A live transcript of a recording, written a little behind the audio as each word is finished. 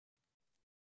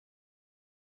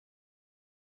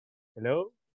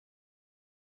Hello.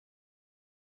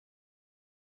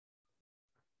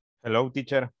 Hello,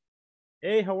 teacher.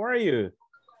 Hey, how are you?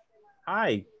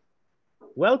 Hi.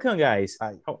 Welcome, guys.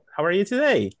 Hi. How are you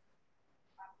today?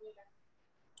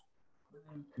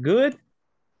 Good?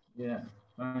 Yeah,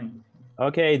 fine.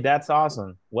 Okay, that's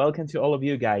awesome. Welcome to all of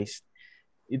you guys.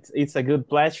 It's a good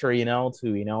pleasure,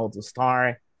 to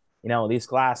start, this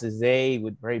classes day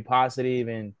with very positive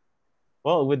and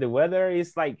well, with the weather,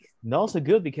 it's like not so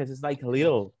good because it's a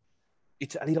little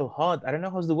hot. I don't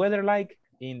know how's the weather like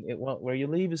where you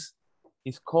live.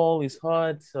 It's cold, it's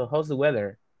hot. So how's the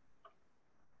weather?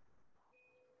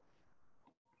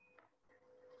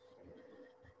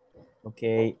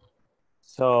 Okay,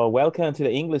 so welcome to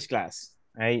the English class,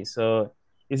 right? So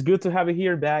it's good to have you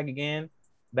here back again,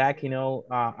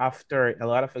 after a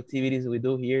lot of activities we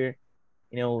do here,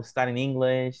 studying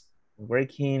English,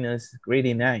 working, it's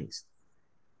really nice.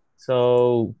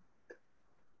 So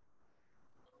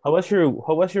how was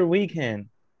your weekend?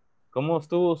 ¿Cómo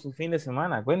estuvo su fin de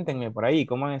semana? Cuéntenme por ahí,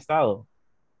 ¿cómo han estado?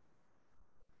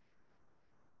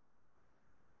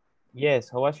 Yes,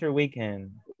 how was your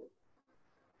weekend?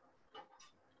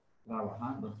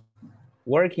 Trabajando.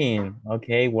 Working,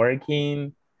 okay,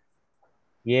 working.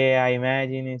 Yeah, I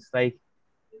imagine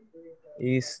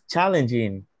it's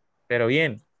challenging, pero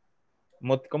bien.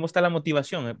 ¿Cómo está la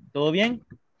motivación? ¿Todo bien?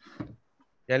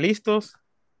 ¿Ya listos?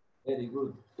 Very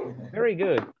good. Very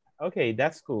good. Okay,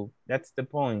 that's cool. That's the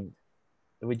point.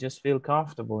 We just feel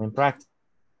comfortable in practice.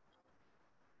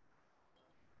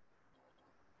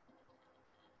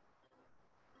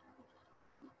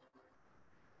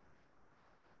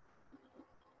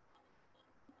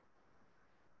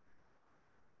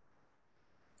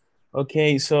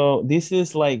 Okay, so this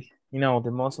is like,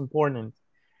 the most important,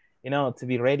 to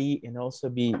be ready and also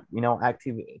be,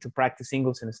 active to practice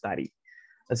English and study.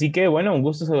 Así que, bueno, un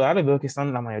gusto saludarles. Veo que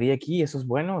están la mayoría aquí. Eso es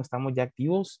bueno. Estamos ya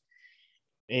activos.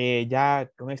 Ya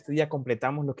con este día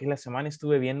completamos lo que es la semana.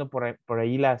 Estuve viendo por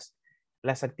ahí las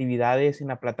actividades en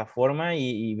la plataforma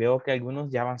y veo que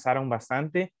algunos ya avanzaron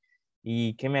bastante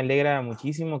y que me alegra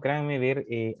muchísimo. Créanme ver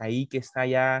ahí que está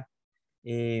ya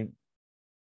eh,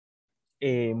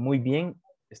 muy bien.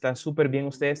 Están súper bien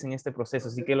ustedes en este proceso.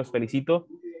 Así que los felicito,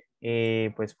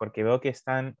 pues porque veo que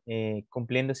están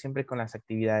cumpliendo siempre con las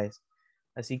actividades.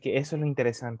 Así que eso es lo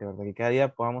interesante, ¿verdad? Que cada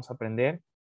día podamos aprender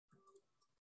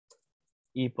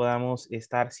y podamos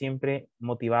estar siempre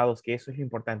motivados, que eso es lo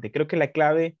importante. Creo que la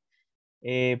clave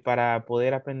para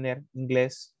poder aprender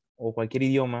inglés o cualquier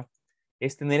idioma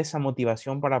es tener esa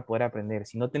motivación para poder aprender.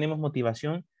 Si no tenemos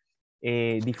motivación,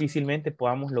 difícilmente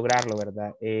podamos lograrlo,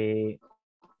 ¿verdad?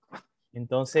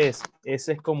 Entonces,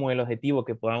 ese es como el objetivo,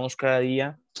 que podamos cada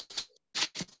día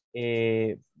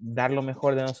dar lo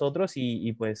mejor de nosotros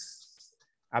y pues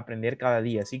aprender cada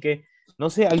día. Así que, no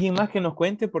sé, alguien más que nos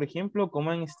cuente, por ejemplo,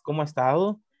 cómo ha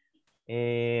estado.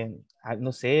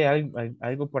 No sé,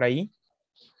 algo por ahí.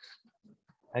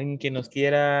 Alguien que nos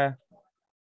quiera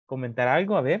comentar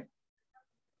algo, a ver.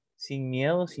 Sin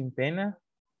miedo, sin pena.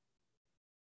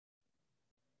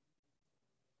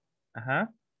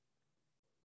 Ajá.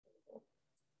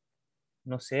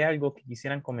 No sé, algo que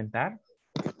quisieran comentar.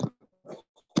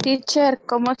 Teacher,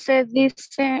 ¿cómo se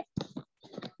dice?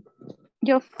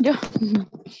 Yo.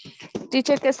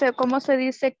 Teacher, ¿cómo se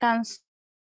dice cansado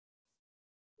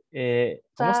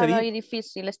 ¿Cómo se dice? y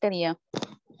difícil este día?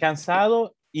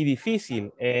 Cansado y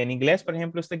difícil. En inglés, por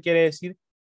ejemplo, usted quiere decir,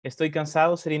 estoy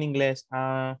cansado, sería en inglés.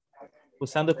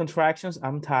 Usando contractions,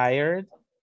 I'm tired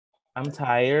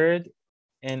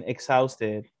and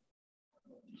exhausted.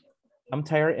 I'm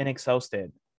tired and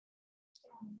exhausted.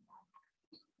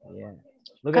 Yeah.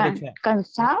 Look at the chat.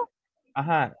 ¿Cansado?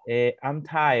 Ajá. I'm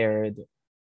tired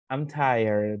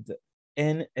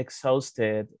and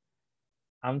exhausted.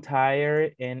 I'm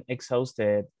tired and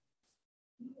exhausted.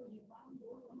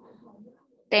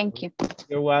 Thank you.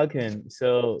 You're welcome.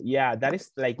 So yeah, that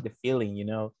is like the feeling,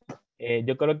 yo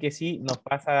creo que sí, nos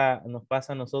pasa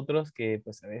a nosotros que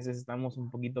pues a veces estamos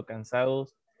un poquito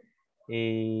cansados,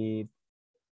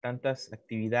 tantas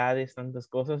actividades, tantas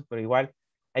cosas, pero igual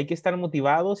hay que estar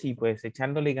motivados y pues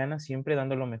echándole ganas, siempre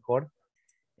dando lo mejor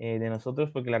de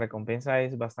nosotros, porque la recompensa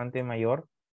es bastante mayor.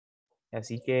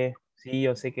 Así que sí,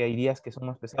 yo sé que hay días que son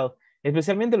más pesados,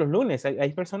 especialmente los lunes.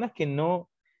 Hay personas que no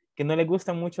les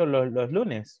gustan mucho los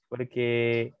lunes,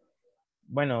 porque,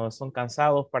 bueno, son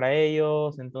cansados para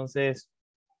ellos, entonces,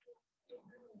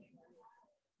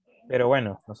 pero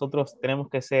bueno, nosotros tenemos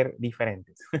que ser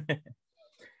diferentes.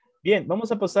 Bien,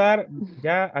 vamos a pasar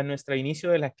ya a nuestro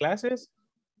inicio de las clases,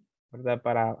 ¿verdad?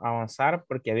 Para avanzar,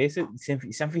 porque a veces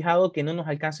se han fijado que no nos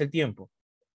alcanza el tiempo.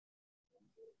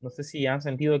 No sé si han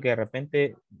sentido que de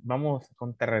repente vamos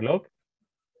contra reloj.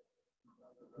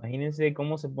 Imagínense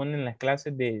cómo se ponen las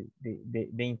clases de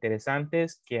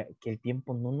interesantes que el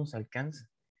tiempo no nos alcanza.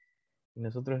 Y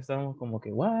nosotros estamos como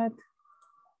que, ¿what?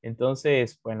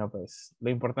 Entonces, bueno, pues lo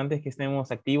importante es que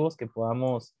estemos activos, que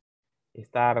podamos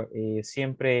estar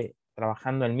siempre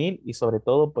trabajando al 1000 y sobre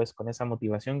todo, pues con esa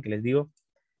motivación que les digo,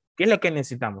 que es lo que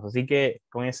necesitamos. Así que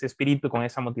con ese espíritu, con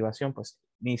esa motivación, pues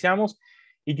iniciamos.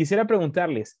 Y quisiera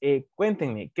preguntarles,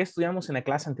 cuéntenme, ¿qué estudiamos en la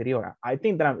clase anterior? I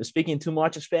think that I'm speaking too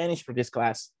much Spanish for this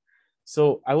class.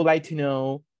 So I would like to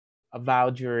know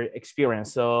about your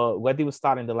experience. So what did we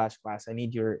start in the last class? I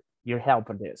need your help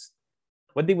for this.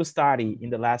 What did we study in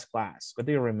the last class? What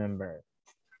do you remember?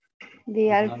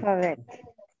 The alphabet.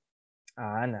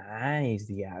 Ah, nice,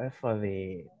 the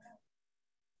alphabet.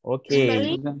 Okay.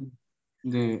 Spelling?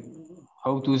 The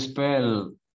how to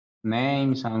spell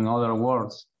names and other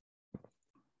words.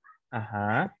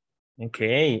 Uh-huh.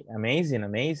 Okay, amazing,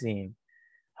 amazing.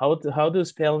 How to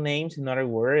spell names in other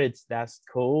words? That's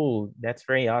cool. That's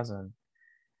very awesome.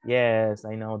 Yes,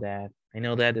 I know that. I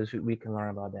know that we can learn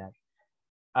about that.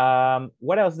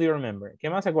 What else do you remember? ¿Qué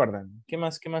más se acuerdan? Qué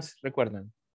más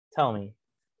recuerdan? Tell me.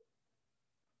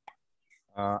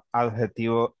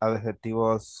 Adjetivos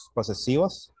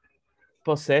posesivos.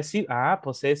 Possessive,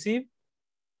 possessive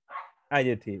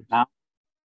adjectives. Ah.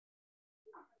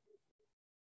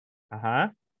 Uh-huh.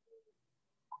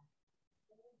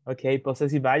 Okay,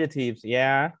 possessive adjectives,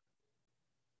 yeah.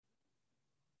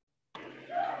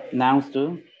 Nouns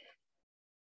too.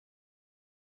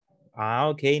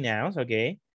 Okay, nouns,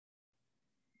 okay.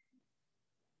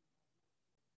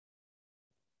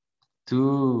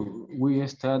 We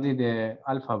study the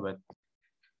alphabet.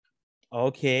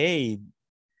 Okay.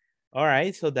 All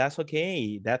right, so that's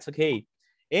okay. That's okay.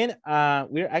 And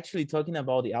we're actually talking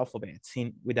about the alphabet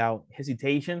without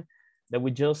hesitation that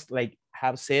we just like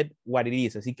have said what it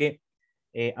is. Así que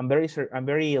I'm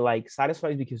very like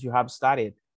satisfied because you have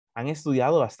studied. Han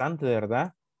estudiado bastante,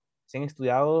 ¿verdad? Se han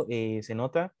estudiado, se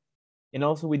nota. And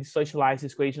also with socialized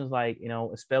equations like, you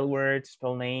know, spell words,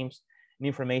 spell names, and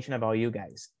information about you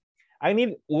guys. I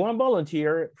need one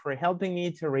volunteer for helping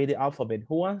me to read the alphabet.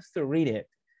 Who wants to read it?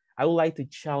 I would like to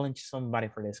challenge somebody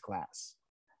for this class.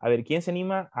 A ver, ¿quién se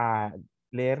anima a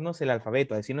leernos el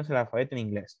alfabeto, a decirnos el alfabeto en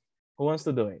inglés? Who wants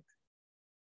to do it?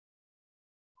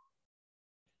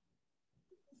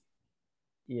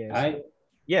 Yes.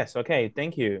 Yes, okay,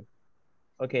 thank you.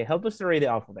 Okay, help us to read the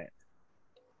alphabet.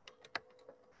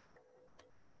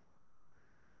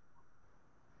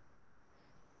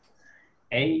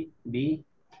 A, B,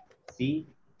 C,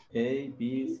 A,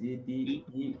 B, C, D,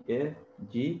 E, F,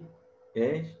 G,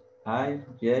 H, I,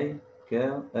 J, K,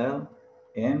 L,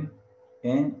 M,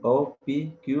 N, O,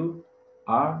 P, Q,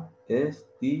 R, S,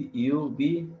 T, U,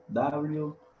 V,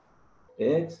 W,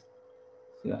 X,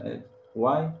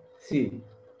 Y, Z.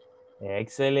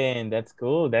 Excellent. That's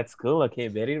cool. That's cool. Okay,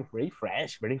 very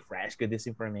fresh with this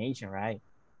information, right?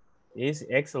 It's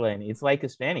excellent. It's like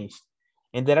Spanish.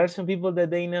 And there are some people that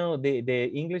they know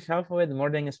the English alphabet more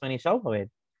than the Spanish alphabet.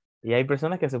 Y hay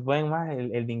personas que se pueden más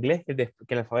el de inglés que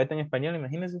el alfabeto en español,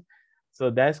 imagínense. So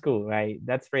that's cool, right?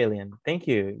 That's brilliant. Thank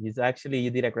you. You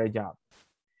did a great job.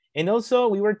 And also,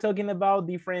 we were talking about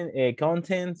different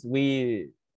contents.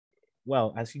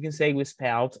 Well, as you can say, we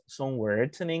spelled some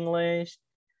words in English,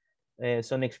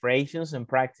 some expressions and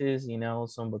practice, you know,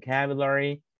 some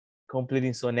vocabulary,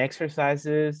 completing some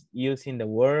exercises, using the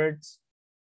words.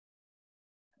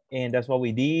 And that's what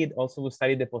we did. Also, we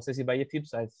studied the possessive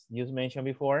adjectives, as you mentioned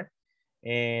before,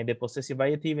 and the possessive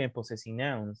adjective and possessing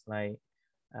nouns, like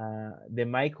the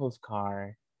Michael's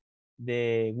car,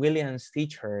 the William's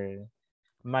teacher,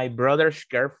 my brother's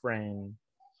girlfriend,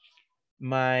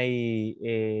 my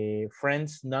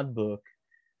friend's notebook.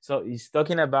 So it's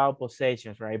talking about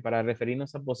possessions, right? Para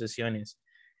referirnos a posesiones.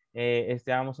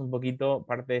 Estábamos un poquito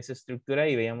parte de esa estructura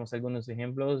y veíamos algunos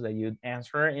ejemplos that you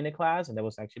answer in the class, and that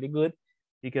was actually good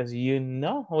because you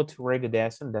know how to read the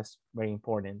lesson. That's very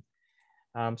important.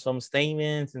 Some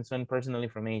statements and some personal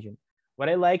information. What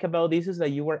I like about this is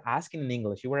that you were asking in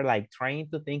English. You were like trying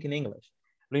to think in English.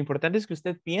 Lo importante es que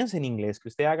usted piense en inglés, que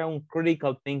usted haga un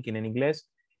critical thinking en inglés.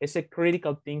 Ese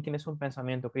critical thinking es un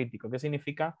pensamiento crítico. ¿Qué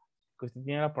significa? Que usted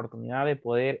tiene la oportunidad de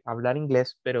poder hablar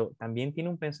inglés, pero también tiene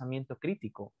un pensamiento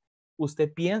crítico.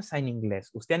 Usted piensa en inglés,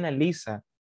 usted analiza,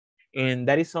 and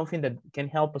that is something that can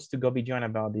help us to go beyond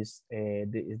about this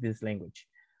language.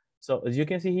 So as you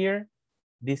can see here,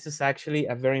 this is actually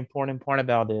a very important part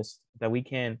about this that we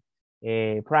can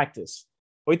practice.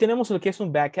 Hoy tenemos lo que es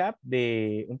un backup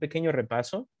de un pequeño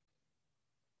repaso.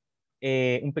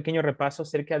 Un pequeño repaso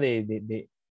acerca de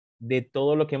de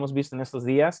todo lo que hemos visto en estos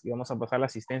días y vamos a pasar la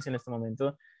asistencia en este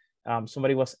momento.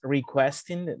 Somebody was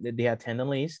requesting the attendance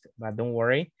list, but don't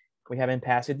worry, we haven't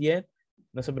passed it yet.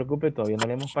 No se preocupe, todavía no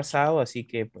lo hemos pasado, así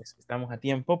que pues estamos a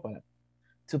tiempo para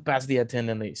to pass the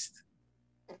attendance list.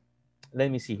 Let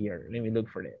me see here. Let me look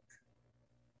for it.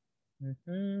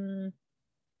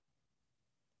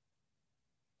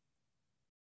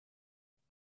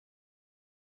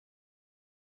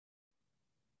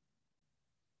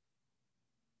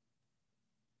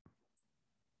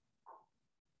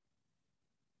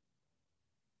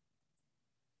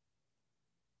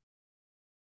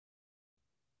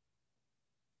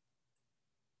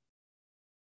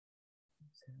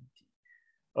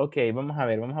 Ok, vamos a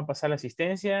ver, vamos a pasar la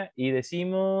asistencia y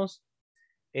decimos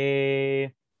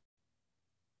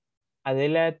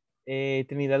Adela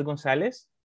Trinidad González.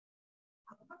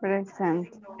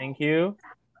 Present. Thank you.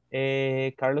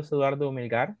 Carlos Eduardo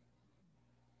Melgar.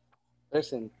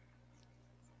 Present.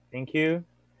 Thank you.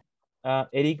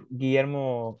 Eric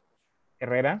Guillermo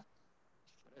Herrera.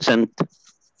 Present.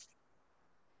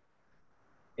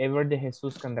 Ever de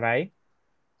Jesús Candray.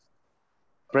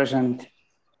 Present.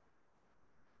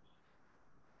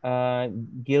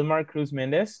 Gilmar Cruz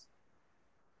Méndez.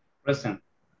 Present.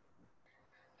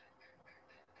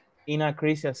 Ina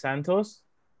Crisia Santos.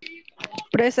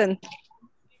 Present.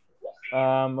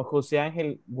 José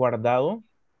Ángel Guardado.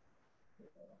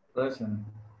 Present.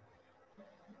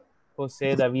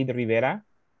 José David Rivera.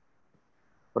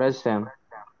 Present.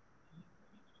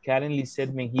 Karen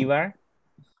Lisette Mengíbar.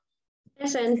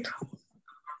 Present.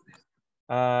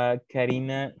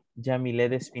 Karina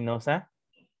Yamilet Espinosa.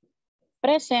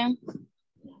 Present.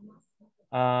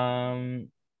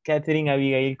 Catherine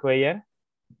Abigail Cuellar.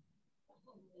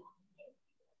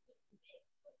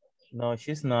 No,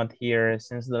 she's not here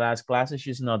since the last class.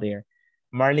 She's not there.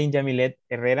 Marlene Yamilet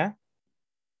Herrera.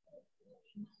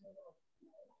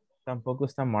 Tampoco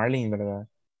está Marlene, ¿verdad?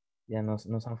 Ya nos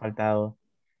han faltado.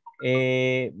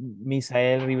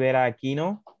 Misael Rivera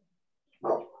Aquino.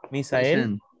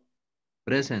 Misael.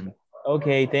 Present.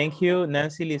 Okay, thank you.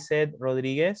 Nancy Lisette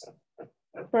Rodríguez.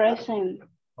 Present.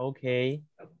 Okay.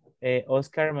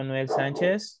 Oscar Manuel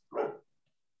Sánchez.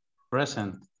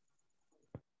 Present.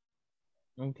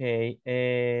 Okay.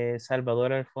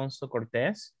 Salvador Alfonso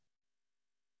Cortés.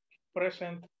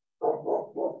 Present.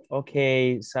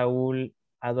 Okay. Saúl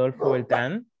Adolfo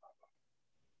Beltrán.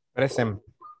 Present.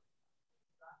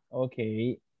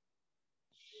 Okay.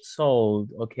 Sold.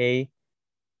 Okay.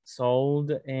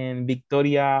 Sold. And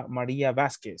Victoria María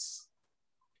Vázquez.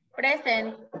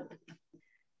 Present.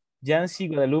 Yancy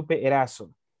Guadalupe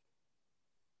Erazo.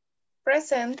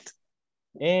 Present.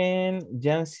 And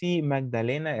Yancy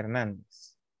Magdalena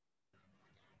Hernández.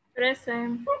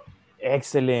 Present.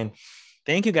 Excellent.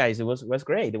 Thank you guys. It was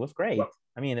great. It was great.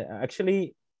 I mean,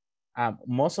 actually,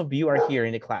 most of you are here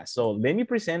in the class. So let me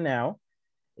present now.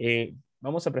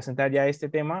 Vamos a presentar ya este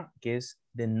tema que es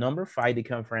the number 5, the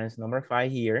conference number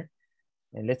 5 here.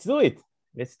 And let's do it.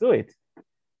 Let's do it.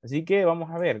 Así que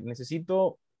vamos a ver.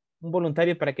 Necesito un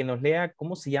voluntario para que nos lea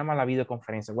cómo se llama la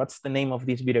videoconferencia. What's the name of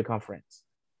this video conference?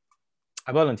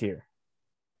 A volunteer.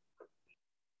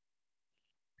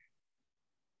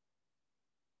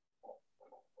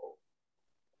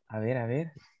 A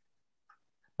ver.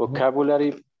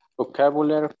 Vocabulary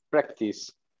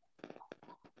practice.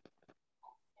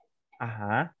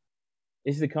 Ajá.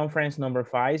 This is the conference number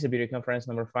 5. It's a video conference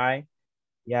number 5.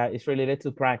 Yeah, it's related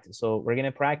to practice. So we're going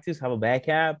to practice, have a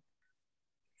backup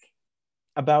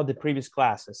about the previous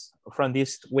classes from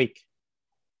this week.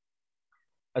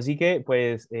 Así que,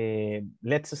 pues,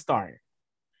 let's start.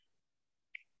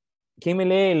 ¿Quién me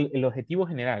lee el objetivo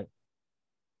general?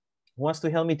 Who wants to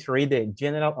help me to read the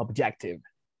general objective?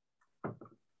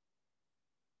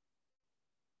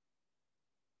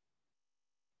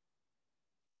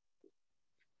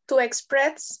 To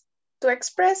express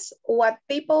what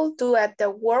people do at the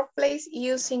workplace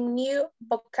using new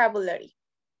vocabulary.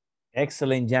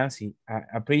 Excellent, Jancy. I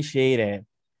appreciate it.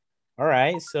 All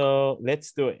right, so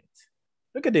let's do it.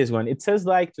 Look at this one. It says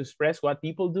like to express what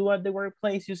people do at the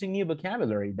workplace using new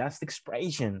vocabulary. That's the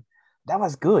expression. That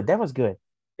was good. That was good.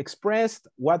 Express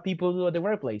what people do at the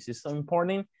workplace. It's so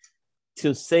important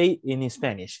to say in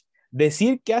Spanish.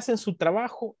 Decir que hacen su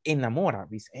trabajo enamora.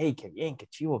 Dice, hey, qué bien, qué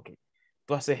chivo que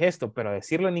tú haces esto, pero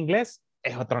decirlo en inglés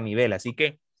es otro nivel. Así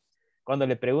que cuando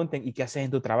le pregunten, ¿y qué haces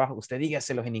en tu trabajo? Usted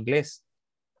dígaselos en inglés.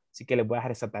 Así que les voy a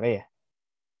dejar esa tarea.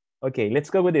 Okay, let's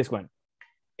go with this one.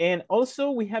 And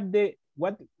also we have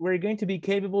what we're going to be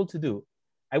capable to do.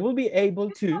 I will be able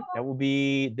to, that will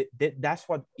be, that's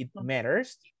what it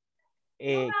matters.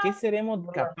 ¿Qué seremos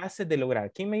capaces de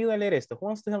lograr? ¿Quién me ayuda a leer esto? Who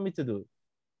wants to help me to do?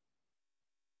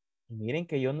 Y miren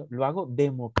que yo lo hago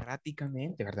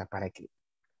democráticamente, ¿verdad? Para que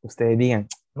ustedes digan,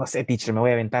 no sé, teacher, me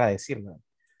voy a aventar a decirlo.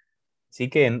 Así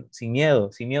que sin miedo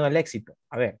al éxito.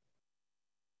 A ver.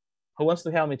 Who wants to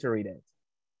help me to read it?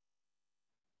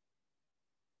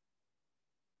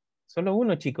 Solo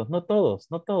uno, chicos, no todos,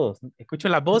 no todos. Escucho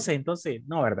las voces, entonces,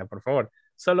 no, ¿verdad? Por favor.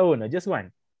 Solo uno, just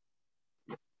one.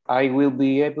 I will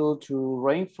be able to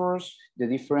reinforce the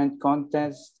different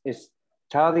contents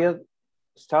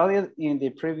studied in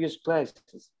the previous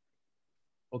classes.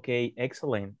 Okay,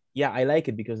 excellent. Yeah, I like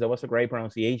it because that was a great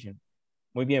pronunciation.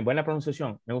 Muy bien, buena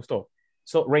pronunciación, me gustó.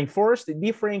 So reinforce the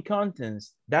different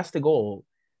contents. That's the goal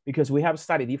because we have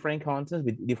studied different contents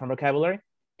with different vocabulary.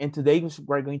 And today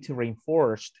we're going to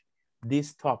reinforce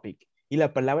this topic. Y la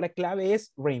palabra clave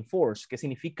es reinforce, que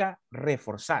significa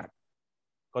reforzar.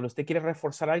 Cuando usted quiere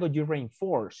reforzar algo, you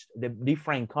reinforce the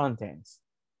different contents,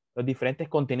 los diferentes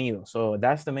contenidos. So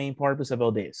that's the main purpose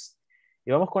about this.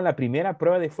 Y vamos con la primera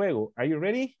prueba de fuego. Are you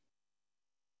ready?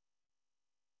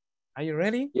 Are you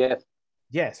ready? Yes.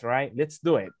 Yes, right? Let's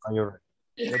do it. Are you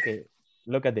ready? Okay,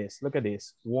 look at this. Look at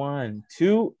this. 1,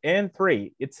 2, and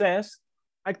 3. It says,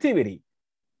 activity.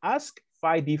 Ask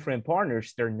 5 different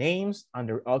partners their names and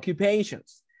their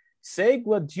occupations. Say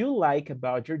what you like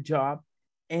about your job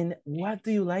and what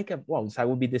do you like? Well, that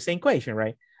would be the same question,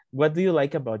 right? What do you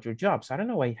like about your job? So I don't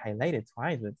know why I highlighted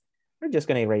twice, but we're just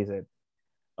gonna erase it.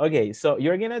 Okay, so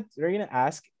you're gonna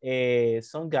ask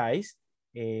some guys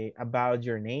about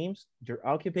your names, your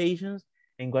occupations,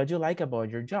 and what you like about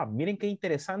your job. Miren qué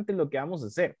interesante lo que vamos a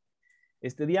hacer.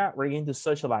 Este día, we're going to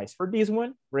socialize. For this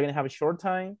one, we're gonna have a short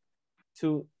time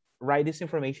to write this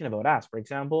information about us. For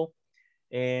example,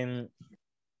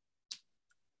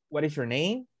 what is your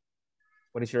name?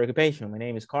 What is your occupation? My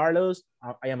name is Carlos.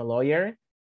 I am a lawyer.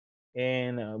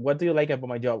 And what do you like about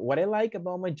my job? What I like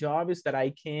about my job is that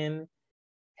I can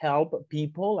help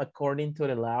people according to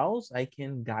the laws. I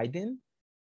can guide them,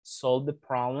 solve the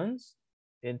problems,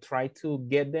 and try to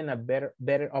get them a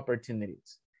better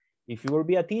opportunities. If you will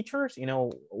be a teacher, you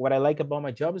know, what I like about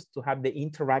my job is to have the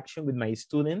interaction with my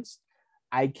students.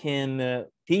 I can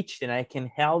teach and I can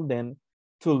help them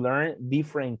to learn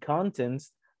different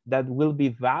contents that will be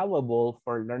valuable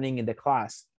for learning in the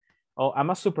class. Oh, I'm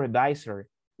a supervisor.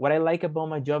 What I like about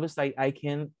my job is I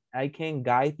can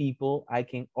guide people, I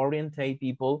can orientate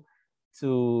people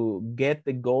to get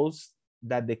the goals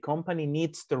that the company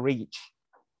needs to reach.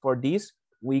 For this,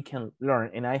 we can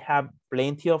learn, and I have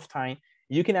plenty of time.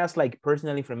 You can ask like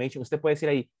personal information. Usted puede decir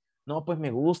ahí, no, pues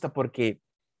me gusta porque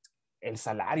el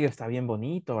salario está bien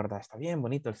bonito, ¿verdad? Está bien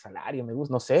bonito el salario, me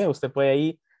gusta. No sé, usted puede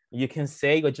ahí, you can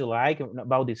say what you like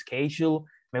about the schedule.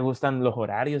 Me gustan los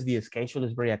horarios. The schedule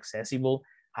is very accessible.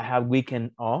 I have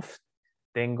weekend off.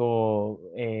 Tengo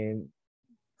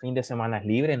fin de semana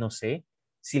libre, no sé.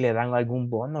 Si le dan algún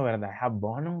bono, ¿verdad? I have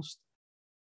bonus,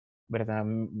 ¿verdad?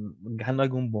 Gano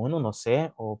algún bono, no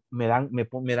sé. O me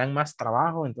dan más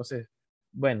trabajo, entonces,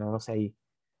 bueno, no sé ahí.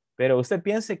 Pero usted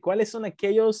piense cuáles son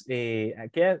aquello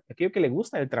que le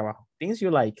gusta del trabajo. Things you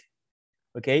like.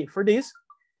 Okay, for this,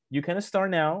 you can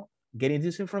start now getting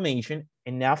this information,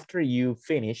 and after you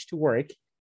finish to work,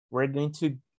 we're going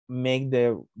to make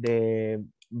the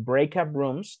breakup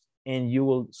rooms, and you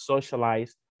will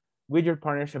socialize with your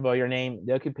partners about your name,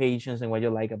 the occupations, and what you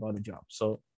like about the job.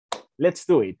 So let's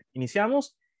do it.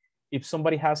 Iniciamos. If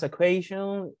somebody has a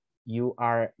question, you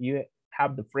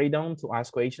have the freedom to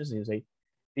ask questions. And you say,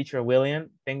 Teacher William,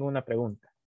 tengo una pregunta.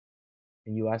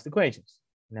 And you ask the questions.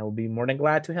 And I will be more than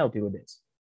glad to help you with this.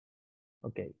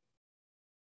 Okay.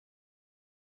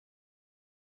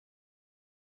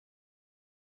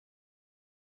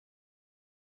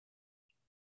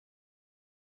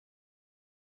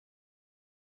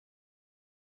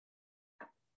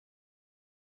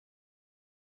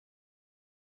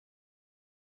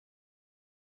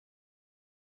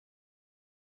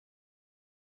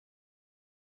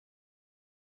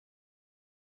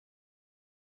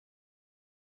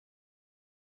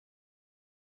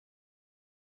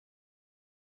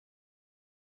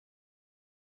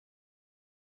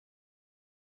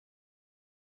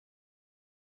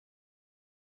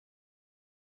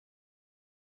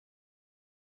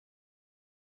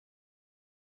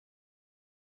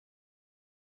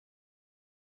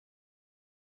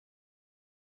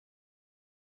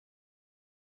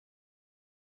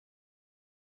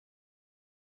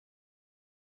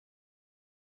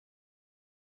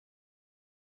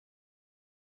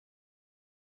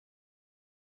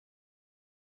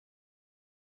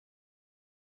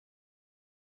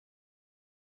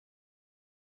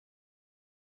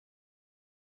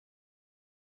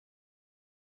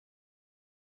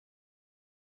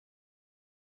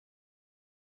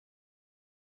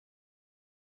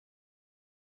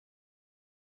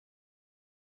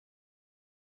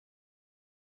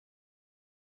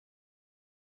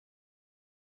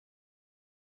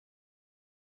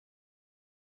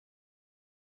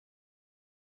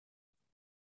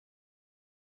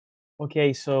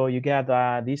 Okay, so you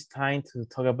got this time to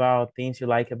talk about things you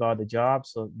like about the job.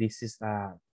 So this is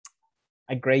a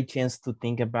great chance to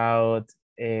think about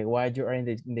why you are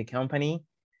in the company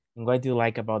and what do you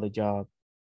like about the job.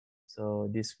 So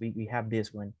this week we have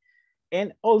this one.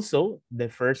 And also the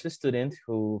first student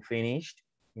who finished,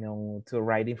 to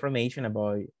write information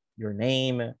about your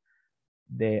name,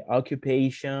 the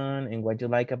occupation, and what you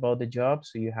like about the job.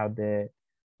 So you have the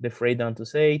freedom to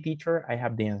say, teacher, I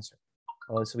have the answer.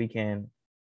 Also, we can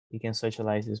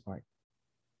socialize this part.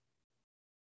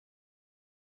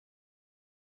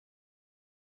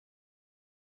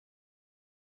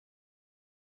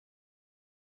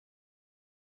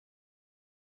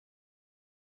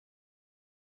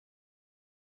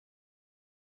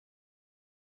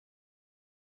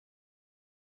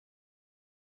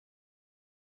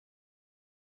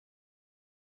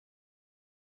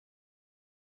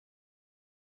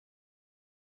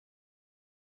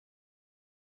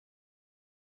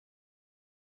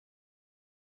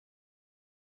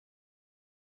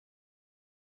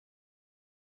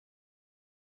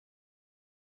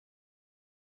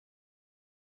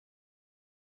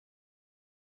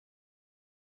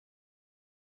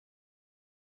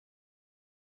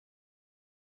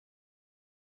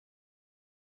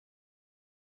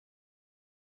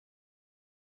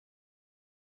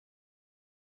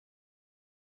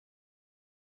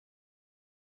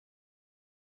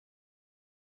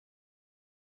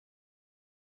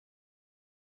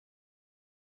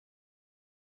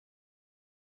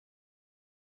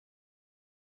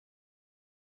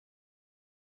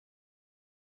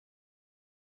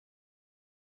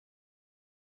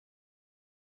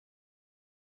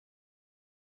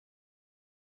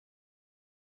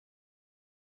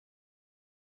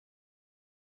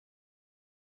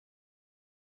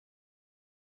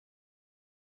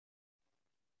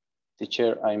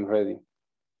 Teacher, I'm ready.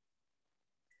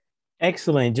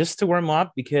 Excellent. Just to warm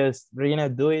up, because we're gonna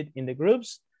do it in the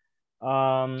groups.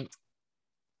 I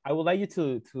would like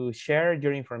you to share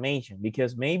your information,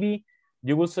 because maybe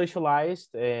you will socialize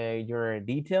your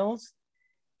details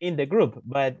in the group.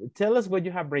 But tell us what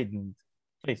you have written.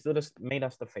 Please made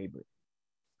us the favor.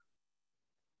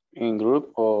 In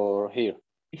group or here?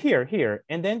 Here,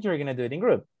 and then you're gonna do it in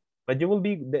group. But you will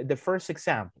be the first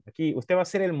example. Aquí usted va a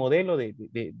ser el modelo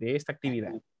de esta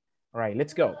actividad. All right,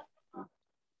 let's go.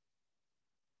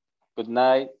 Good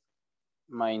night.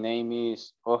 My name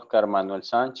is Oscar Manuel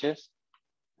Sanchez.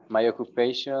 My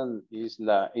occupation is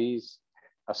a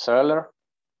seller.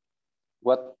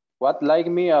 What like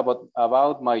me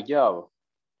about my job?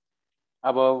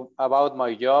 About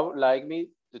my job, like me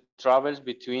to travel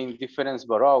between different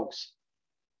boroughs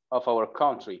of our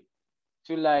country.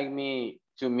 To like me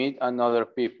to meet another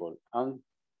people and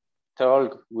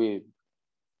talk with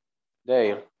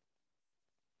their.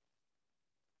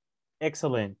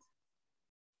 Excellent.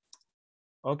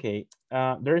 Okay,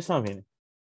 there is something.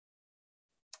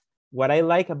 What I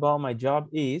like about my job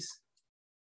is,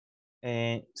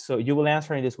 so you will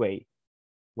answer in this way.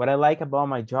 What I like about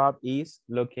my job is,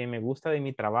 lo que me gusta de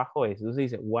mi trabajo es. Entonces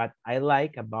dice, what I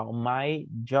like about my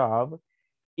job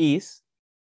is,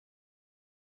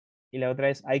 y la otra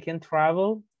es, I can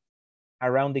travel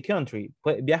around the country.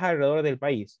 Viaja alrededor del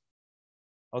país.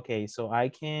 Okay, so I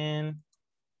can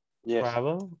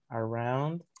travel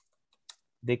around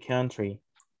the country.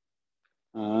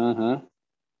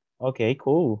 Okay,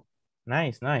 cool.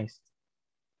 Nice.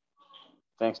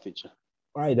 Thanks, teacher.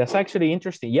 All right, that's actually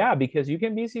interesting. Yeah, because you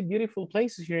can visit beautiful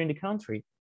places here in the country.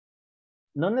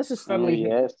 Not necessarily,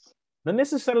 not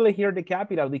necessarily here the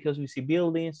capital, because we see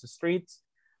buildings, the streets,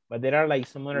 but there are like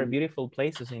some other beautiful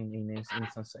places in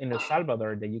El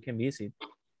Salvador that you can visit.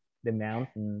 The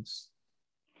mountains.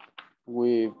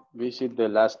 We visit the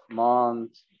last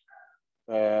month,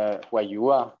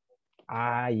 Guayua.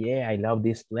 Ah, yeah, I love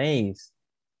this place.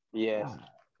 Yes.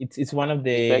 It's one of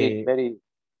the...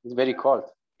 It's very cold.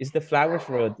 It's the flowers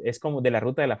road. Es como de la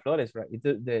ruta de las flores, right? It's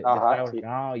the flowers. Sí.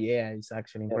 Oh, yeah, it's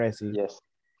actually impressive. Yes.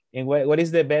 And what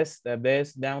is the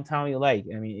best downtown you like?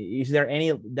 I mean, is there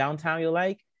any downtown you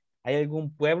like? ¿Hay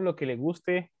algún pueblo que le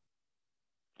guste?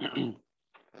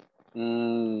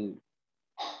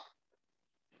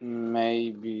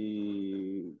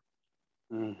 Maybe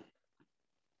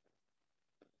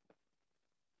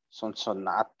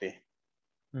Sonsonate.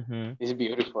 It's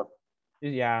beautiful.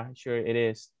 Yeah, sure it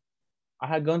is. I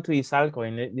had gone to Izalco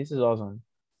and this is awesome.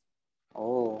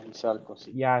 Oh, Izalco.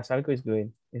 Yeah, Izalco is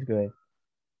good. It's good.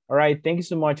 All right, thank you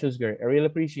so much, Oscar. I really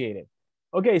appreciate it.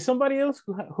 Okay, somebody else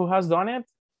who has done it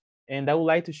and that would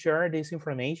like to share this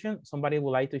information. Somebody would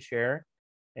like to share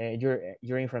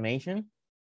your information.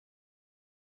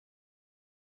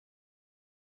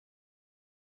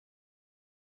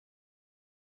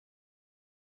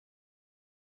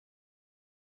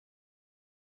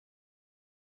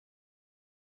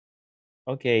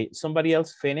 Okay, somebody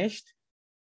else finished?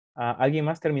 ¿Alguien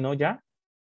más terminó ya?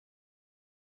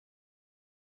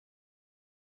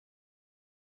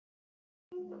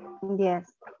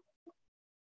 Yes.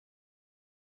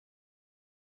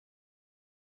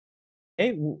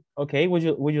 Hey, okay, would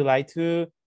you like to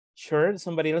share?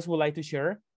 Somebody else would like to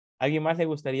share? ¿Alguien más le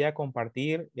gustaría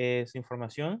compartir su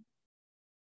información?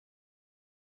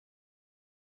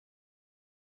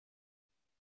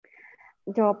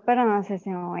 Yo, pero no sé si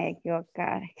me voy a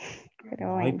equivocar.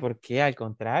 Pero No, ¿y bueno. por qué? Al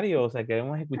contrario, o sea,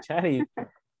 queremos escuchar y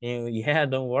yeah,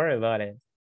 don't worry about it.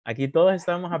 Aquí todos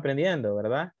estamos aprendiendo,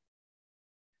 ¿verdad?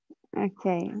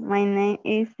 Okay. My name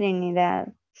is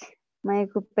Trinidad. My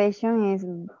occupation is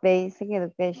basic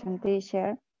education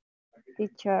teacher.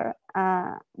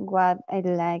 What I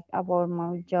like about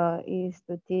my job is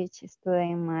to teach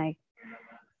students my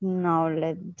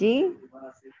knowledge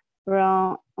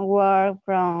from work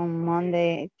from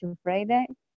Monday to Friday.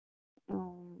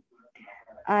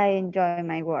 I enjoy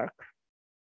my work.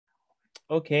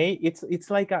 Okay, it's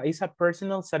like it's a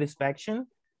personal satisfaction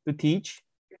to teach.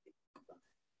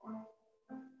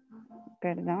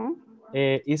 Perdón.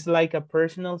 It's like a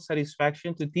personal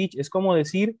satisfaction to teach. Es como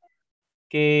decir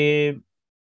que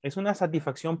es una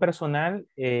satisfacción personal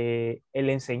el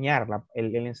enseñar.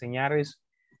 El enseñar es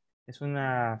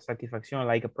una satisfacción,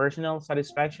 like a personal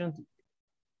satisfaction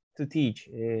to teach.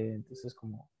 Entonces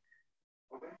como...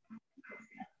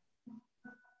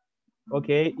 Ok,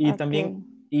 y también,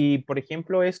 y por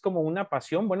ejemplo, es como una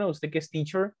pasión. Bueno, usted que es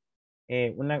teacher,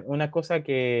 una cosa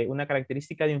que, una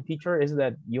característica de un teacher es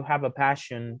that you have a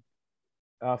passion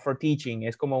for teaching.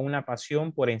 Es como una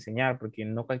pasión por enseñar, porque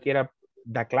no cualquiera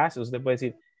da clases. Usted puede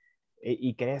decir,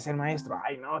 y quería ser maestro.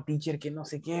 Ay, no, teacher, que no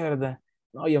sé qué, ¿verdad?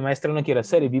 No, yo maestro no quiero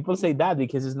ser. Y people say that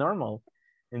because it's normal.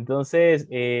 Entonces,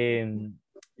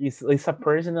 it's a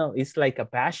personal, it's like a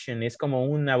passion. Es como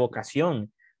una vocación.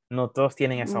 No todos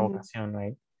tienen esa vocación,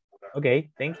 right? Okay,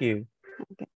 thank you.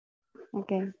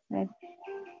 Okay.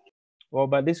 Well,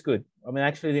 but this is good. I mean,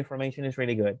 actually, the information is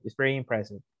really good. It's very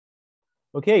impressive.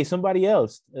 Okay, somebody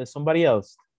else. Somebody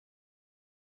else.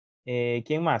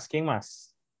 ¿Quién más? ¿Quién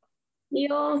más?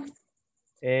 Yo.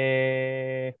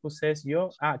 Who says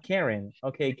yo? Ah, Karen.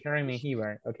 Okay, Karen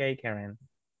Menjivar. Okay, Karen.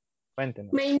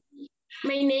 Cuéntenos.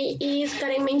 My name is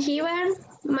Karen Menjivar.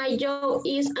 My job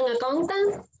is an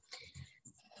accountant.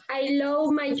 I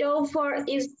love my job for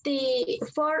its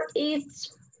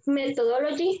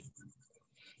methodology.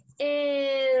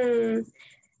 And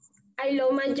I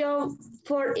love my job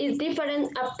for its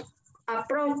different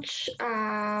approach,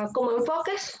 como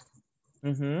enfoques.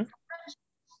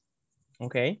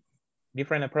 Okay,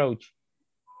 different approach.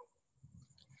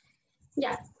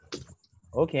 Yeah.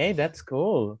 Okay, that's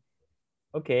cool.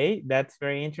 Okay, that's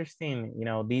very interesting, you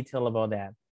know, detail about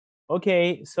that.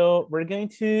 Okay, so we're going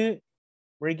to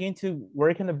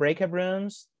work in the breakout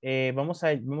rooms. Vamos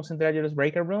a entrar a los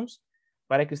breakout rooms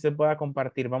para que usted pueda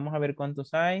compartir. Vamos a ver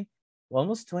cuántos hay.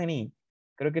 Almost 20.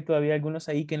 Creo que todavía hay algunos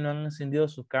ahí que no han encendido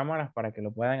sus cámaras para que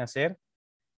lo puedan hacer.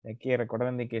 Aquí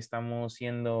recuerden de que estamos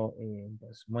siendo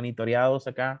pues, monitoreados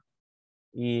acá.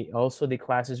 Y also the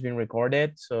class is being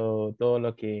recorded. So todo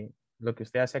lo que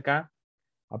usted hace acá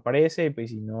aparece.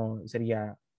 Pues si no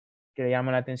sería que le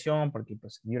llama la atención porque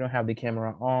pues you don't have the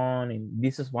camera on and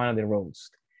this is one of the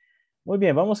rules. Muy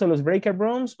bien, vamos a los breakout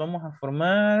rooms. Vamos a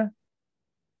formar.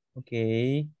 Ok.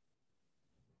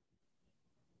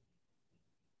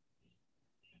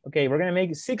 Okay, we're gonna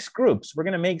make 6 groups. We're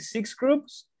gonna make 6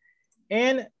 groups.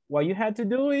 And what you have to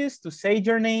do is to say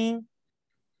your name,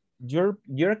 your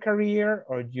career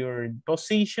or your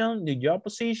position, the job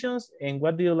positions, and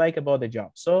what do you like about the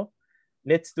job. So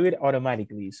let's do it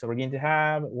automatically. So we're going to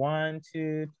have 1,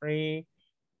 2, 3.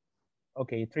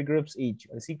 Okay, 3 groups each.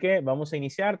 Así que vamos a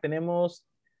iniciar. Tenemos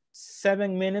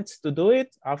 7 minutes to do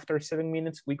it. After 7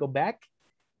 minutes, we go back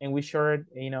and we start,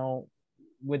 you know,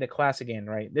 with the class again,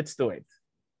 right? Let's do it.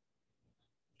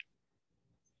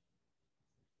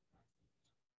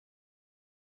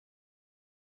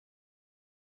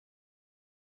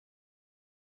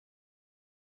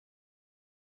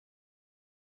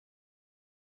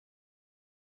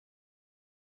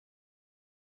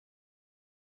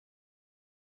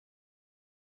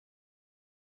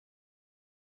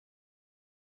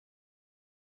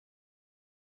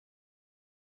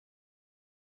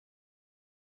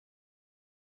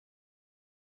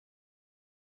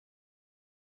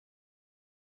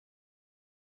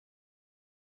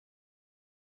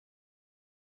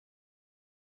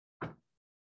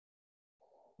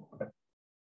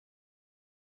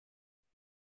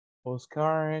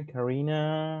 Oscar,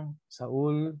 Karina,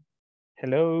 Saul,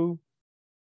 hello.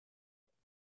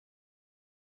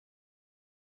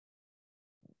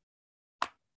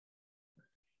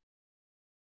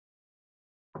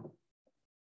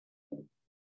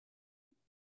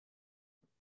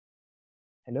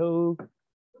 Hello.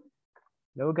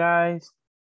 Hello, guys.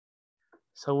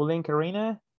 Saul and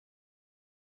Karina.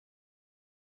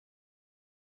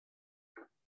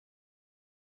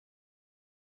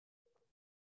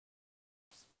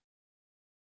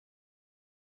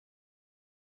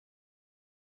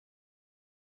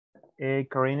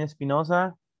 Karina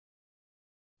Espinosa.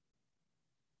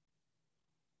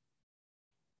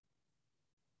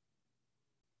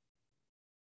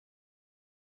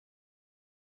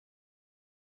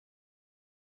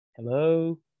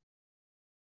 Hello.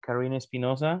 Karina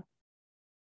Espinosa.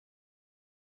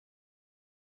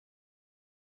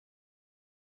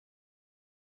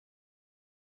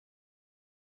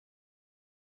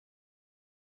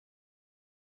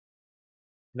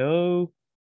 Hello.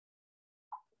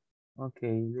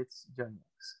 Okay, let's join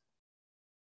us.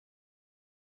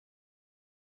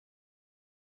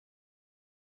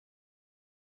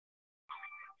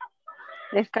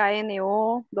 Es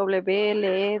K-N-O-W-L-E-D-G-E.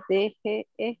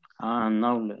 Ah,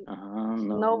 noble. Ajá,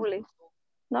 Noble.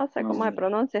 No sé cómo se noble.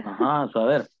 pronuncia. Ajá, a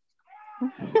ver.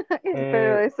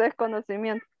 Pero eso es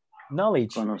conocimiento.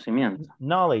 Knowledge. Conocimiento.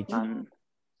 Knowledge. And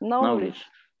Knowledge.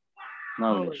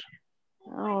 knowledge.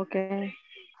 Ah, okay.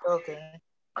 Okay.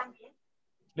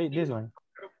 This one.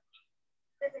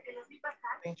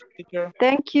 Thank you, teacher.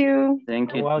 Thank you.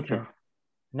 Thank You're you, welcome. teacher.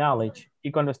 Knowledge.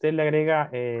 Y cuando usted le agrega,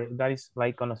 that is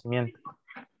like conocimiento.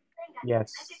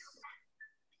 Yes.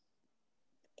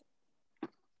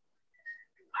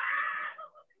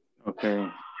 Okay.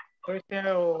 Cristian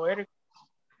o Eric.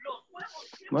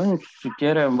 Bueno, si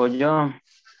quieren voy yo.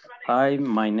 Hi,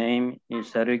 my name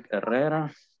is Eric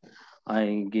Herrera.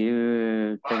 I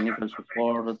give technical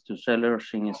support to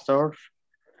sellers in stores.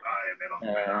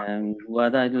 And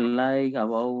what I like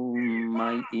about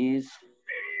my is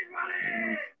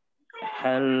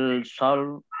help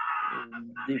solve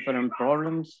different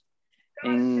problems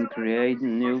and create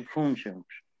new functions.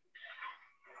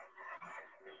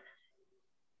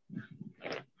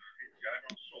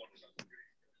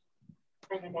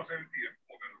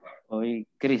 Soy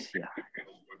Crisia.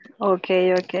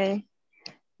 Okay.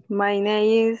 My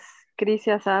name is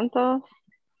Crisia Santos.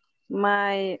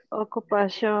 My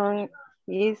occupation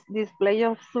is display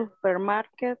of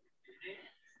supermarket.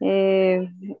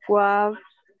 What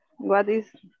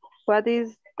is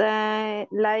the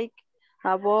like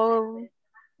about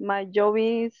my job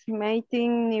is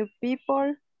meeting new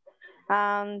people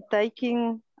and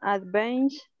taking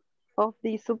advantage of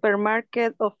the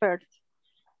supermarket offers.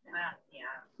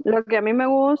 Lo que a mí me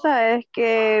gusta es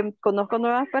que conozco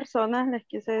nuevas personas, les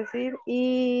quise decir,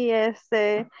 y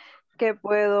que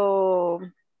puedo,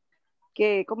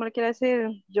 ¿cómo le quiero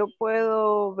decir? Yo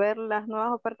puedo ver las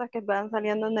nuevas ofertas que van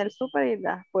saliendo en el súper y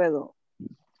las puedo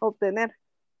obtener.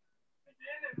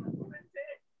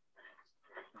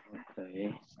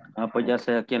 Okay. Ah, pues ya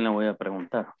sé a quién le voy a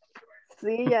preguntar.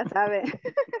 Sí, ya sabe.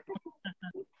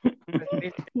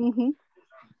 Ujú.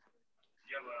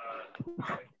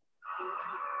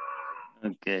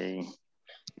 Ok.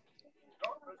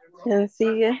 ¿Quién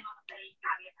sigue?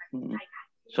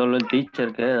 Solo el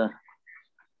teacher queda.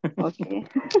 Ok.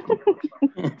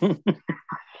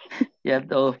 Ya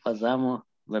todos pasamos,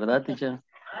 ¿verdad, teacher?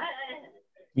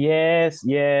 Yes.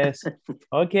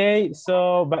 Okay,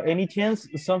 so, by any chance,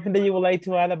 something that you would like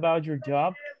to add about your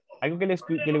job? Algo que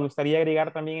le gustaría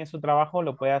agregar también en su trabajo,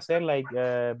 lo puede hacer, like,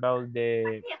 about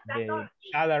the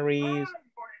salaries,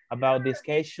 about the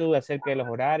schedule, acerca de los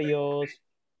horarios.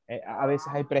 A veces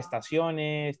hay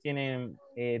prestaciones, tienen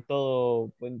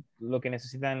todo pues, lo que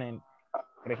necesitan,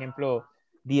 por ejemplo,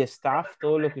 the staff,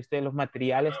 todo lo que ustedes, los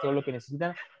materiales, todo lo que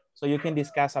necesitan. So you can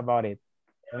discuss about it.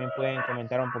 También pueden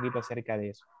comentar un poquito acerca de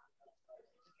eso.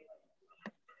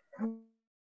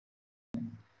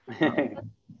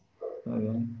 Muy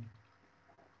bien.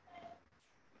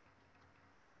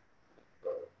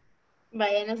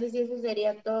 Vaya, no sé si eso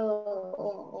sería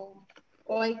todo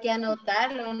o hay que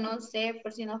anotarlo, no sé,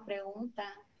 por si nos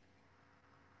preguntan.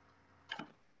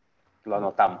 Lo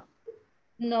anotamos.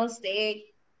 No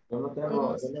sé. Yo lo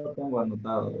tengo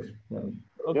anotado.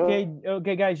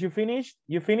 Okay, guys, you finished?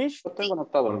 Lo tengo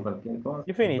anotado.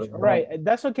 You finished. All right,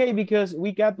 that's okay because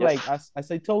we got Yes. like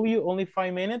as I told you, only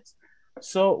 5 minutes.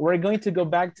 So we're going to go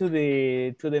back to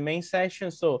the main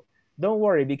session. So don't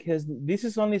worry because this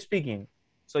is only speaking.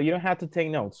 So you don't have to take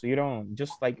notes. So you don't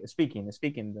just like speaking.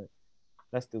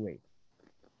 That's the way.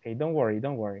 Okay, don't worry.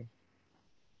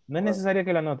 No es necesario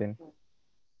que lo anoten.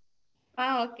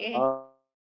 Ah, ok.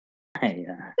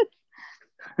 Ya.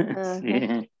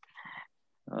 Sí.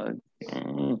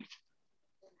 Okay.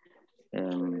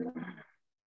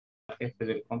 Jefe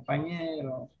del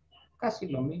compañero, casi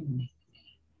lo mismo.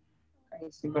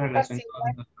 Siempre relacionados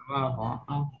al trabajo.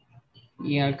 Ajá.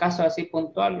 Y en el caso así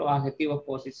puntual, los adjetivos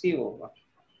posesivos. ¿Va?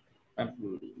 Por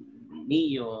ejemplo,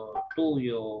 mío,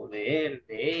 tuyo, de él,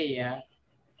 de ella,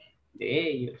 de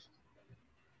ellos.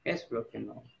 Eso es lo que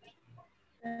no.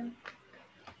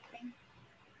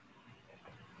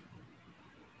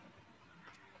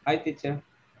 Hi, teacher.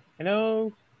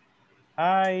 Hello.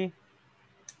 Hi.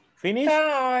 Finish?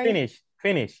 Hi.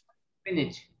 Finish.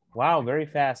 Finish. Wow, very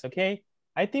fast. Okay.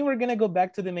 I think we're gonna go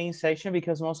back to the main section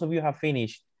because most of you have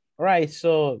finished. All right,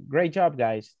 so great job,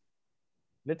 guys.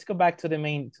 Let's go back to the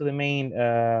main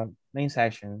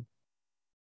section.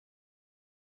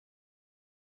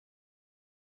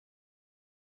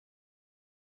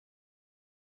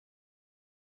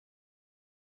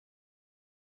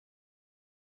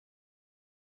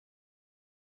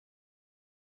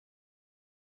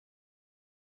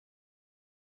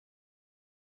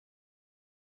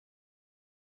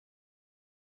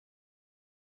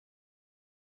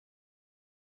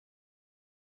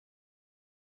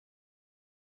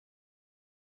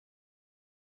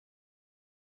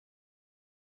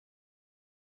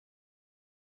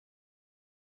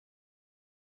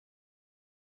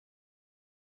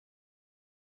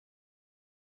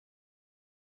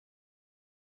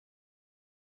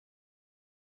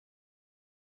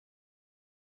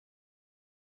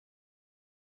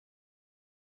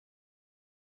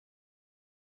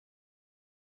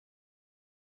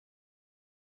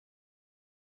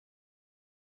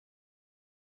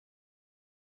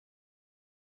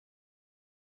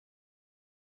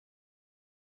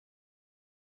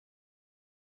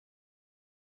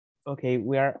 Okay,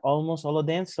 we are almost all of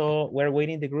them, so we're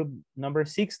waiting the group number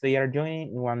 6. They are joining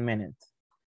in 1 minute.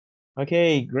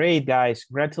 Okay, great, guys.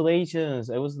 Congratulations.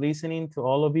 I was listening to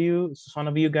all of you, some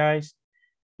of you guys,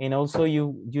 and also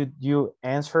you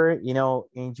answer, you know,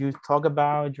 and you talk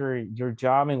about your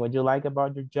job and what you like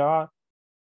about your job.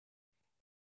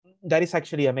 That is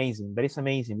actually amazing. That is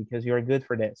amazing because you are good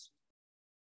for this.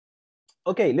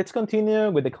 Okay, let's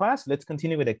continue with the class. Let's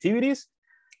continue with activities.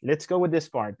 Let's go with this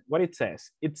part. What it says,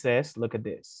 look at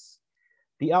this.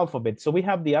 The alphabet. So we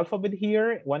have the alphabet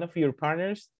here. One of your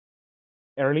partners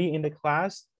early in the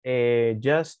class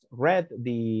just read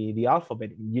the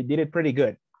alphabet. You did it pretty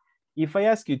good. If I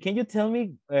ask you, can you tell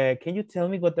me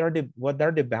what are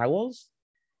the vowels?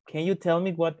 Can you tell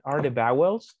me what are the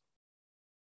vowels?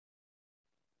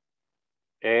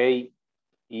 A,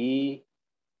 E,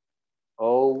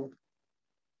 O.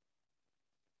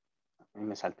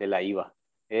 Me salté la IVA.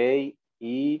 A,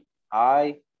 E,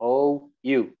 I, O,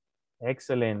 U.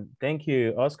 Excellent. Thank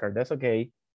you, Oscar. That's okay.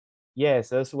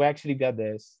 Yes, we actually got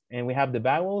this. And we have the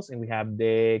vowels and we have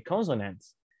the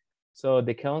consonants. So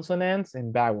the consonants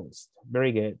and vowels.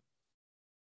 Very good.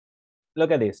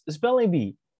 Look at this. Spelling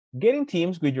bee. Get in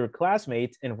teams with your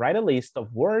classmates and write a list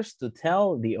of words to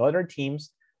tell the other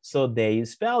teams so they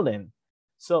spell them.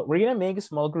 So we're going to make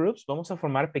small groups. Vamos a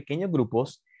formar pequeños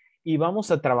grupos y vamos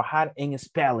a trabajar en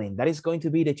spelling. That is going to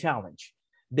be the challenge.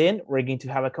 Then we're going to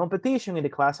have a competition in the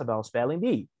class about spelling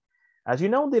bee. As you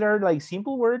know, there are like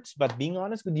simple words, but being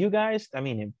honest with you guys, I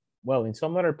mean, well, in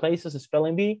some other places,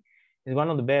 spelling bee is one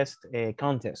of the best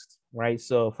contests, right?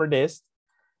 So for this,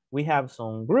 we have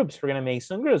some groups. We're going to make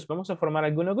some groups. Vamos a formar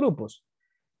algunos grupos.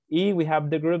 Y we have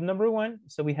the group number 1.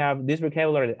 So we have this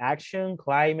vocabulary: action,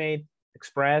 climate,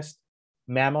 expressed,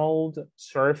 mammal,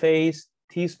 surface,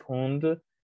 teaspoon,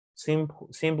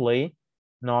 simply,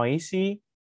 noisy,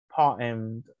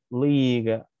 poem,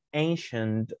 league,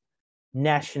 ancient,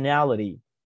 nationality.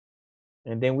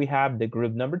 And then we have the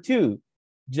group number 2: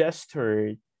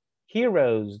 gesture,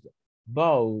 heroes,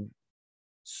 bold,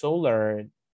 solar,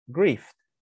 grief,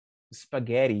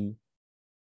 spaghetti,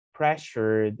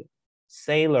 pressured,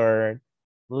 sailor,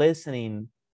 listening,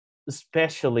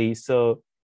 especially. So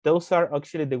those are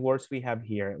actually the words we have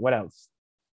here. What else?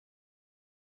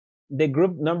 The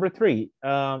group number 3,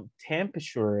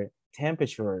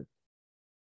 temperature,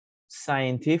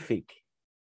 scientific,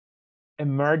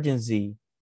 emergency,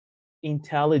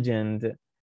 intelligent,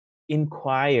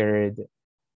 inquired,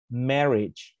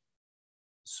 marriage,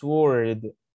 sword,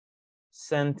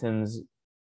 sentence,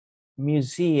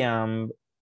 museum,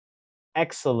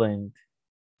 excellent.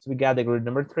 So we got the group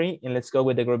number 3, and let's go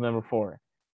with the group number 4.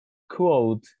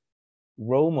 Quote,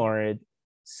 rumored,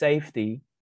 safety,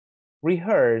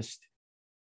 rehearsed,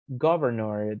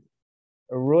 governor,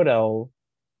 rural,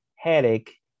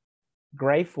 headache,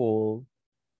 grateful,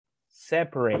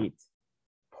 separate,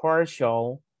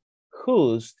 partial,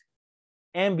 whose,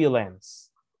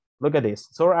 ambulance. Look at this.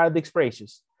 So are the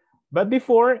expressions. But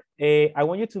before, I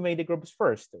want you to make the groups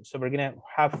first. So we're gonna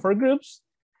have 4 groups.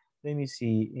 Let me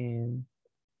see.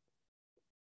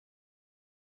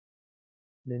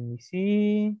 Let me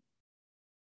see.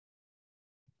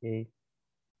 Okay.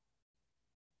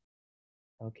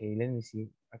 Okay, let me see.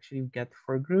 Actually, we got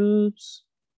 4 groups.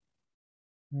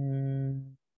 Group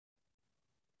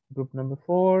number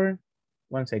 4.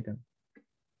 1 second.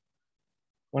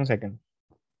 1 second.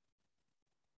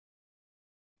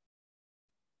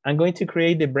 I'm going to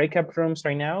create the breakout rooms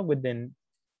right now with the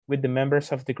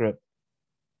members of the group.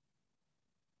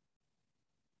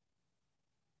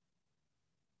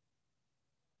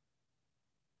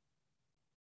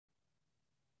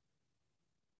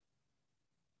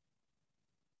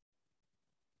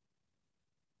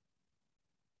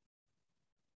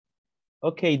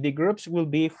 Okay, the groups will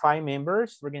be 5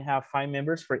 members. We're going to have 5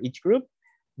 members for each group.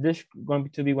 There's going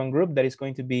to be one group that is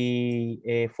going to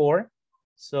be 4.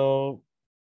 So,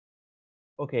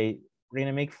 okay, we're going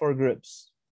to make 4 groups.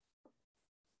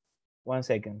 1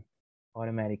 second,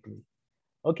 automatically.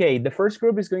 Okay, the first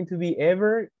group is going to be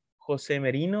Ever, Jose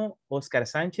Merino, Oscar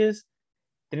Sanchez,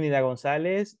 Trinidad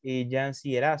Gonzalez, and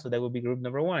Jancy Erazo. That will be group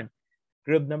number 1.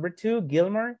 Group number 2,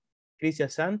 Gilmar, Crisia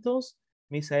Santos,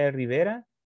 Misael Rivera,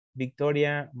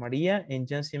 Victoria Maria, and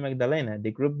Jancy Magdalena.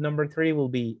 The group number 3 will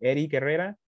be Eric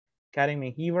Herrera, Karen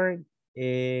Mengíbar,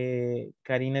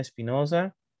 Karina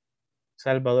Espinosa,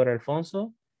 Salvador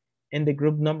Alfonso. And the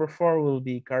group number 4 will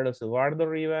be Carlos Eduardo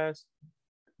Rivas,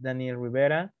 Daniel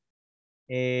Rivera,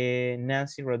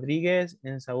 Nancy Rodriguez,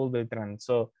 and Saul Beltran.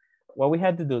 So what we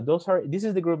had to do, this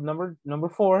is the group number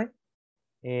 4.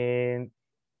 And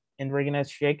we're gonna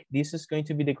check, this is going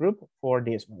to be the group for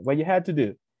this one. What you had to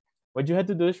do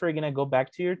is we're gonna go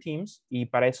back to your teams, y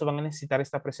para eso van a necesitar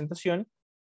esta presentación.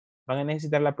 Van a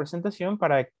necesitar la presentación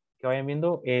para que vayan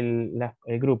viendo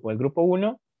el grupo. El grupo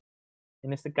 1,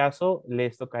 en este caso,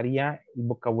 les tocaría el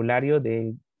vocabulario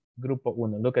del grupo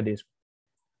 1. Look at this.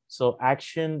 So,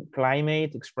 action,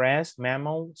 climate, express,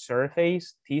 mammal,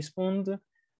 surface, teaspoon,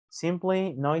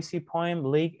 simply, noisy, poem,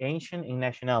 league, ancient, and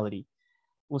nationality.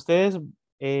 Ustedes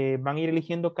van a ir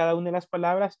eligiendo cada una de las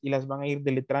palabras y las van a ir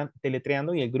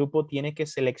deletreando, y el grupo tiene que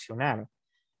seleccionar.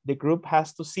 The group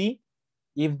has to see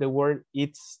if the word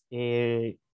is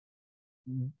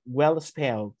well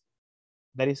spelled.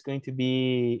 That is going to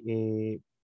be a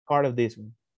part of this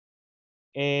one.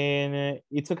 And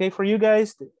it's okay for you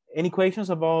guys. Any questions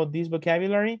about this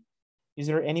vocabulary? Is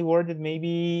there any word that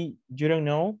maybe you don't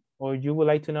know or you would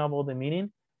like to know about the meaning?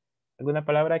 ¿Alguna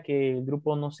palabra que el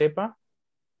grupo no sepa?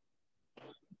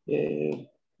 The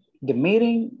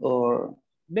meaning or?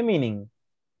 The meaning.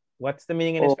 What's the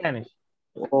meaning in Spanish?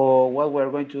 Or what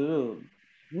we're going to do?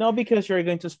 No, because you're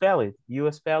going to spell it. You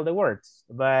spell the words,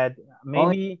 but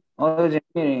maybe... Oh, the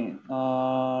meaning.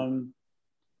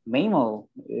 Mammal,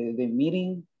 the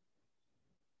meaning.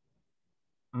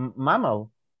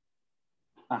 Mammal.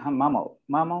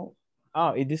 Mammal.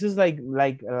 Oh, this is like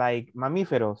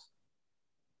mamíferos.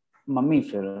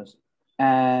 Mamíferos.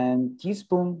 And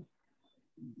teaspoon.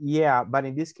 Yeah, but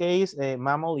in this case,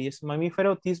 mammal is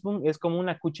mamífero. Teaspoon es como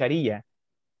una cucharilla.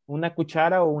 Una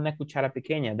cuchara o una cuchara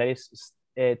pequeña. That is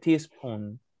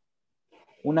teaspoon.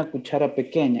 Una cuchara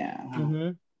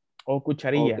pequeña. O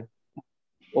cucharilla. Okay.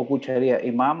 O cucharilla.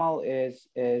 Y mammal es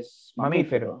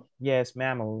mamífero. Yes,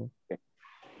 mammal.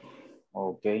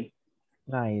 Okay.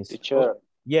 Nice. Teacher.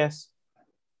 Yes.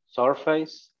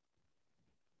 Surface.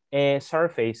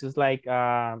 Surface is like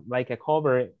a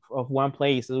cover of one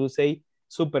place. It would say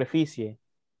superficie.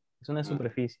 Es una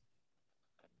superficie.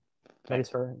 That is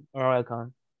for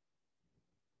welcome.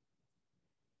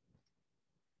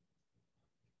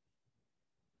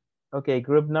 Okay,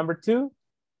 group number 2.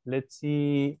 Let's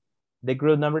see. The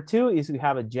group number 2 is we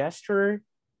have a gesture,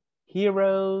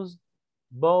 heroes,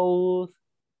 both,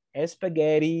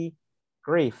 spaghetti,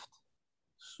 grift,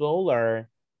 solar,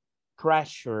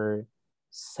 pressure,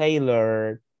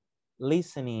 sailor,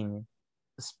 listening,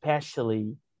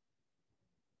 especially.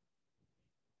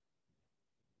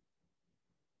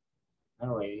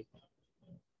 Alright.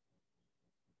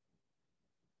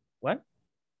 What?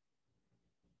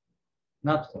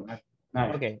 Nothing.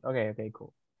 Okay,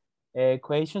 cool.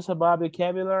 Questions about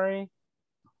vocabulary?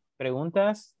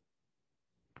 Preguntas?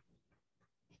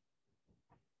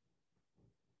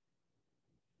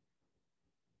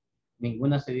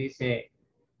 Ninguna se dice.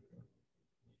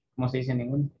 ¿Cómo se dice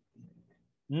ninguna?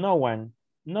 No one.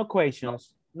 No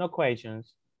questions. No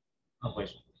questions. No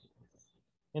questions.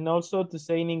 And also to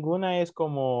say ninguna es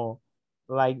como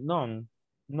like none.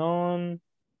 None.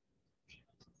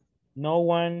 No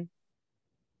one.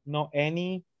 No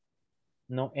any.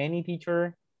 No any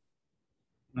teacher.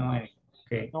 No any.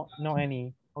 Okay. No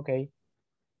any. Okay.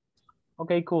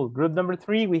 Okay, cool. Group number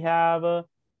 3, we have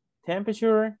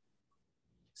temperature,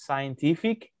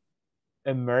 scientific,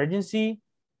 emergency,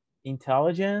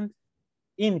 intelligent,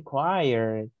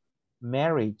 inquired,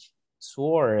 marriage,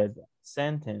 sword,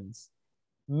 sentence,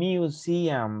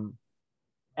 museum,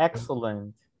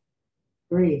 excellent.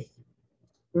 Breathe.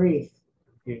 Breathe.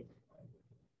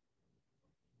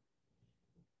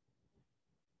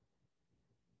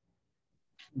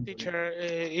 Teacher,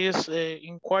 is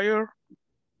inquire.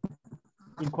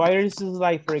 Inquire is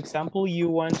like, for example, you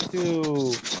want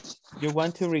to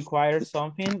require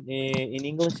something. In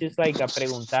English, it's like a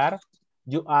preguntar.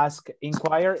 You ask,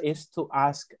 inquire is to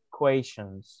ask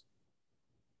questions.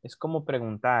 Es como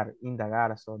preguntar,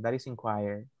 indagar. So that is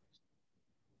inquire.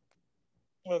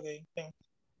 Okay, thanks.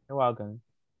 You're welcome.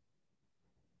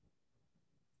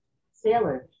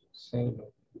 Sailor.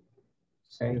 Sailor.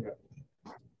 Sailor.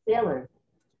 Sailor.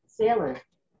 Sailor.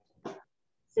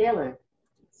 Sailor.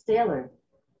 Sailor.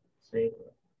 Sailor.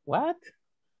 What?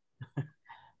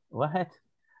 What?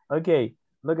 Okay,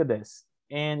 look at this.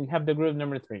 And we have the group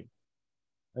number 3.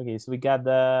 Okay, so we got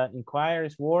the inquire,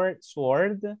 sword,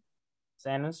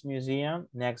 sentence, museum,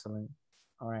 and excellent.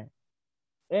 All right.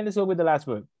 And let's go with the last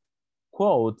book.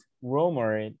 Quote,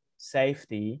 rumored,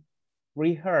 safety,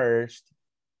 rehearsed,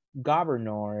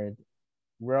 governor,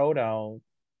 wrote out,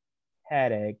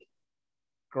 headache,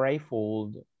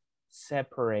 grateful,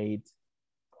 separate,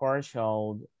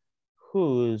 partial,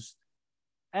 whose,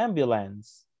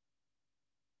 ambulance.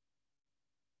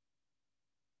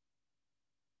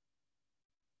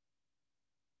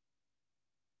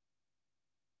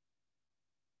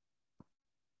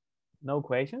 No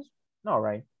questions? No,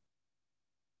 right.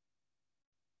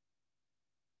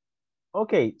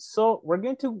 Okay, so we're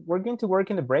going to work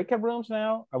in the breakout rooms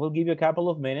now. I will give you a couple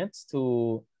of minutes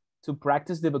to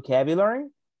practice the vocabulary.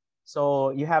 So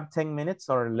you have 10 minutes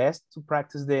or less to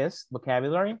practice this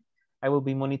vocabulary. I will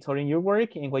be monitoring your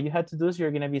work, and what you have to do is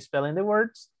you're going to be spelling the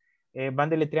words. Van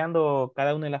deletreando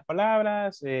cada una de las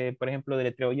palabras. Por ejemplo,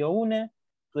 deletreo yo una,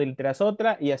 tú deletreas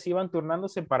otra, y así van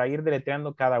turnándose para ir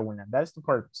deletreando cada una. That's the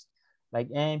purpose. Like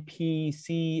N, P,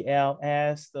 C, L,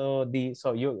 S, D.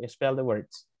 So you spell the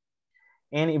words.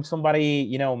 And if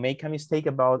somebody, make a mistake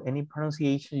about any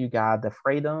pronunciation, you got the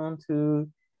freedom to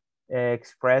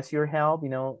express your help.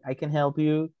 I can help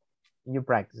you in your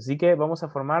practice. Así que vamos a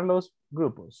formar los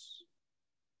grupos.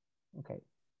 Okay,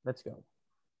 let's go.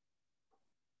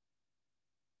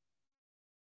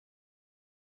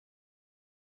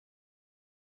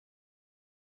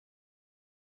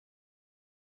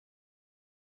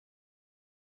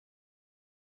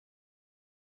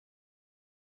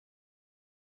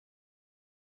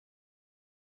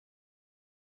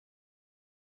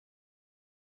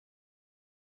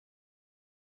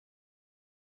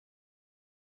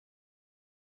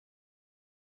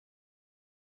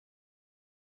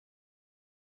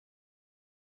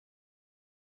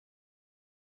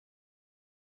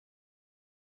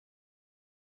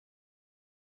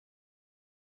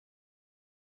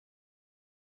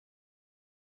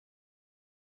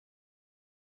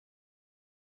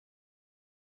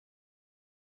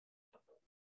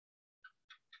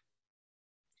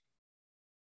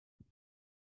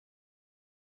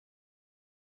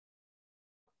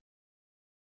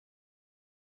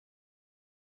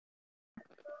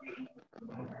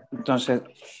 Entonces,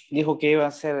 dijo que iba a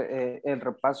hacer el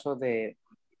repaso de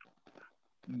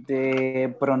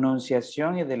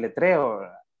pronunciación y de letreo.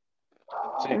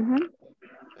 Sí.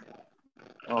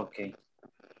 Ok.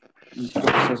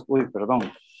 Entonces,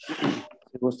 perdón.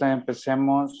 Si gustan,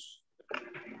 empecemos.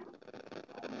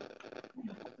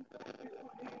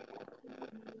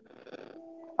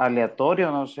 Aleatorio,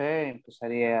 no sé,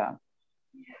 empezaría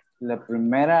la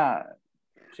primera,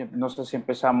 no sé si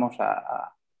empezamos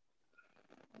a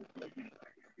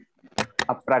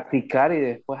practicar y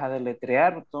después a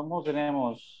deletrear. Todos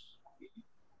tenemos,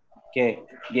 ¿qué?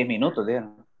 10 minutos,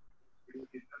 ¿dijeron?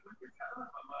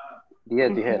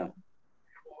 10 dijeron.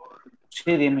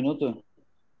 Sí, 10 minutos.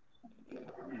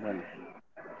 Bueno.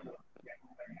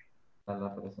 A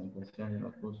la presentación ya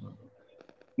lo puso.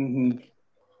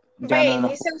 Vaya,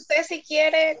 inicie usted si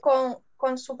quiere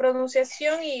con su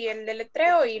pronunciación y el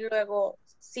deletreo y luego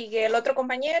sigue el otro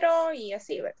compañero y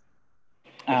así, ¿verdad?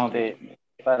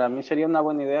 Para mí sería una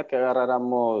buena idea que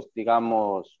agarráramos,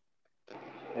 digamos,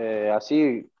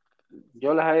 así,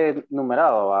 yo las he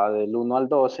numerado, ¿va? Del 1 al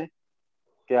 12,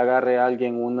 que agarre a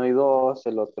alguien 1 y 2,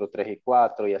 el otro 3 y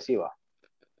 4 y así va.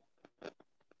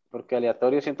 Porque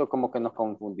aleatorio siento como que nos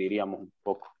confundiríamos un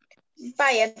poco.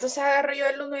 Vaya, entonces agarro yo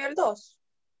el 1 y el 2.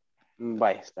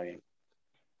 Vaya, está bien.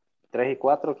 3 y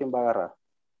 4, ¿quién va a agarrar?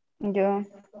 Yo.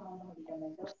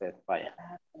 Usted, vaya.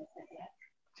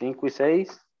 5 y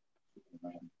 6.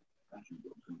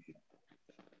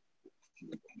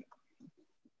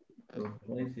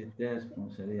 Surface y test, ¿cómo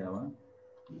sería, va?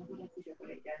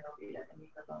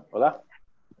 Hola.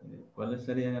 ¿Cuáles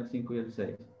serían el 5 y el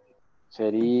 6?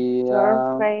 Sería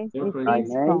Surface y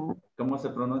teaspoon. ¿Cómo se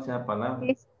pronuncia la palabra?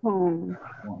 Teaspoon.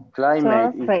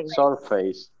 climate y Surface.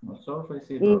 surface. No, surface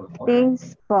sí, Y pero...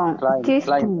 teaspoon. Climate.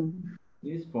 Teaspoon.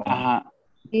 Teaspoon. Ajá.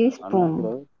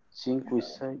 Teaspoon. 5 y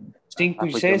 6. 5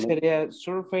 y 6 sería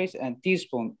surface and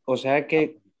teaspoon. O sea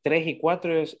que 3 y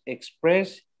 4 es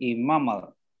express y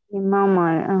mammal. Y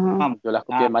mamá, ajá. Yo las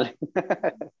copié mal.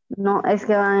 No, es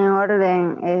que van en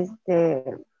orden,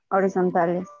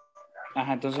 horizontales.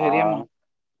 Ajá, entonces seríamos.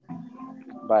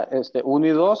 Va, 1 y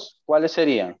 2, ¿cuáles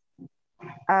serían?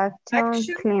 Action,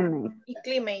 climate. Y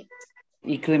climate.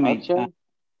 Y climate. Action.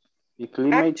 Y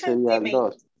climate Action, sería el climate.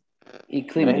 2. Y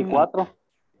 3 climate. y 4.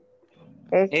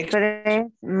 Express,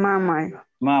 mammal.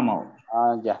 Mammal.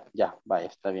 Ya, vaya,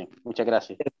 está bien. Muchas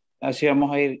gracias. Así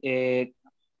vamos a ir.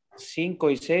 5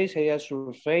 y 6 sería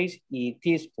surface y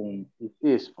teaspoon.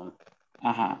 Teaspoon.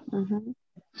 Ajá.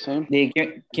 Sí. ¿Y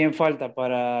quién falta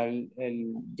para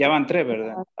ya van 3,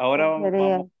 ¿verdad? Ahora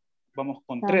vamos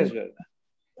con 3, ¿verdad?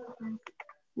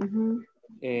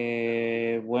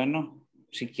 Bueno,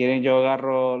 si quieren yo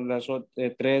agarro las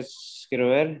 3, quiero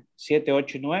ver, 7,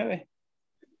 8 y 9.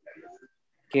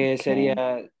 Que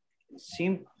sería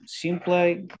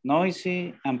simple,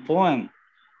 noisy, and poem.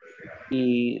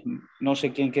 Y no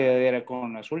sé quién quedaría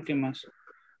con las últimas.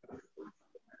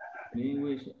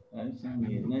 English, accent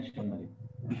y national.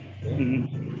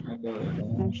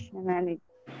 Nationality.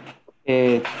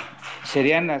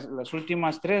 Serían las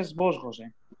últimas 3 vos,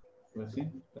 José. Pues sí,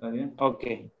 está bien. Ok.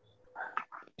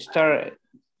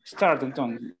 Start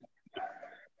entonces.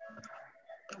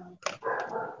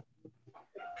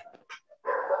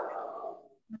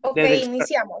 Ok,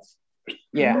 iniciamos.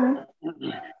 Yeah.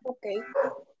 Ok.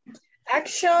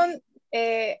 Action.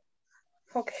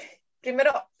 Ok.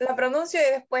 Primero la pronuncio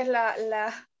y después la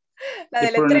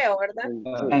deletreo, ¿verdad?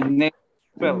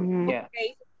 Yeah.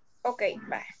 Ok,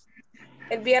 va.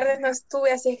 El viernes no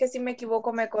estuve, así es que si me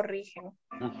equivoco me corrigen.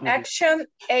 Action,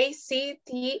 A-C-T-I-O-N.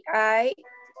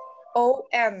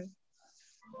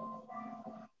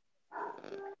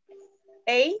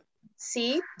 A-C-T-I-O-N.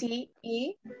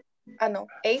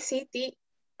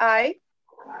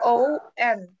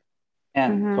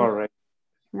 And correct.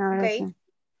 Okay.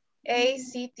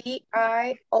 A-C-T-I-O-N.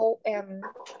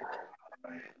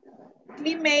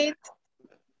 Climate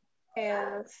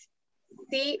is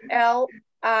C-L-I-M-A-T-E.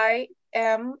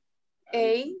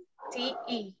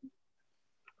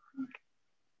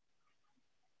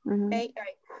 A-I.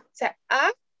 O sea,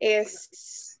 A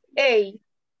es A. I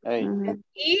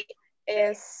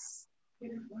es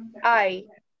I.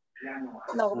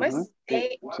 No, ¿cómo es?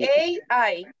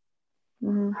 A-I.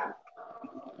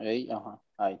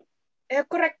 I. Es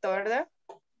correcto, ¿verdad?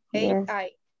 Yes.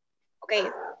 A-I. Ok.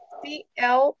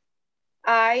 C-L-I-M-A-T-E.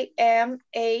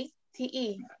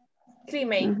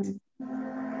 Climate.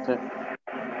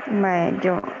 Vale,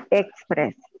 yo,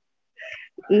 express.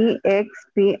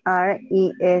 E-X-P-R-E-S-S.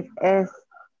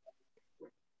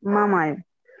 Mammal.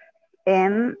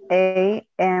 M-A-M-M-A-L.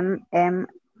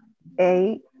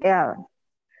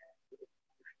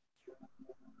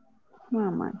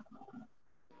 Mammal.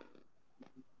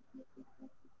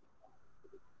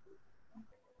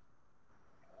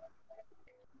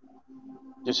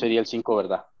 Yo sería el 5,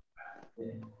 ¿verdad?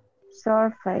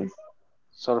 Surface.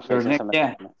 Surface, esa me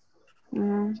suena.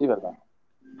 Sí, ¿verdad?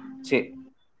 Sí.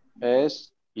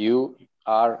 S-U-R-F-A-C-E.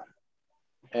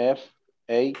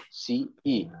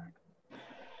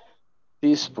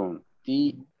 Teaspoon.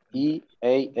 T-E-A-S-P-O-O-N.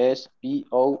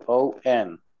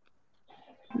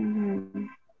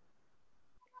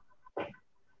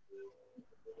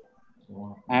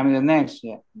 I'm the next,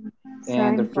 yeah.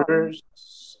 And the first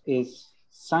is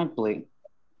simply.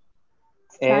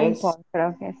 Sample,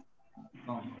 creo que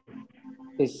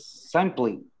es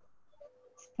simply.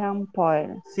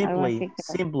 Sample. Simply.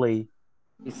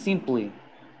 It's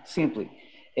simply.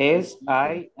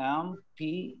 S-I-M-P-L-Y.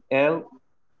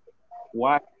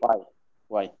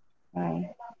 Why?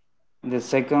 The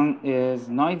second is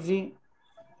noisy,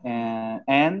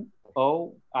 N-O-I-S-Y.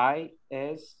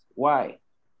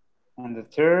 And the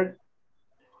third,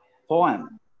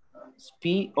 poem,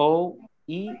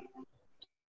 P-O-E.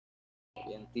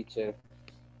 Bien, teacher.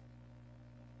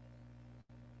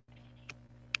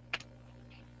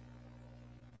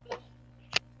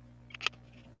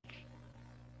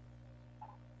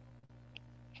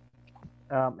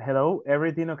 Hello,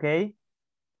 everything okay?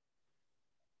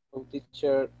 Oh,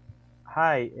 teacher.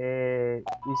 Hi, is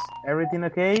everything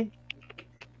okay?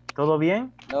 ¿Todo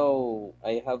bien? No,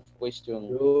 I have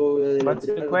question. What's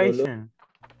the question?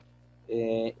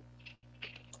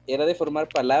 era de formar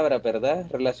palabras, ¿verdad?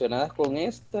 Relacionadas con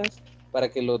estas para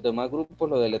que los demás grupos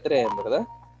lo deletreen, ¿verdad?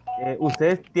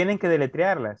 Ustedes tienen que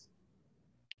deletrearlas.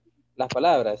 Las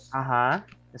palabras. Ajá.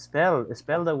 Spell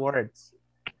the words.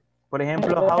 Por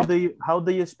ejemplo, how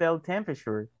do you spell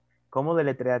temperature? ¿Cómo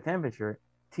deletrea temperature?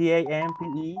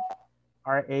 T-A-M-P-E-R-A-T-U-R-E.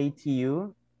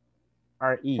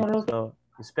 So,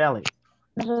 spell it.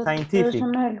 Scientific.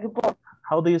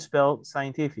 How do you spell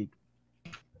scientific?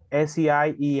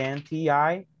 S-C-I-E-N-T-I-F-I-C.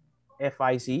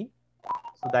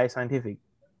 So that is scientific.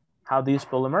 How do you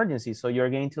spell emergency? So you're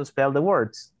going to spell the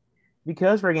words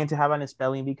because we're going to have a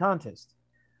spelling bee contest.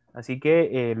 Así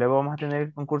que luego vamos a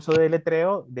tener un curso de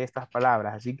deletreo de estas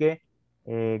palabras. Así que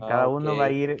cada uno va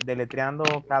a ir deletreando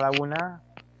cada una.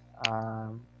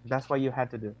 That's what you had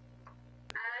to do.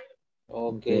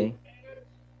 Okay.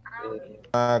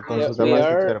 Consulta más,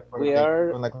 teacher, We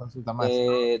are una consulta más.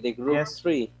 The group Yes.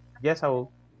 3. Yes, Saúl.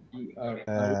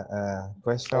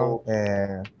 Question.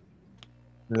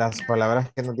 Las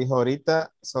palabras que nos dijo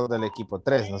ahorita son del equipo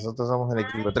 3. Nosotros somos el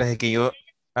equipo 3. Es que yo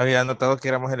había notado que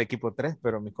éramos el equipo 3,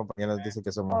 pero mis compañeros dicen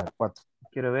que somos el 4.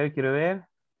 Quiero ver.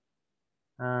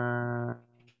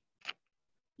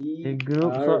 El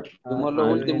grupo. Somos los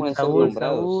últimos en ser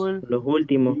nombrados. Los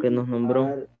últimos que nos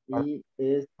nombró.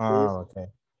 Ok.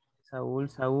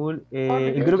 Saúl.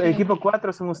 El equipo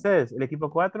 4 son ustedes. ¿El equipo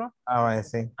 4? Vale,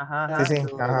 sí. Ajá. Sí,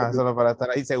 ajá, solo para estar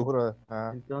ahí seguro.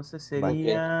 Entonces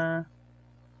sería...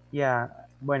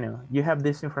 bueno, you have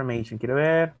this information. Quiero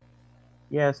ver.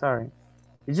 Yeah, sorry.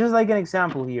 It's just like an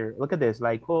example here. Look at this,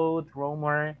 like quote,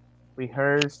 rumor,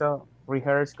 rehearse,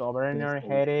 governor,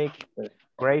 headache,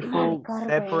 grateful,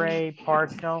 separate,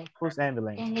 partial, plus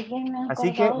ambulance.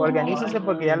 Así que organícense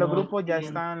porque ya los grupos ya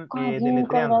están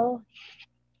deletreando.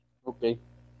 Okay.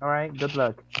 All right, good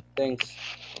luck. Thanks.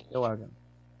 You're welcome.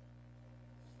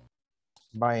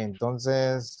 Vaya,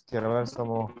 entonces, quiero ver,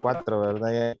 somos 4,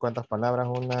 ¿verdad? ¿Cuántas palabras?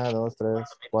 1, 2, 3,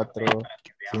 4,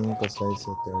 5, 6, 7,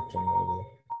 8, 9,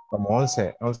 10. Como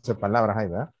 11 palabras hay,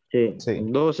 ¿verdad? Sí,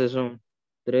 12 son.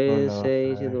 3, 1,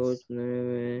 6, 3. 7, 8,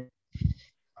 9,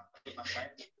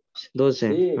 12.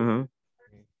 Sí. Ajá.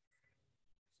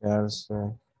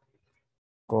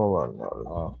 Governor,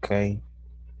 ok.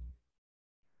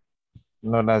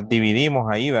 Nos las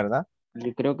dividimos ahí, ¿verdad?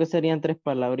 Yo creo que serían 3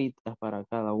 palabritas para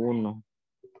cada uno.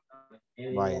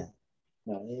 Vaya.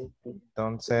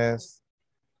 Entonces,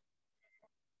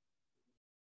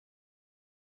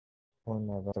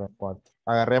 1, 2, 3, 4.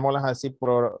 Agarrémoslas así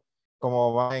por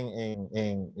como va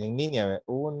en línea.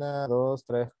 1, 2,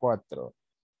 3, 4.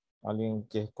 Alguien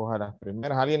que escoja las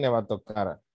primeras. Alguien le va a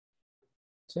tocar.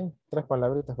 Sí, 3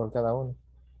 palabritas por cada uno.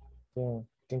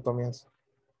 ¿Quién comienza?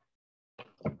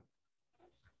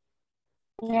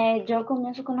 Yo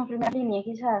comienzo con la primera línea,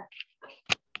 quizás.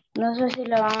 No sé si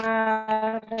la van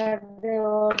a hacer de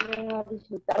orden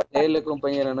horizontal. Dele,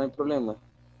 compañera, no hay problema.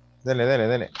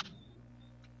 Dele.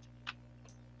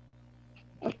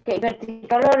 Ok,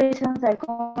 vertical o horizontal,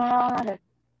 ¿cómo la van a hacer?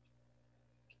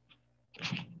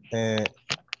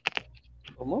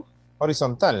 ¿Cómo?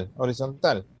 Horizontal.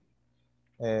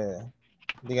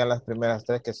 Digan las primeras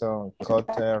 3 que son cut,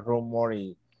 rumor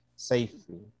y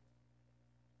safety.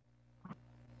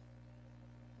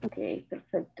 Ok,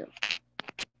 perfecto.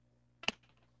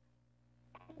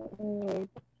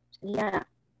 Sería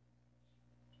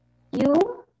you.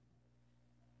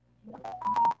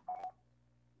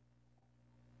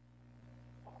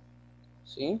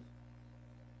 ¿Sí?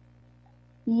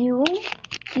 You.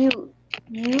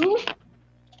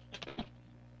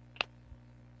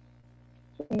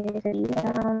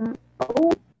 Sería O.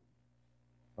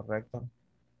 Correcto.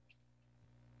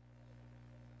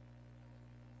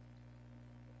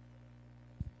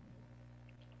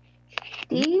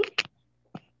 T.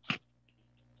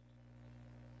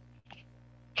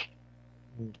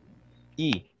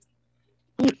 I.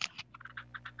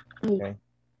 Okay.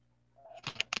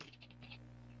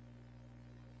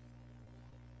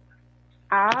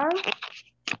 R.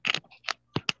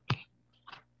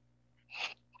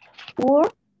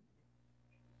 Ur.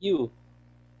 You.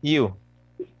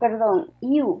 Perdón,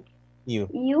 U.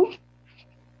 You.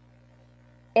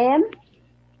 M.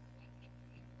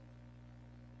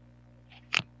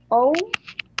 O.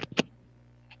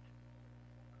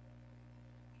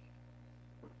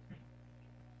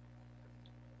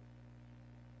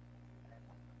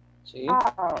 Sí.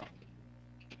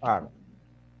 R.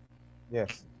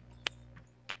 Yes.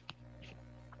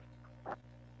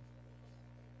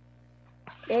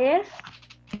 S.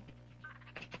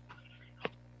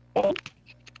 A.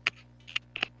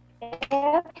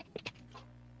 F.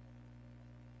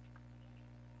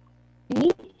 E.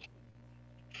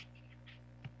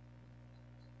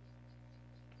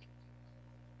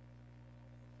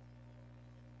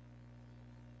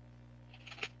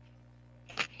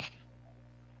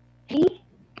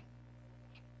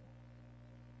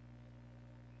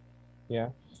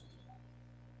 Yeah.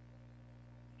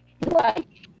 Igual.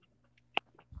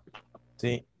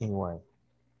 Sí, igual.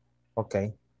 Ok.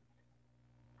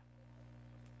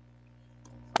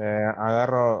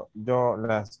 Agarro yo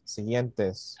las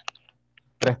siguientes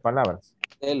 3 palabras.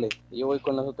 L, yo voy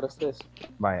con las otras 3.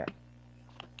 Vaya.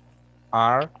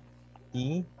 R,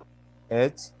 E,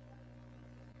 H,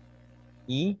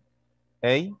 E,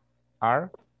 A,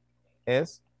 R,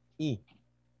 S, E.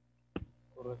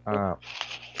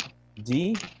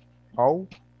 G, O,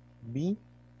 B,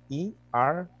 E,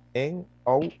 R, N,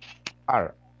 O,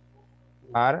 R.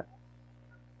 R,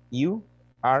 U,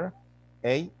 R,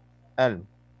 A, L.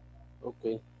 Ok.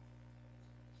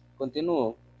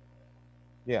 Continúo.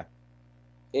 Yeah.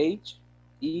 H,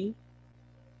 E,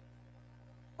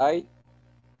 I.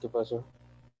 ¿Qué pasó?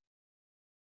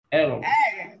 Error.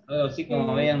 Así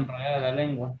como veía enredada la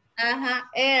lengua. Ajá,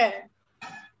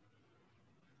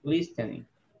 Listening.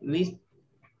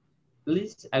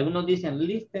 Algunos dicen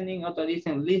listening, otros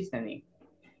dicen listening.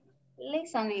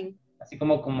 listening. Así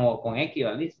como con X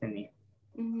va listening.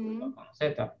 Ujú. Con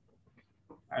Z.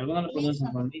 Algunos lo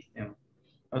pronuncian con listening.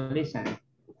 O listening.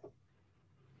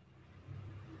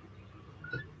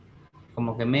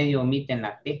 Como que medio omiten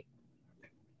la T.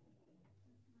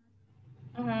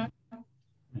 Ajá.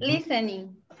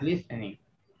 Listening. Listening.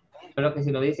 Pero que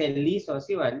si lo dice liso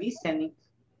así va, listening,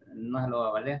 no se lo va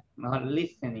a valer. Mejor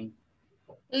listening.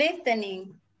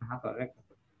 Listening. Ajá, correcto.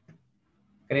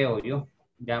 Creo yo.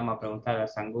 Ya vamos a preguntar a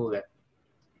San Google.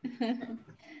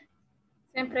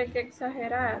 Siempre hay que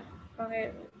exagerar con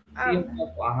el Sí, habla. un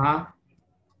poco, ajá.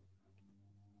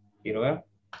 Quiero ver.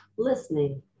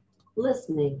 Listening.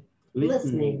 Listening.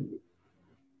 Listening.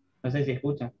 No sé si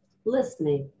escuchan.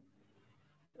 Listening.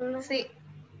 Sí.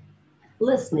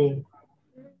 Listening.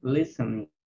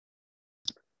 Listening.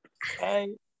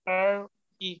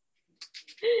 I-R-E.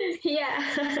 Yeah.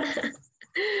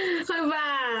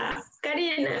 Va,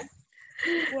 Karina.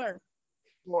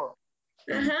 Word.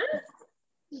 Ajá.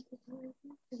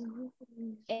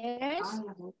 Es.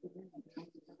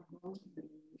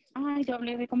 Ay,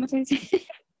 W, ¿cómo se dice?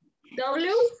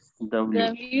 W.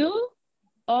 W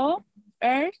O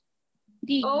R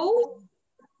D. O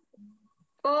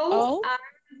O R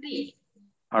D.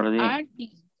 R D.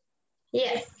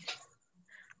 Yes.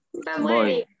 Vamos,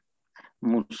 Voy. Eric.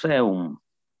 Museum.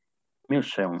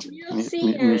 Museum.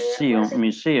 Museum.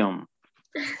 Museum.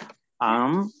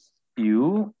 M-U-S-E-U-M.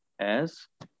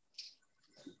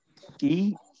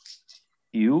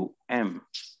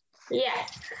 Yeah.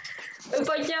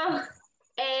 Pues yo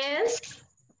es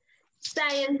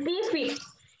scientific.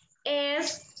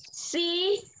 Es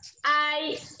C-I-E-N-T-I-F-I-C.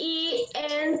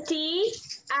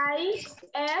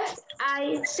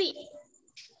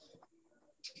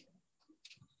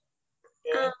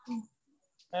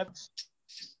 Next.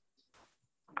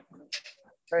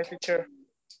 Right, teacher.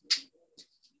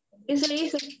 ¿Qué se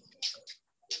hizo?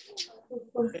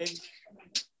 Okay.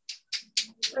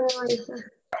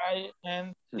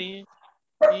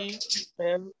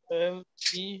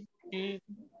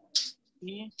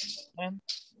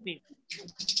 I-N-T-E-L-L-E-E-E-N-T.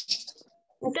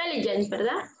 Intelligent,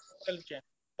 ¿verdad? Intelligent.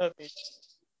 Okay.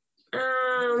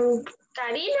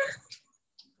 Karina.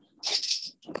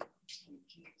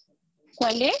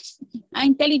 ¿Cuál es?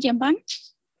 Intelligent Bank.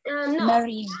 No.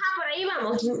 Mary. Ajá, por ahí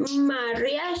vamos.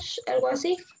 Mariage, algo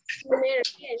así.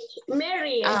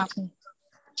 Marriage. Okay.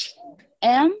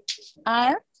 M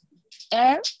R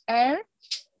R R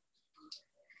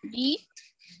D.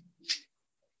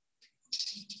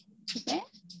 ¿Okay?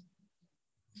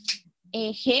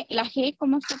 G, la G,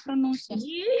 ¿cómo se pronuncia?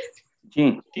 G.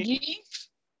 G.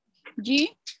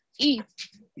 G. E.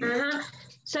 Ajá.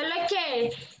 Solo que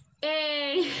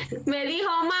me dijo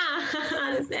Ma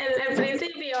en el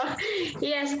principio.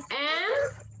 Y es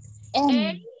M-R-R-I-A-G-E.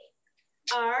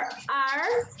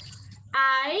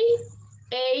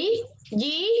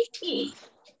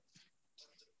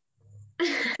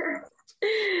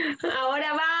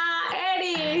 Ahora va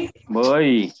Eric.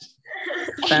 Voy.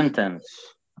 Sentence.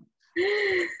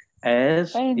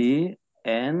 S-E-N-T-E-N-C-E.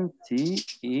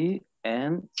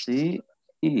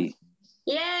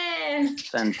 Yeah.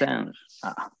 Sentence.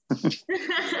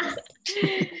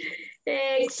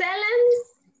 Excellent.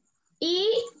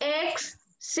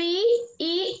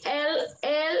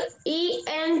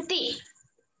 E-X-C-E-L-L-E-N-T.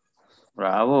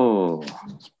 Bravo.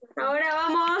 Ahora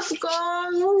vamos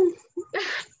con...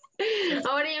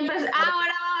 Ahora ya empezó.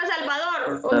 Ahora vamos a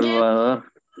Salvador.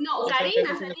 Salvador. No,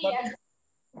 Karina sería.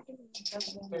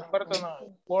 El cuarto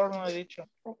no. Word no he dicho.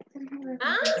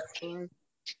 ¿Ah? El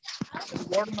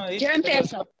Word no he dicho. Yo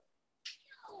empiezo.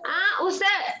 Usted,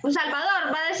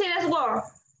 Salvador, va a decir es Word.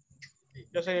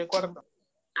 Yo soy el cuarto.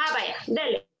 Vaya,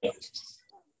 dele.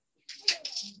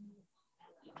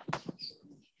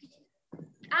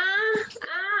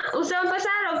 ¿Usted va a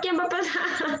pasar o quién va a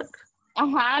pasar?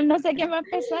 Ajá, no sé quién va a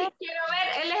empezar. Quiero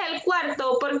ver, él es el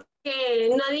cuarto porque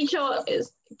no ha dicho,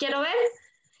 quiero ver.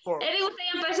 Eric, usted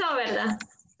ya empezó, ¿verdad?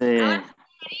 Sí. Ahora,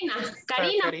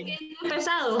 Karina, ¿por qué no ha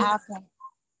empezado?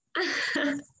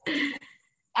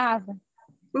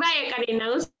 Vaya,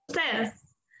 Karina, usted.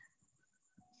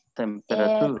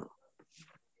 Temperatura.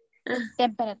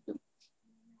 Temperatura.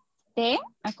 T,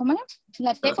 ¿cómo es?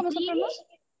 ¿La T cómo se pronuncia?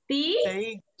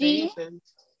 T.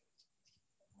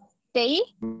 TI.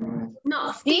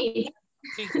 No, T.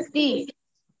 T.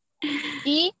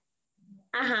 T.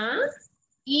 Ajá.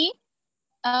 I.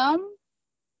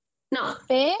 No.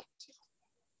 P.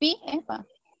 P. Epa.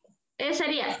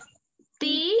 Sería T,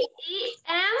 I,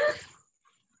 M.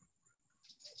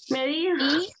 Me dijo.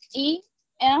 T, I,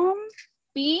 M,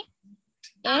 P.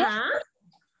 Ajá.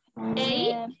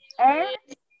 R.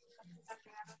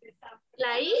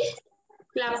 La I.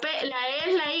 La P, la E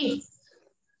es la I.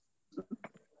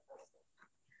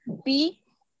 P.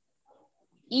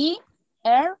 E.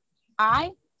 R.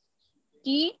 I.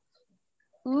 T.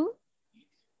 U.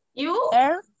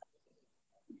 R.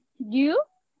 U.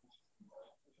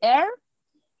 R.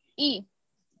 E.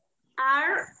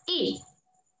 R. E.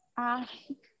 Ah.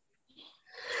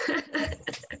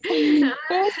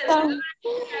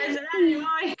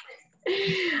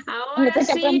 Ahora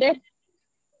sí.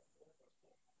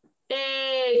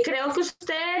 Creo que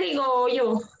usted digo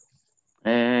yo.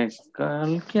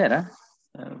 Cualquiera.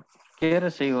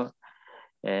 ¿Quiere sigo?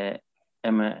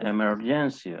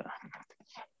 Emergencia.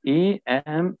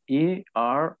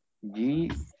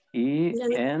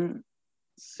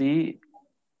 EMERGENCY.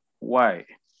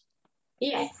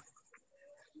 Yeah.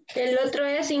 El otro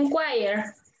es inquire.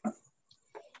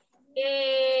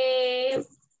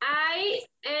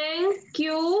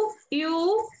 INQUIRE.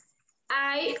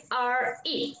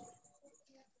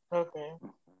 Okay.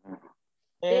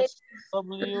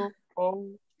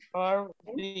 SWORD.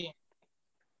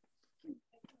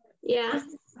 Ya.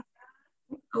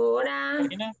 Ahora.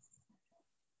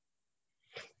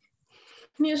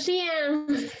 Museum,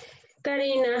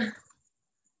 Karina.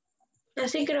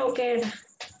 Así creo que era.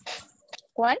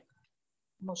 ¿Cuál?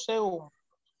 Museo.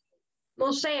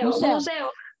 Museo.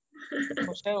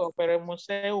 Museo, pero es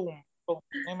museum. Con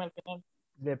M al final.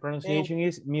 The pronunciation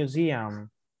is museum.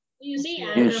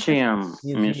 Museum.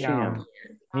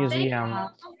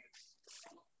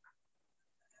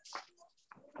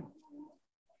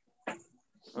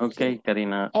 Ok,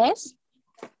 Karina. ¿Es?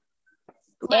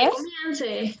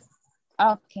 Comience.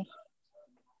 Ok.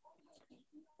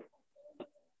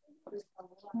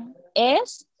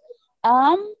 Es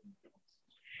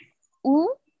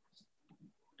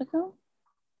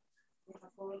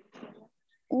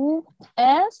U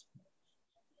S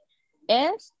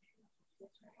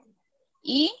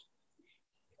I.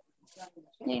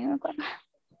 No me acuerdo.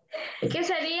 ¿Qué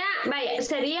sería? Vaya,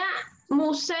 sería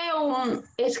museum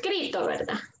escrito,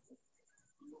 ¿verdad?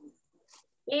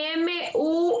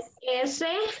 MUSEUM.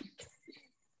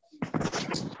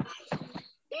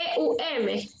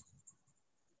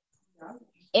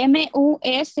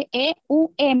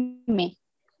 MUSEUM.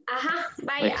 Ajá,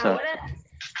 vaya, Exacto. ahora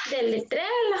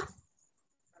deletréalo.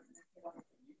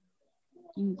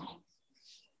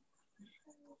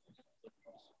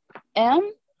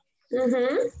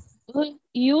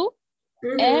 U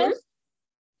S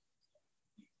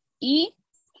I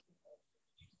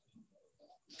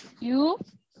U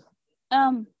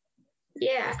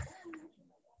Yeah.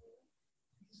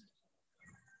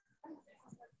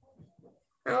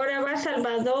 Ahora va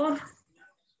Salvador.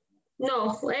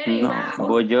 No, Eric va.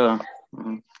 Voy yo.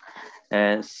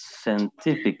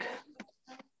 Scientific.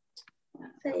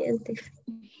 SCIENTIFIC.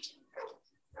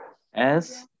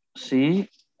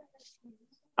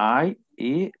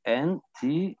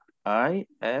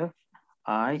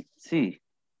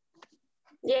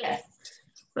 Yeah.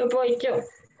 Me voy yo.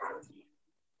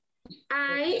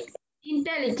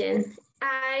 Intelligent.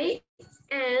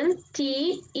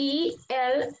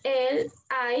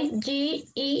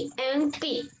 INTELLIGENT.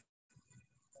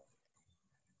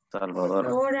 Salvador.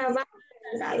 Ahora va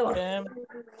Salvador.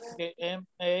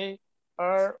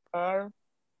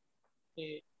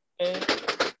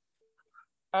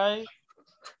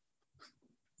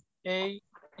 MERREIEI.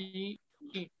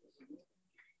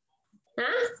 ¿Ah?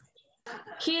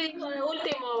 ¿Qué dijo de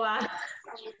último va?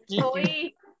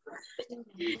 Oí.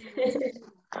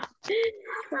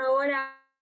 Ahora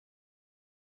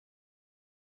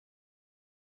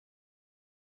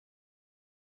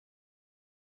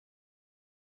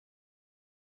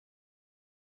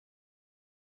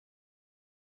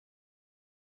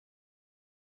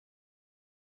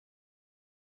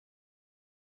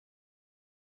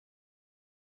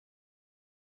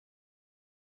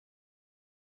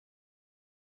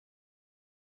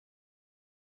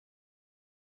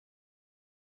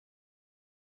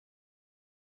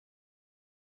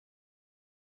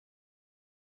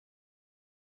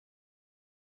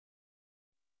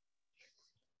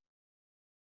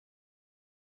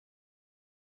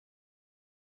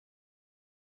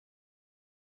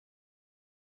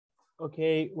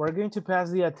Okay, we're going to pass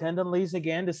the attendance list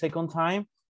again the second time.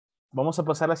 Vamos a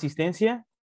pasar la asistencia.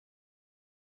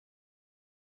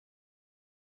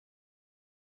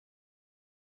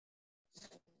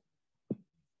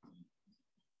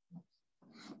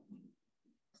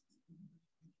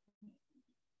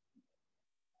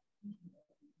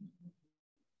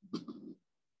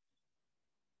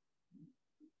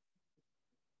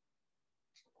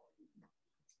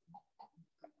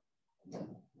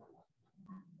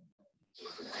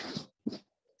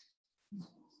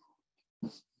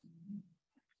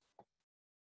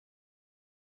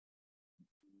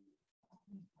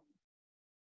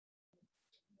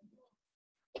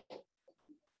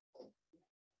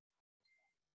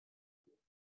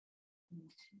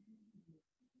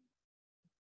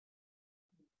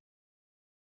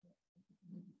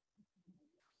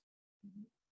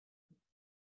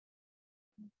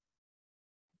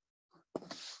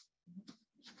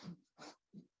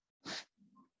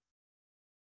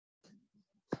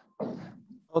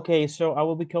 Okay, so I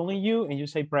will be calling you and you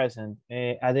say present.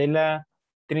 Adela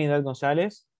Trinidad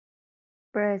González.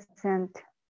 Present.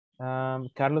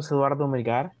 Carlos Eduardo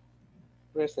Melgar.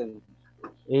 Present.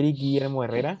 Eric Guillermo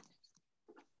Herrera.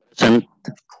 Present.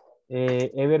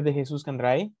 Ever de Jesús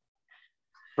Candray.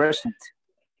 Present.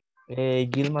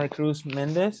 Gilmar Cruz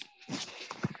Méndez.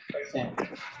 Present.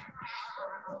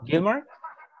 Gilmar.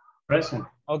 Present.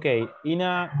 Okay,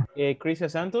 Ina Crisia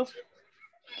Santos.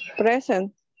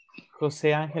 Present.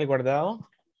 José Ángel Guardado.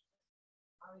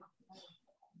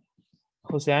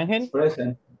 José Ángel.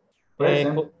 Present.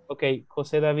 Present. Ok,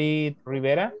 José David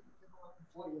Rivera.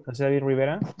 José David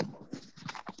Rivera.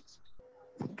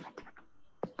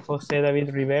 José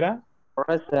David Rivera.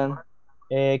 Present.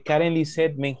 Karen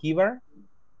Lisette Mengíbar.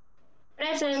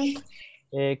 Present.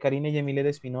 Karina Yamile de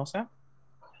Espinosa.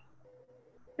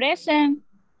 Present.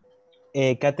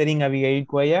 Catherine Abigail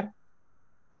Cuellar.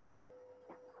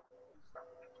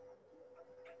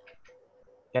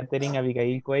 Catherine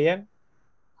Abigail Cuellar.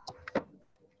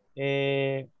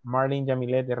 Marlene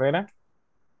Yamilet Herrera.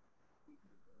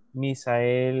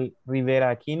 Misael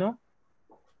Rivera Aquino.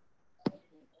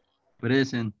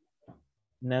 Present.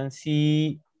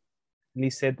 Nancy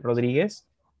Lisette Rodríguez.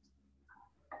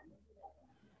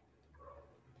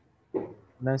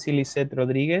 Nancy Lisette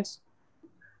Rodríguez.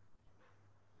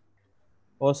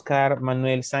 Oscar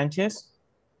Manuel Sánchez.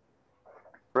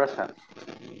 Present.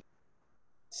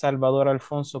 Salvador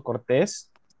Alfonso Cortés.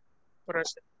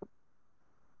 Present.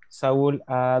 Saúl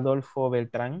Adolfo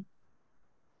Beltrán.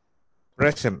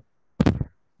 Present.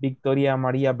 Victoria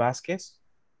María Vázquez.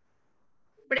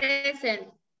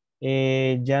 Present.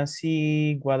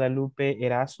 Yancy Guadalupe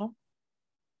Erazo.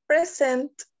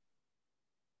 Present.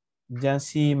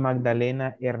 Yancy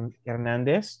Magdalena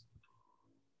Hernández.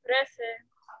 Present.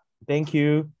 Thank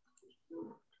you.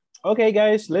 Okay,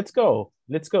 guys, let's go.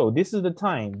 Let's go. This is the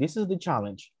time. This is the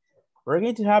challenge. We're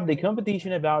going to have the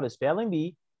competition about spelling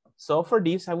bee. So for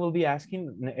this, I will be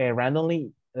asking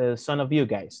randomly some of you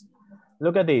guys.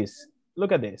 Look at this.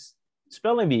 Look at this.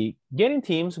 Spelling bee. Get in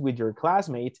teams with your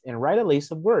classmates and write a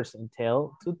list of words and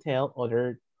tell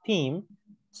other team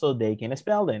so they can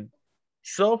spell them.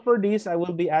 So for this, I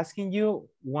will be asking you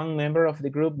one member of the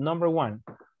group number 1.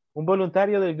 Un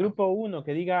voluntario del grupo 1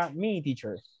 que diga me,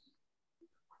 teacher.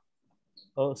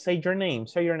 Oh, say your name,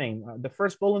 say your name. The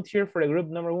first volunteer for the group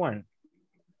number 1.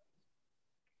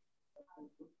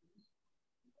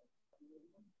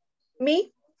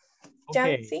 Me,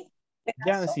 Okay. Jancy.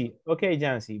 Jancy, okay,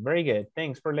 Jancy, very good.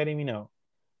 Thanks for letting me know.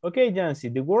 Okay,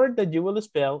 Jancy, the word that you will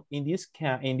spell in this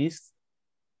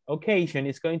occasion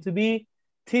is going to be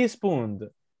teaspoon.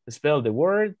 Spell the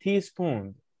word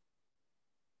teaspoon.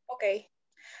 Okay.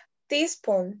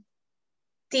 Teaspoon.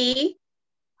 T-E-A-S-P-O-O-N.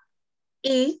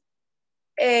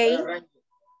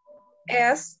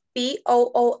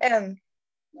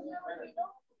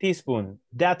 Teaspoon.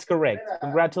 That's correct.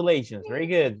 Congratulations. Very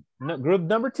good. No, group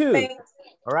number 2. Thanks.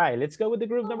 All right, let's go with the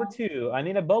group number 2. I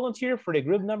need a volunteer for the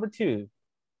group number 2.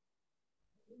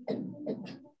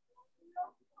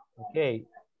 Okay.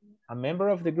 A member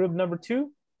of the group number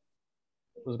 2.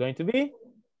 Who's going to be?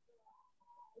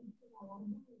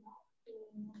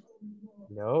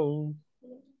 Hello.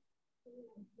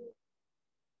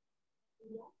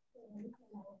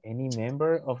 Any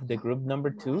member of the group number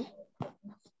 2?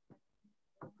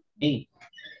 Me.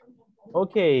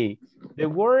 Okay, the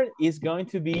word is going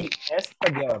to be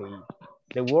spaghetti.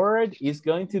 The word is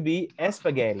going to be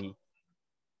spaghetti.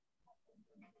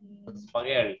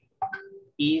 Spaghetti.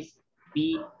 Is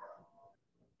P-A-G-H-E-T-T-I.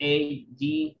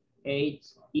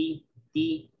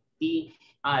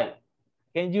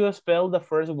 Can you spell the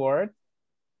first word?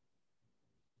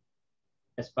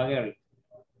 Spaghetti.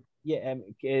 Yeah,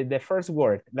 the first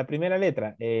word, la primera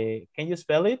letra. Can you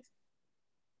spell it?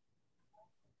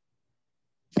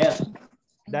 Yes.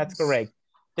 That's correct.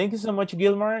 Thank you so much,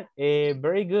 Gilmar.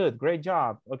 Very good. Great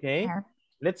job. Okay.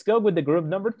 Let's go with the group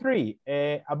number 3.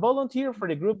 A volunteer for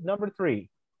the group number 3.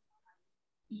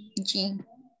 G.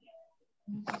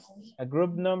 A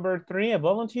group number 3, a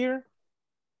volunteer?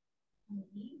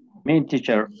 Me,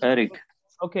 teacher, Eric.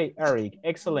 Okay, Eric.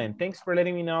 Excellent. Thanks for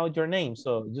letting me know your name.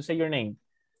 So just say your name.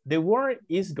 The word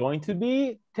is going to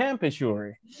be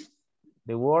temperature.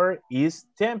 The word is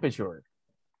temperature.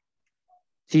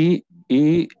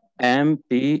 Temperate.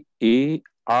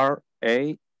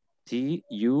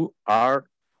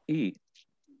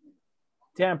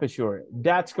 Temperature.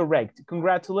 That's correct.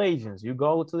 Congratulations. You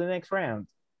go to the next round.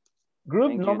 Group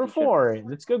Thank you, number teacher. 4.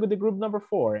 Let's go with the group number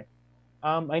 4.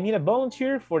 I need a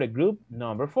volunteer for the group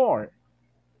number 4.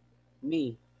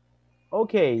 Me.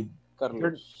 Okay.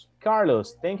 Carlos.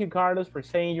 Carlos. Thank you, Carlos, for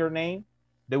saying your name.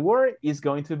 The word is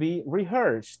going to be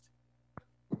rehearsed.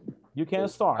 You can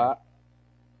start.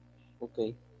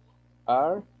 Okay.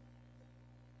 R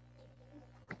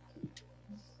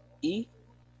E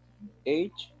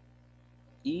H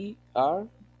E R.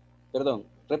 Perdón,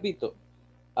 repito.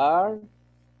 R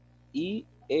E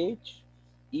H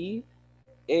E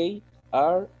A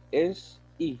R S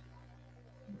E.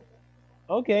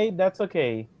 Okay, that's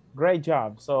okay. Great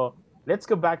job. So let's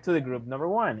go back to the group number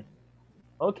 1.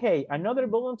 Okay, another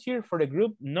volunteer for the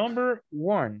group number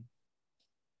 1.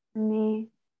 Me.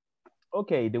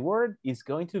 Okay, the word is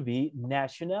going to be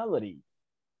nationality.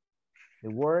 The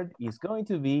word is going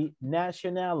to be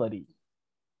nationality.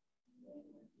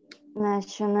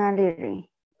 Nationality.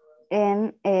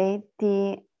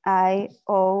 Nationality.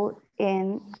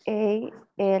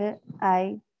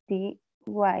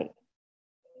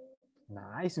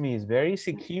 Nice, Miss. Very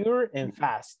secure and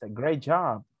fast. Great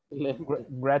job.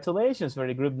 Congratulations for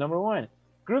the group number 1.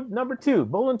 Group number 2.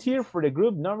 Volunteer for the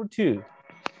group number 2.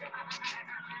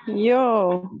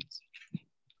 Yo.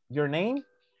 Your name?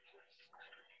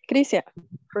 Crisia.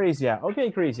 Crisia. Okay,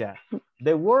 Crisia.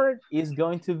 The word is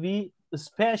going to be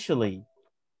especially.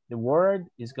 The word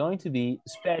is going to be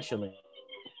especially.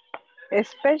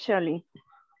 Especially.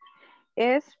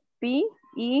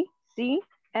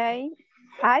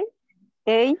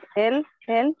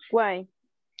 S-P-E-C-A-I-A-L-L-Y.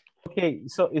 Okay,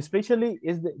 so especially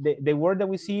is the word that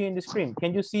we see in the screen.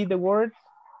 Can you see the word?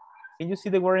 Can you see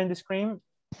the word in the screen?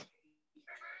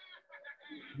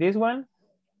 This one?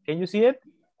 Can you see it?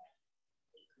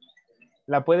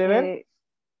 ¿La puede ver?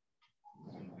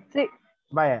 Sí.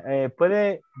 Vaya,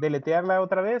 ¿puede deletrearla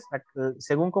otra vez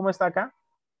según cómo está acá?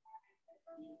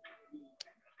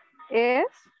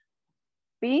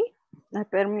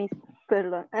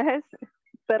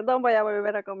 Perdón, voy a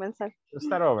volver a comenzar.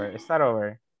 Start over, start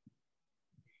over.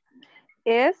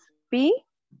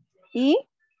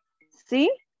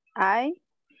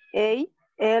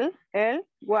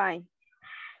 S-P-E-C-I-A-L-L-Y.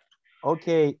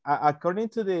 Okay, according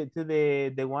to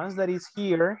the ones that is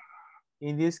here,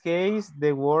 in this case,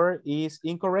 the word is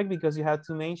incorrect because you have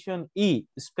to mention E,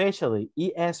 especially,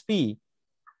 ESP.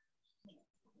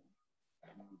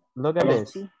 Look at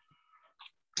this.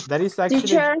 That is actually,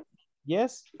 Teacher,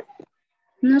 yes?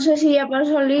 no sé si ya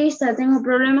pasó lista, tengo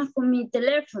problemas con mi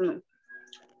teléfono.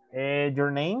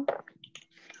 Your name?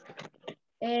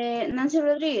 Nancy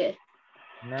Rodríguez.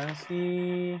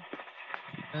 Nancy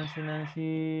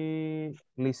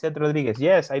Lisette Rodriguez.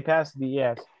 Yes, I passed the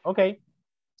yes. Okay,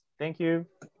 thank you.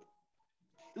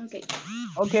 Okay.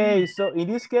 Okay, so in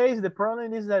this case, the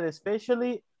problem is that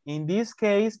especially in this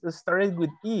case, it started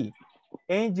with E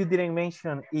and you didn't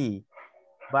mention E,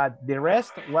 but the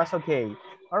rest was okay.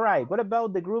 All right, what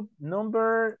about the group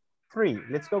number 3?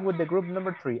 Let's go with the group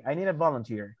number 3. I need a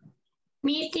volunteer.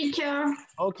 Me, teacher.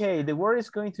 Okay, the word is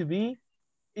going to be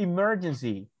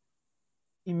emergency.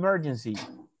 Emergency.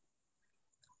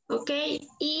 Okay,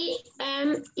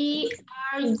 E-M-E-R-G-E-N-C-Y.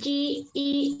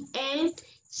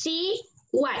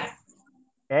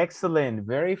 Excellent,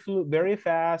 very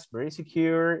fast, very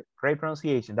secure, great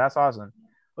pronunciation. That's awesome.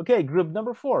 Okay, group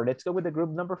number 4. Let's go with the group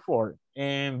number 4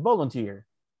 and volunteer.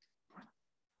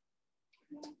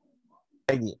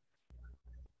 Ready.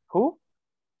 Who?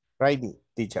 Ready,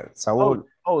 teacher. Saul.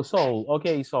 Oh, Saul.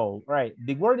 Okay, Saul. Right.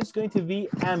 The word is going to be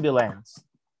ambulance.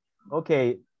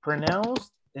 Okay,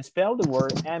 pronounce and spell the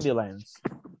word ambulance.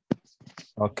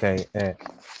 Okay.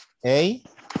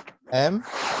 A-M-U-L-A-M-C-E.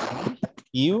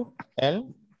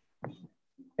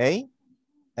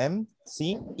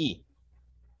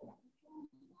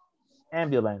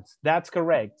 Ambulance. That's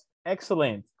correct.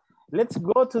 Excellent. Let's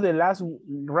go to the last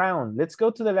round. Let's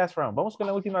go to the last round. Vamos con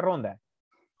la última ronda.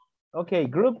 Okay,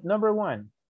 group number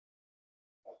 1.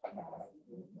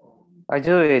 I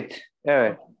do it.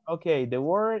 Yeah. Okay, the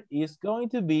word is going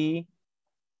to be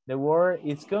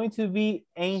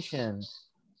ancient.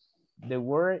 The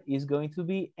word is going to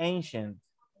be ancient.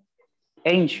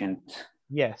 Ancient.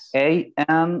 Yes. A-N-C-I-E-N-T.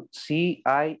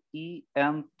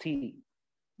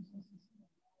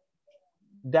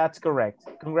 That's correct.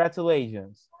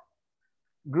 Congratulations.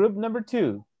 Group number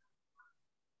 2.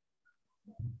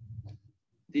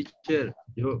 Teacher,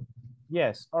 yo.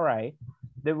 Yes, all right.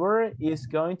 The word is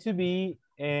going to be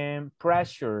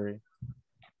pressure.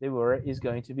 The word is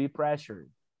going to be pressure.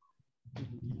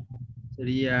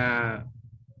 Sería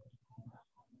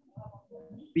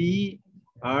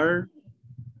P-R-E-S-S-U-R-E.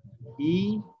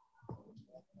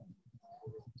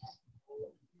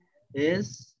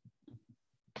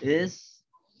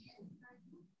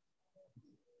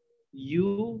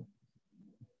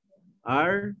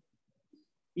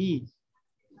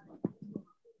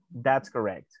 That's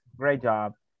correct. Great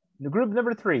job. The group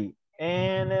number 3.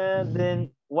 And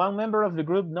then one member of the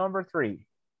group number 3.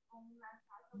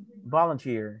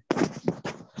 Volunteer.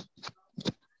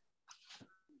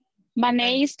 My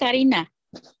name is Karina.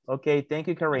 Okay, thank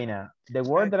you, Karina. The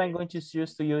word that I'm going to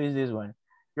choose to you is this one.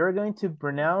 You're going to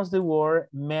pronounce the word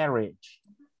marriage.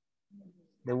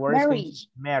 The word is going to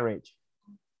marriage.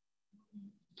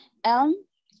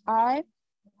 M-I-R-R.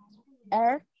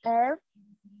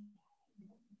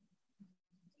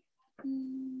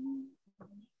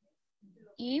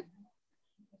 E.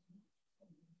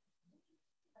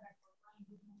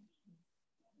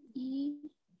 E.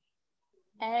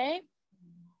 A.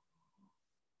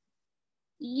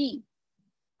 E.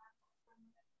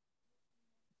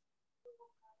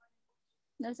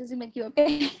 No sé si me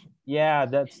equivoqué. Yeah,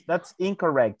 that's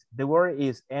incorrect. The word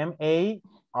is M-A-R-R-I-A-G-E.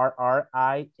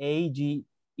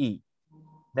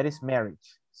 That is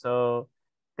marriage. So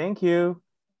thank you.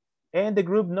 And the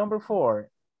group number 4,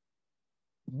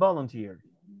 volunteer.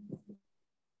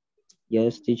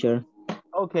 Yes, teacher.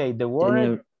 Okay, the word.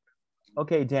 Daniel.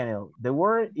 Okay, Daniel. The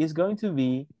word is going to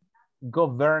be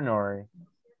governor.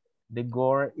 The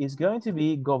word is going to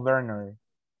be governor.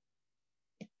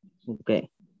 Okay.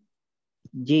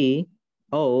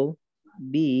 G-O-V-E-R-N-O-R.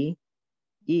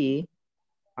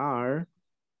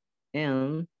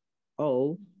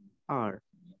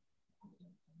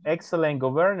 Excellent,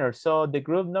 governor. So the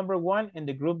group number 1 and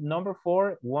the group number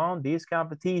 4 won these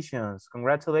competitions.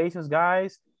 Congratulations,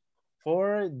 guys,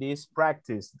 for this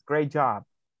practice. Great job.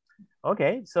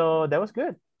 Okay, so that was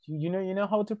good. You know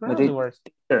how to pronounce the words.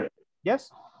 Teacher.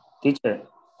 Yes. Teacher.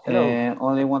 Hello.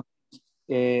 Only one.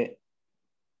 Would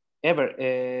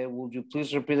you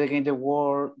please repeat again the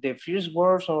word, the first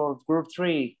words of group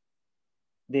 3,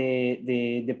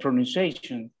 the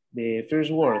pronunciation, the first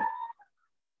word.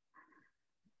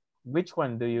 Which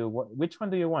one do you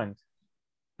want?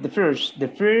 The first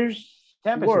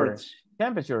temperature. Words.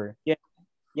 Temperature.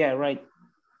 Yeah, right.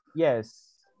 Yes.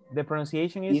 The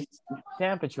pronunciation is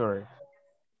temperature.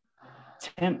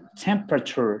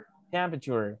 Temperature.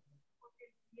 Temperature.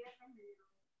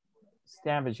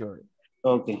 Temperature.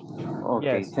 Okay.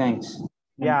 Yes. Thanks.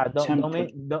 Yeah,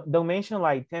 don't mention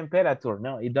like temperature.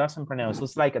 No, it doesn't pronounce.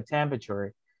 It's like a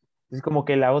temperature. Es como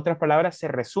que las otras palabras se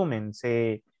resumen,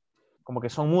 como que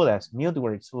son mudas, mute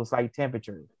words. So it's like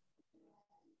temperature.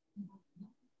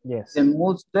 Yes. The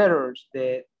most letters,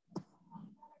 the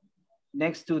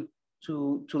next to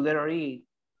letter E,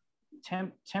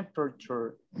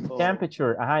 temperature.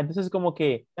 Temperature. Ajá, entonces como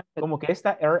que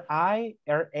esta R-A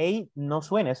no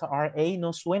suena, esa R-A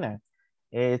no suena.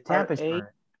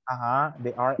 Temperature. Ajá,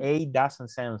 the R-A doesn't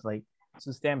sound like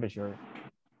it's temperature.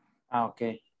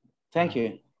 Okay. Thank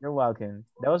you. You're welcome.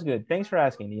 That was good. Thanks for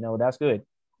asking. That's good.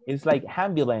 It's like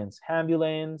ambulance,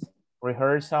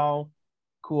 rehearsal,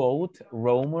 quote,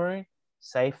 rumor,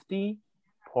 safety,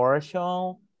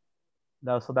 partial.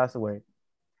 So that's the word.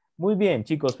 Muy bien,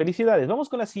 chicos. Felicidades. Vamos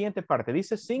con la siguiente parte.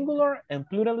 Dice singular and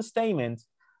plural statements.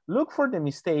 Look for the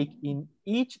mistake in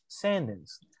each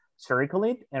sentence. Circle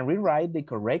it and rewrite the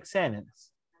correct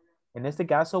sentence. En este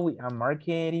caso, we are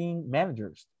marketing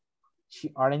managers.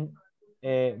 She aren't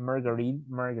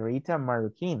Margarita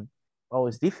Marroquin. Oh,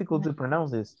 it's difficult to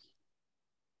pronounce this.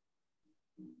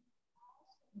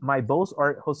 My boss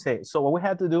are Jose. So what we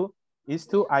have to do is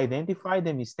to identify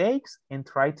the mistakes and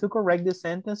try to correct the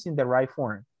sentence in the right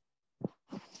form.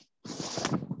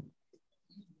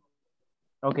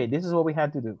 Okay, this is what we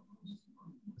had to do.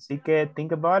 Así que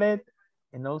think about it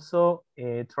and also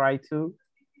try to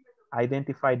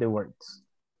identify the words.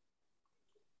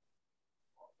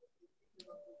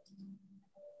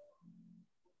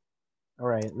 All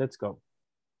right, let's go.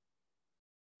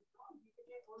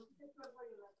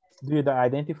 Do you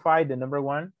identify the number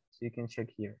 1? So you can check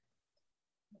here.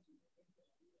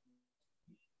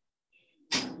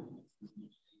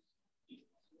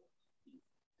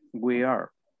 We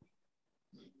are.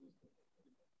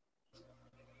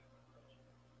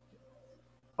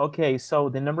 Okay, so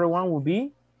the number one will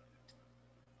be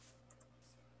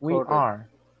we Correct. are.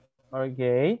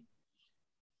 Okay.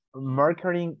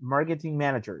 Marketing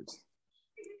managers.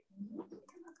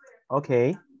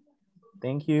 Okay.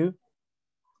 Thank you.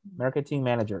 Marketing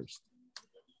managers.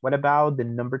 What about the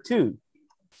number two?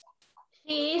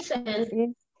 She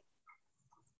isn't.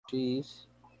 She's.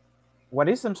 What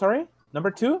is, I'm sorry? Number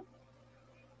two?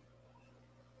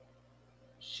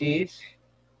 She's.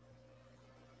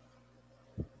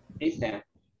 Isn't.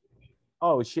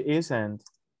 Oh, she isn't.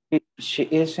 She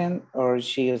isn't or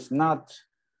she is not.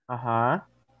 Uh-huh.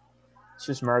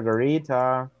 She's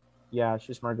Margarita. Yeah,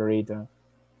 she's Margarita.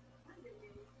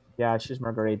 Yeah, she's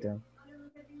Margarita.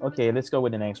 Okay, let's go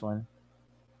with the next one.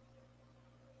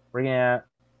 We're gonna,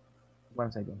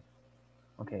 1 second.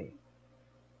 Okay.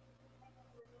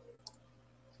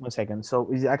 1 second. So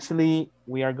it's actually,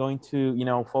 we are going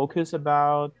to, focus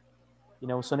about,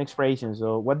 some expressions.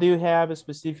 So what do you have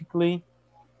specifically?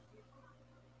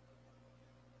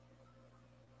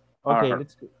 Okay,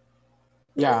 let's go.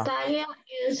 Yeah. Natalia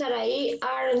and Sarai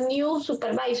are new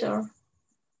supervisor.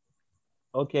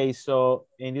 Okay, so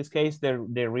in this case, the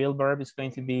real verb is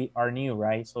going to be are new,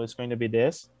 right? So it's going to be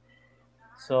this.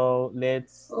 So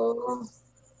let's,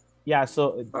 yeah,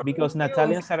 so because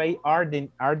Natalia and Sarai are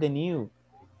the new,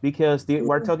 because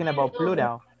we're talking about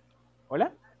plural.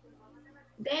 Hola?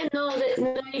 No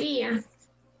iría.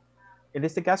 En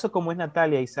este caso, como es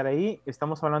Natalia y Saraí,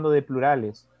 estamos hablando de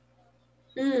plurales.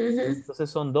 Entonces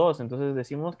son dos, entonces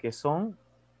decimos que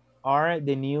are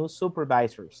the new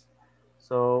supervisors.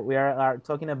 So we are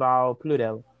talking about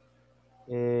plural,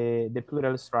 the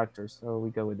plural structure. So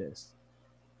we go with this.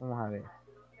 Vamos a ver.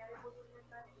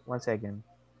 1 second.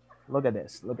 Look at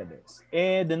this, look at this.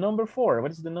 The number 4,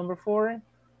 what is the number 4?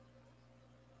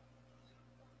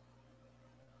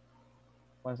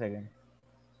 1 second.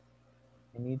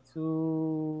 I need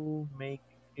to make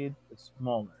it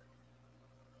smaller.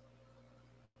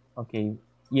 Okay,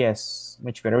 yes,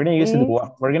 much better. We're gonna use it.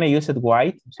 We're gonna use it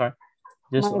white. I'm sorry.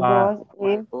 Just My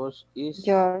boss is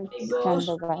George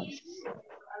Sandoval.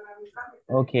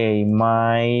 Okay,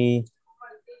 my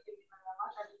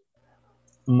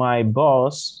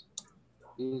boss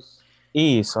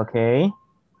is okay.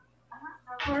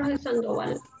 Jorge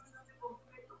Sandoval.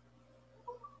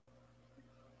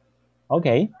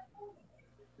 Okay.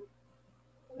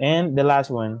 And the last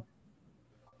one.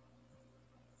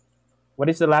 What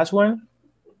is the last one?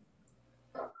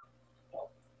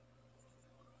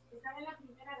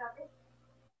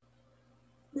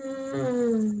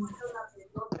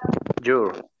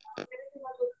 Your.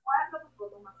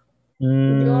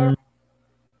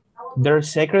 Their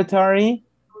secretary.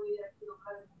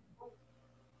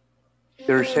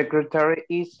 Their secretary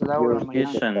is Laura.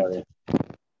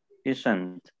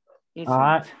 Isn't.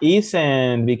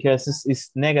 Isn't, because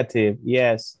it's negative.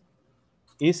 Yes.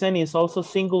 Isn't is also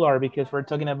singular because we're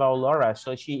talking about Laura.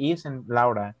 So she isn't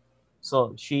Laura.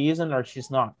 So she isn't or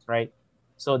she's not, right?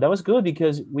 So that was good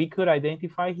because we could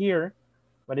identify here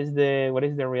what is the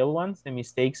real ones, the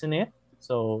mistakes in it.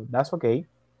 So that's okay.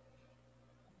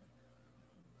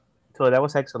 So that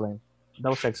was excellent. That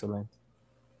was excellent.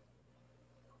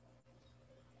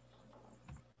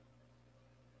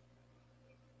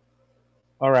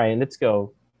 All right, let's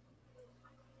go.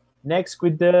 Next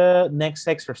with the next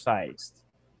exercise.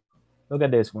 Look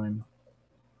at this one.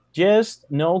 Just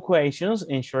no questions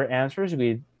and short answers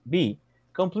with B.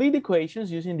 Complete the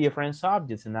questions using different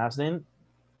subjects and ask them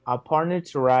a partner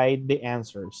to write the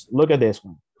answers. Look at this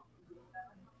one.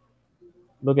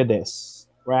 Look at this.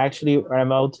 We're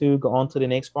about to go on to the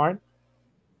next part.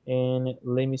 And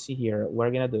let me see here.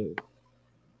 We're gonna do.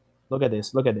 Look at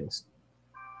this. Look at this.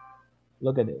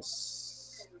 Look at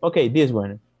this. Okay, this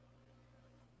one.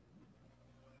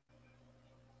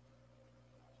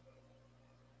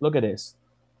 Look at this.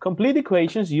 Complete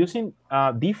equations using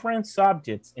different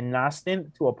subjects and ask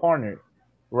them to a partner.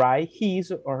 Write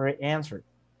his or her answer.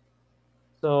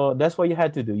 So that's what you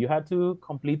had to do. You had to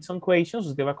complete some questions.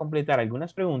 Usted va a completar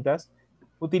algunas preguntas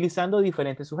utilizando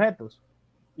diferentes sujetos.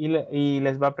 Y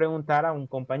les va a preguntar a un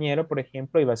compañero, por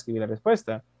ejemplo, y va a escribir la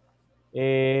respuesta.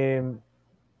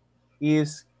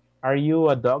 Are you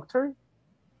a doctor?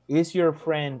 Is your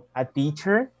friend a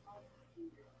teacher?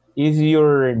 Is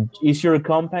your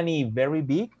company very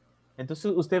big?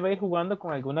 Entonces usted va a ir jugando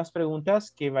con algunas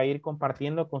preguntas que va a ir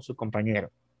compartiendo con su compañero.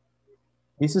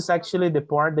 This is actually the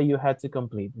part that you had to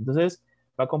complete. Entonces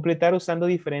va a completar usando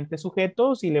diferentes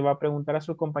sujetos y le va a preguntar a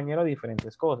su compañero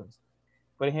diferentes cosas.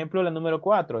 Por ejemplo, la número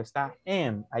 4 está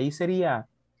am. Ahí sería,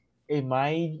 am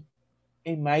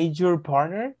I your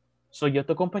partner? ¿Soy yo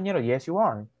tu compañero? Yes, you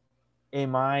are.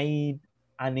 Am I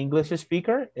an English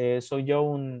speaker? ¿Soy yo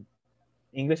un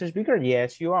English speaker?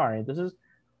 Yes, you are. Entonces,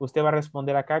 usted va a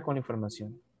responder acá con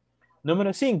información.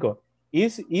 Número 5.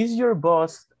 Is your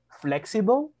boss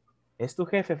flexible? ¿Es tu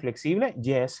jefe flexible?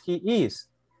 Yes, he is.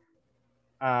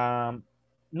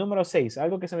 Número 6.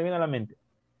 Algo que se me viene a la mente.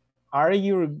 Are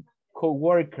your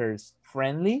coworkers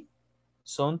friendly?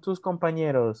 ¿Son tus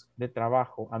compañeros de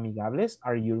trabajo amigables?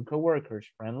 Are your coworkers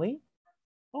friendly?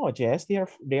 Oh, yes, they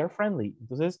are friendly.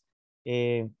 Entonces,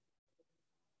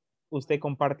 usted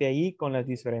comparte ahí con las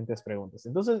diferentes preguntas.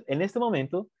 Entonces, en este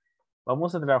momento,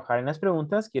 vamos a trabajar en las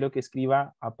preguntas. Quiero que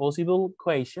escriba a possible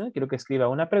question. Quiero que escriba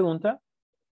una pregunta.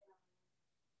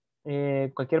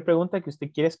 Cualquier pregunta que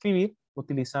usted quiera escribir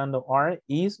utilizando are,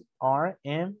 is, are,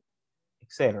 am,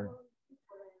 etc.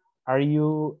 Are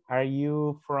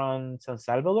you from San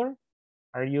Salvador?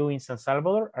 Are you in San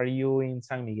Salvador? Are you in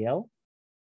San Miguel?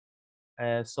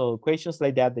 So questions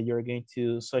like that you're going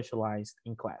to socialize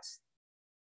in class.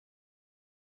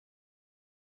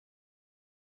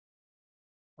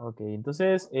 Ok,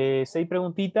 entonces 6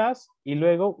 preguntitas y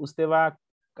luego usted va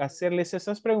a hacerles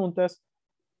esas preguntas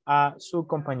a su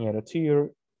compañero, to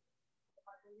your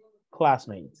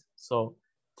classmates. So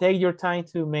take your time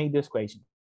to make this question.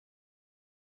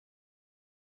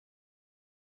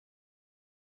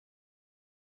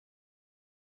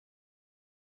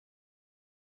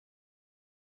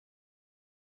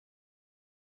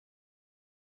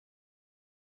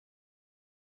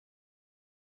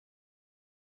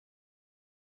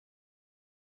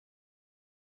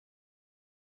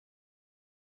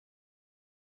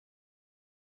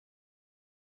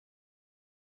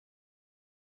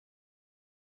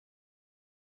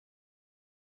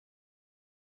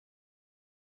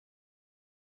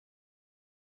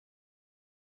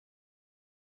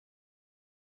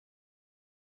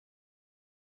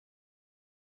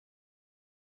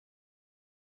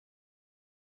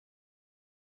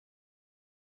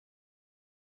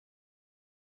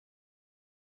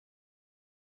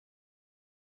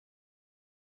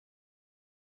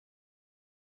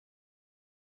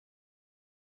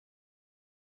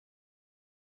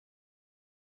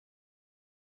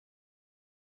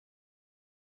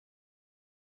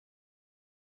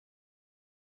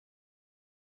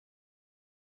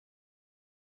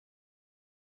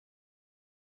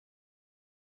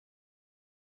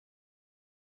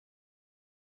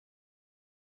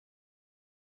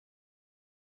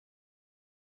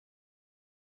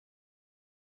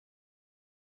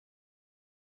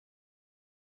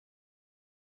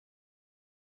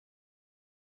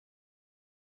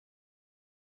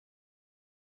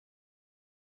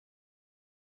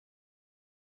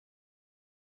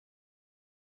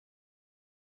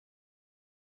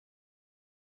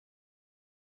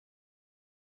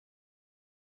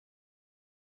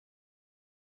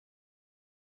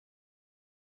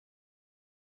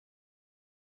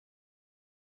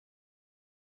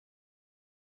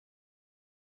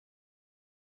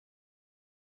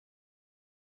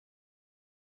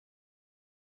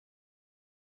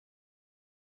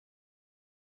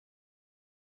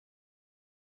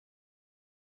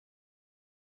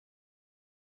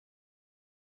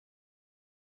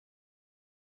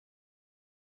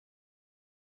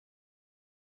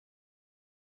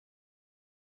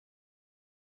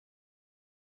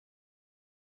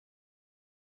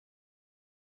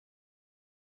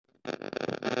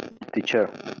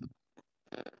 Teacher.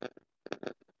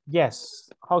 Yes,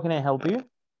 how can I help you?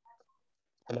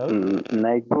 Hello?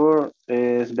 Neighbor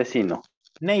es vecino.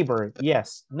 Neighbor,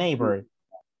 yes, neighbor.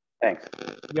 Thanks.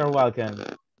 You're welcome.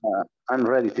 I'm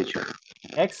ready, teacher.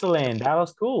 Excellent, that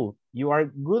was cool. You are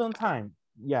good on time.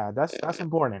 Yeah, that's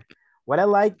important. What I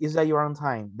like is that you're on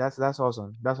time. That's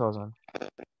awesome. That's awesome.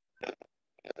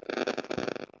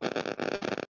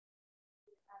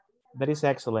 That is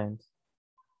excellent.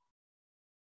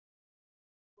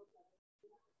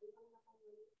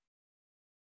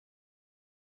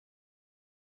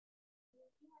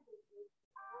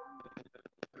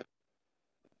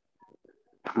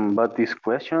 But these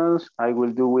questions I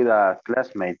will do with a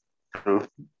classmate. True.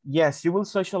 Yes, you will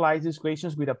socialize these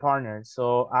questions with a partner.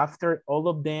 So after all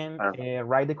of them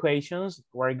write the questions,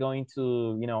 we're going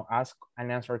to, ask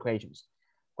and answer questions.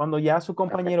 Cuando ya su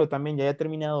compañero también ya haya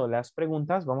terminado las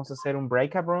preguntas, vamos a hacer un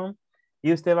breakout room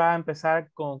y usted va a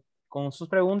empezar con sus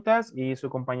preguntas y su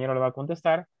compañero le va a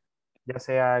contestar, ya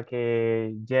sea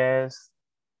que yes,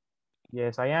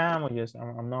 yes I am, or yes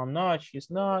I'm not, she's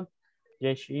not,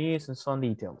 yes she is, and some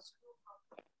details.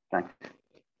 Thanks.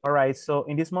 All right, so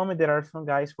in this moment, there are some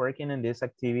guys working in this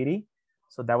activity.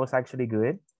 So that was actually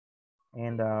good.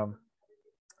 And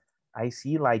I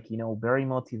see like, you know, very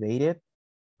motivated.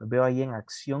 Lo veo ahí en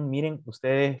acción. Miren,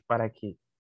 ustedes para que,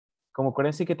 como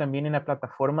acuérdense que también en la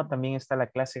plataforma también está la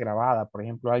clase grabada. Por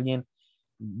ejemplo, alguien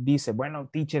dice, bueno,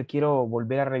 teacher, quiero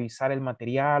volver a revisar el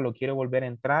material o quiero volver a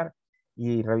entrar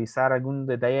y revisar algún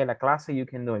detalle de la clase. You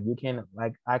can do it. You can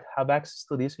like have access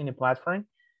to this in the platform.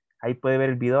 Ahí puede ver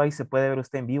el video, ahí se puede ver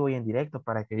usted en vivo y en directo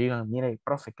para que digan, mire,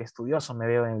 profe, qué estudioso me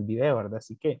veo en el video, ¿verdad?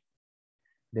 Así que,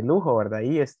 de lujo, ¿verdad?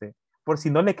 Y por si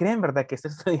no le creen, ¿verdad? Que está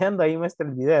estudiando, ahí muestra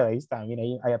el video, ahí está,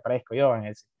 mire, ahí aparezco yo en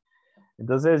ese.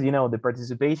 Entonces, you know, the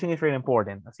participation is very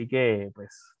important. Así que,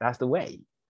 pues, that's the way.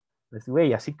 That's the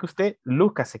way. Así que usted,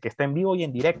 lúzcase, que está en vivo y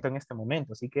en directo en este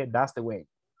momento. Así que, that's the way.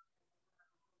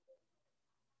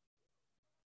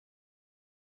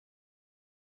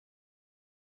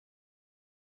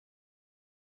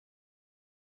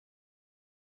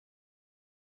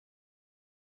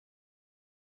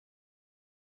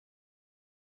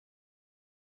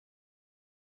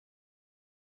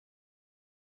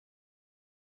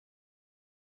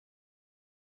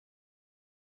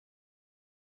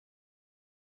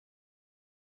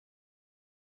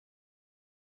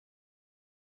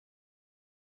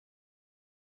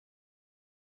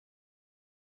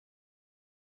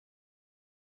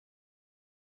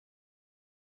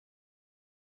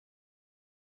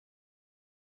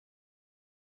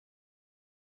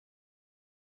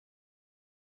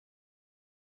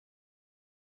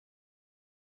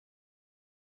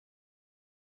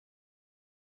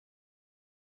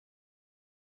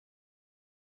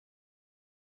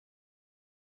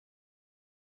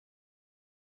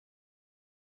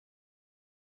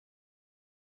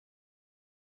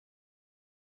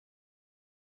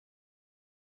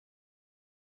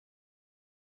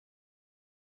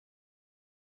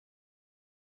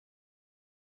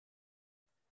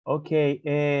 Ok,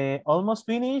 almost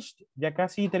finished. Ya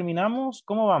casi terminamos.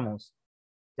 ¿Cómo vamos?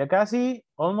 Ya casi,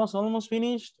 almost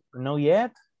finished. No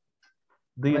yet.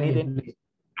 Do you need it?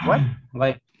 What?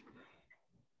 Like,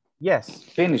 Yes.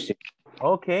 Finish it.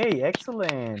 Okay,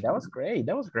 excellent. That was great.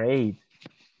 That was great.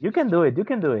 You can do it. You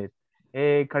can do it.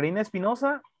 Karina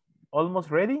Espinosa, almost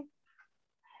ready.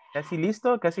 Casi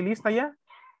listo, casi lista ya.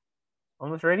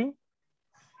 Almost ready.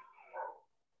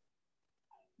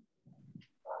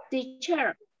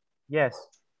 Teacher, Yes.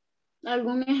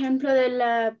 ¿algún ejemplo de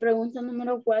la pregunta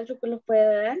número 4 que los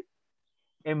puede dar?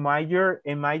 Am I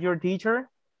your teacher?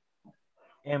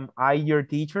 Am I your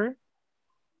teacher?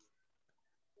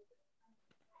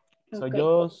 ¿Soy Okay,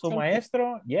 yo su thank you.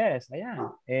 maestro? Yes, I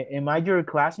am. Am I your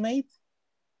classmate?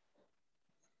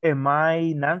 Am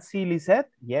I Nancy Lisette?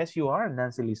 Yes, you are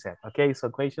Nancy Lisette. Okay, so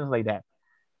questions like that.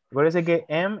 Acuérdense que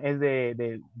am es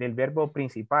del verbo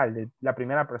principal, de la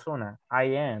primera persona.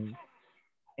 I am.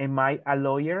 Am I a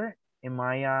lawyer? Am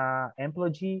I a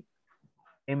employee?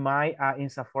 Am I a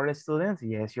INSAFORP student?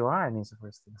 Yes, you are an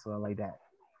INSAFORP student. So like that.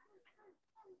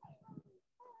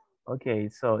 Okay,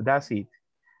 so that's it.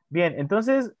 Bien,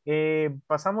 entonces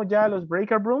pasamos ya a los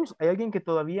breakout rooms. ¿Hay alguien que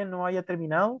todavía no haya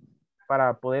terminado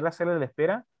para poder hacerle la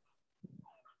espera?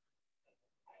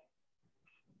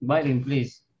 Byron,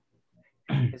 please.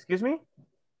 Excuse me?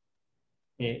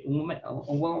 One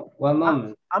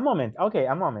moment. A moment. Okay,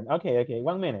 a moment. Okay.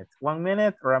 1 minute. 1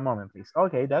 minute or a moment, please.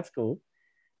 Okay, that's cool.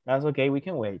 That's okay. We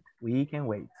can wait. We can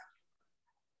wait.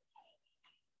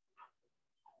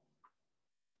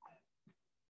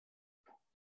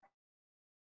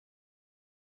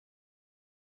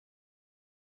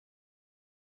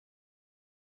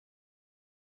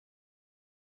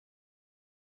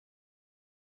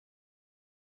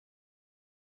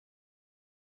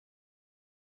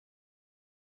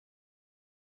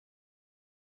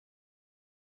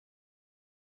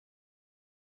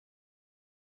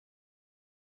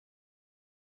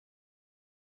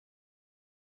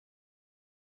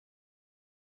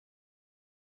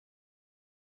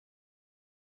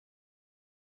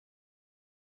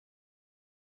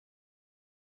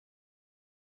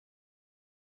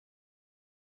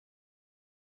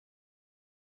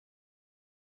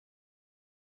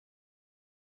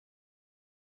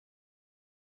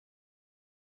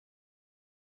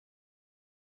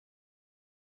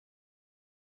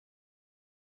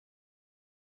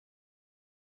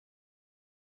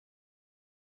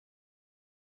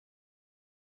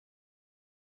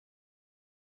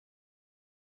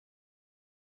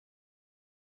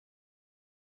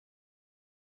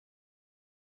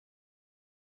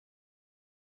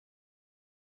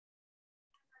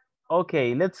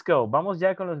 Okay, let's go. Vamos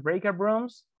ya con los breakout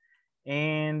rooms.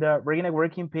 And we're going to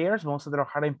work in pairs. Vamos a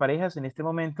trabajar en parejas en este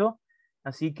momento.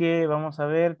 Así que vamos a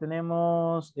ver,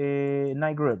 tenemos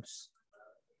 9 groups.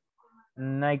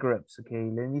 9 groups,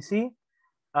 okay, let me see.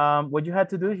 What you have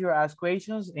to do is you ask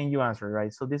questions and you answer,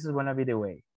 right? So this is gonna be the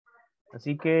way.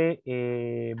 Así que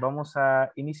vamos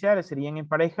a iniciar, serían en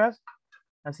parejas.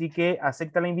 Así que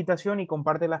acepta la invitación y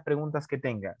comparte las preguntas que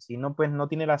tenga. Si no, pues no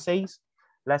tiene las 6,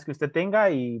 las que usted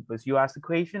tenga y pues you ask the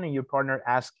question and your partner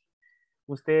ask.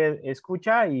 Usted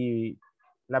escucha y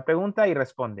la pregunta y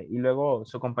responde. Y luego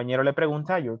su compañero le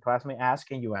pregunta, your classmate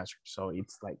ask and you answer. So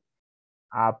it's like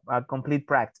a complete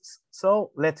practice.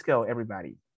 So let's go,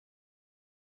 everybody.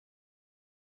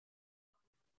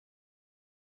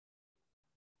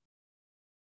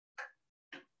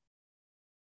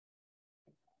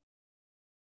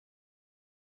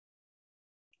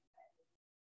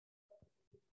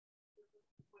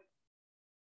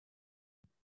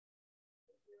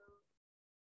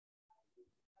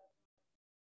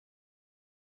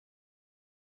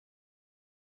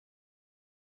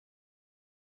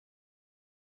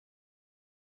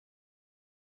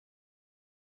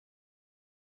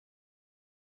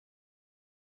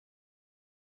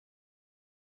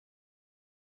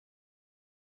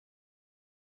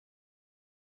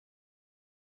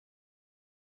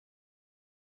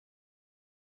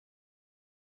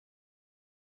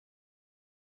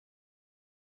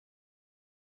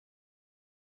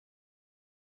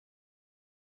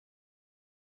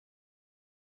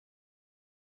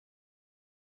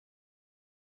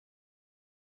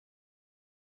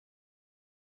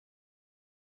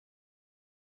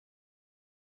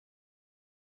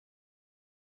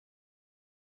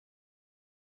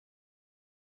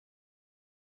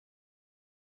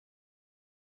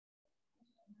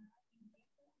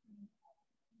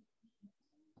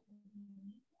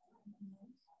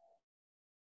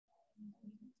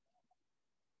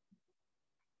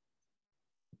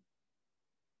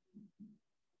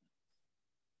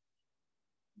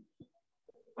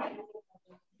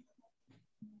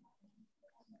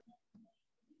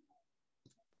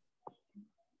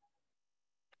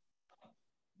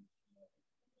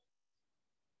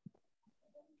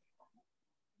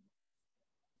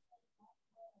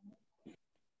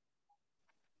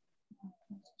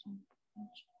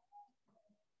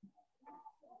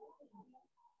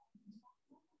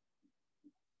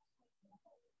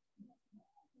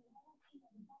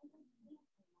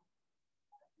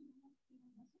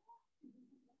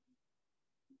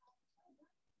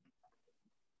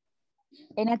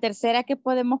 En la tercera, ¿qué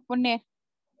podemos poner?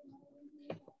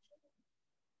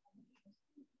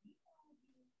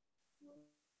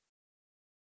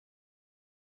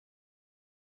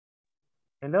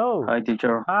 Hello. Hi,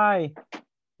 teacher. Hi.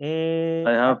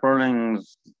 I have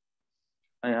problems.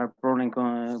 I have problem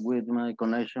with my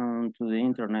connection to the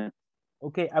internet.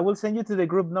 Okay, I will send you to the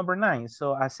group number 9.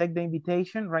 So accept the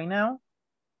invitation right now.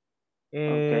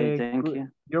 Okay, thank you.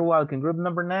 You're welcome. Group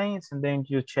number 9, and then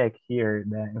you check here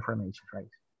the information, right?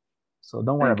 So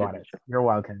don't worry about it. You're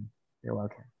welcome. You're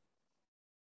welcome.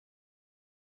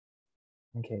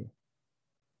 Okay.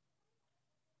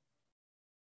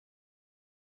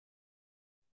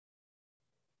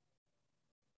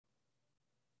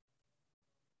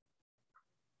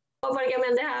 Porque me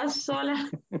han dejado sola.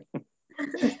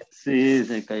 Sí,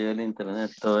 se cayó el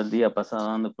internet. Todo el día pasado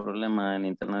dando problemas en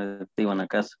internet activo en la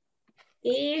casa.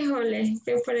 Híjole,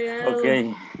 qué fregado. Ok.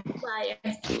 Vaya.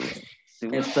 Si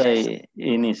gusta,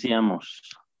 iniciamos.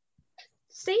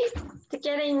 Sí, si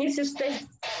quiere inicie usted.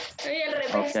 Soy al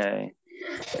revés. Ok.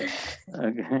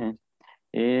 Ok.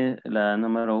 Y la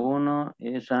número 1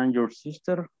 is and your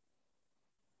sister.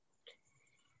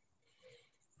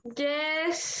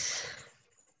 Yes.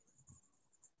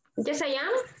 Yes, I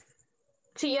am.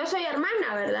 Si yo soy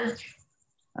hermana, ¿verdad?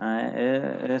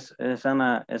 Es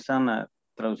Ana,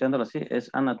 traduciéndolo así, ¿es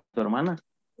Ana tu hermana?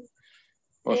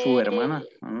 ¿O su hermana?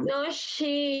 No,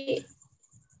 she,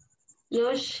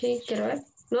 quiero ver.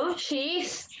 No, she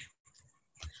is.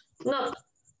 No.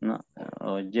 No,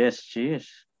 o yes, she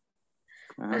is.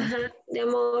 Ajá,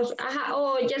 digamos, ajá,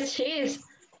 oh, yes, she is.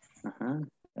 Ajá.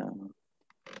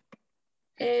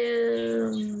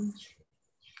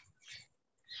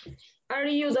 Are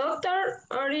you doctor?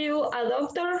 Are you a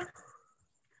doctor?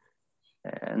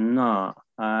 No,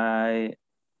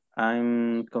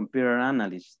 I'm computer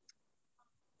analyst.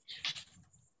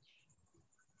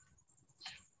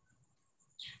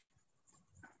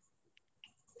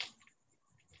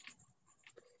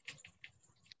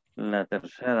 La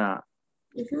tercera.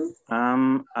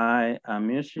 Am I a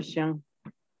musician?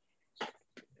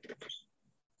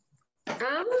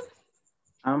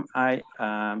 Am I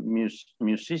a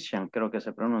musician? Creo que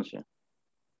se pronuncia.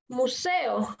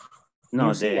 Museo.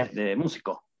 No, de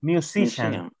músico.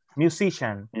 Musician.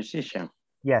 Musician. Musician.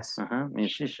 Yes.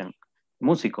 Musician.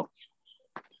 Músico.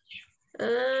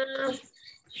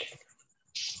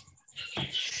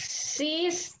 Sí,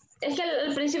 es que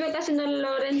al principio casi no lo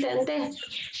logré entender.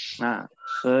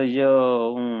 Soy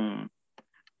yo un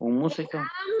músico.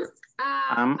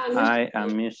 Am I a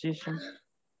musician?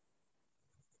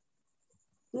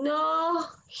 No,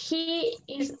 he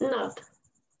is not.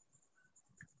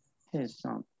 He is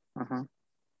not.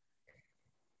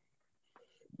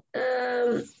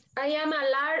 I am a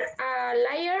liar.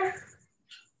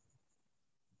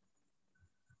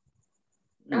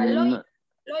 A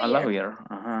Lawyer.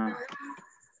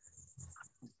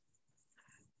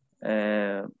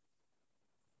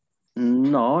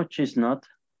 No, she's not.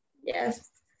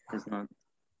 Yes. She's not.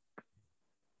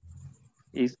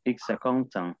 It's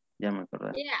accountant. Ya me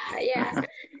acordé. Yeah.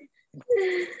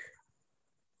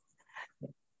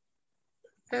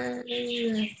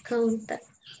 Accountant.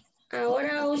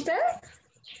 Ahora usted.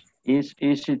 Is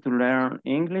easy to learn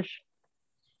English?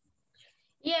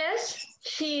 Yes,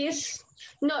 she's.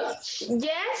 No,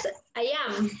 yes, I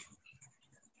am.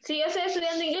 Sí, yo estoy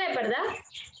estudiando inglés, ¿verdad?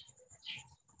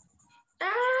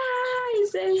 ¡Ay,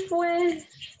 se fue!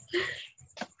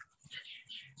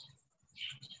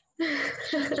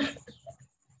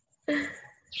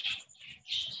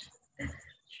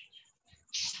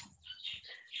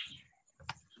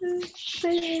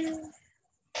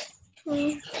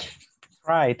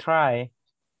 Try.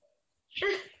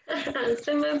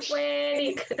 Se me fue,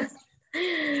 Erika.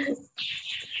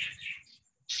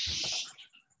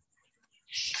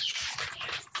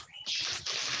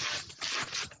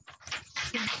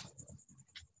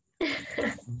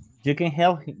 You can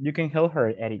help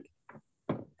her, Eric.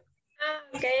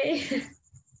 Okay.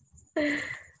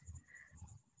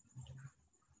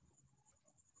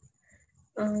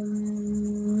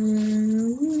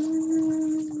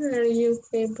 Are you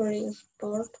favorite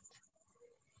sport?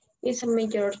 Is a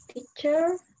major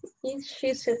teacher? Is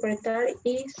she secretary?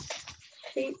 Is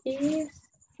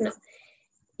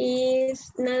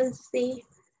Nancy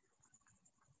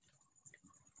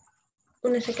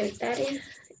una secretaria?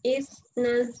 Is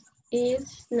Nancy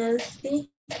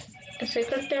a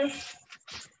secretary?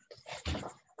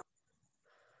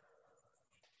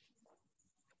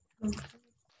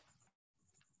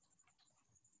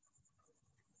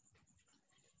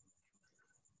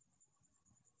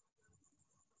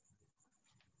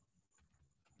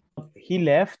 He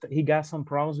left. He got some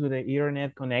problems with the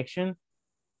internet connection.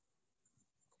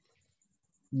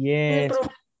 Yes.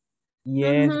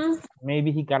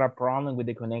 Maybe he got a problem with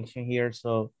the connection here.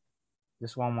 So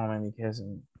just one moment, because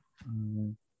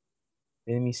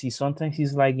let me see. Sometimes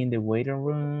he's like in the waiting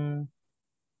room.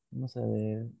 Vamos a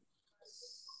ver.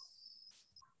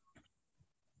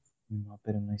 No,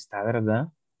 pero no está,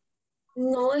 ¿verdad?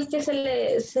 No, es que se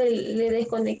le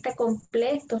desconecta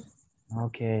completo.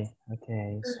 Okay.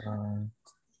 So, oh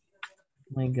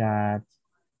my God.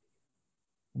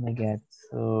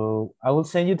 So, I will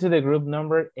send you to the group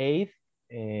number 8.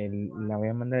 La voy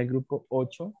a mandar al grupo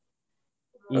 8.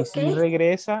 Y si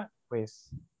regresa,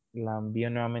 pues la envío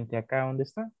nuevamente acá donde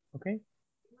está. Okay.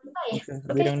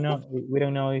 We don't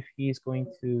know if he's going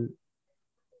to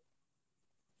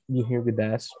be here with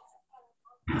us.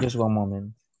 Just one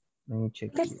moment. Let me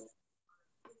check.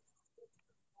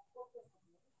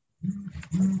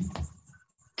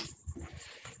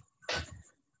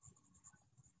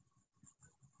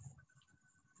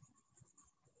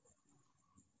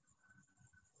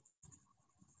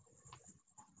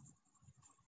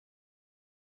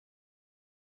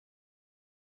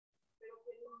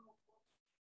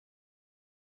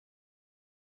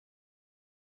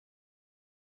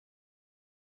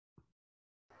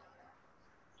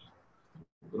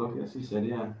 Creo que así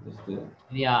sería.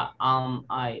 Yeah,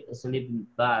 I sleeping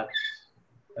bad.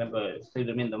 Estoy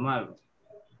durmiendo mal.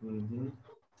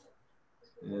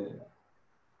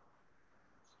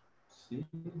 Sí,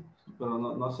 pero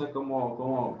no sé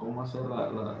cómo hacer la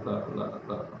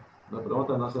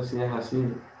pregunta. No sé si es así,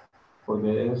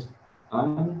 porque es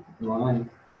hay, no hay.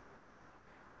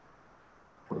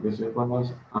 Porque si cuando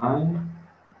es hay,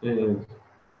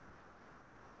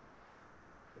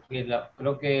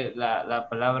 Creo que la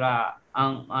palabra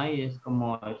am I es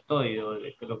como estoy, o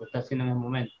que lo que está haciendo en el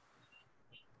momento.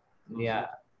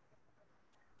 Ya.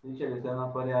 Teacher, usted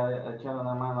no podría echar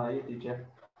una mano ahí, teacher.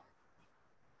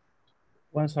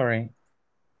 One, sorry.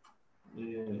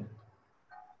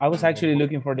 I was actually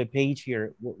looking for the page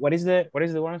here. What is the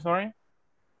one, sorry?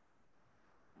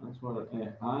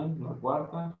 Hay, la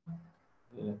cuarta.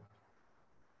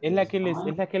 Es la que les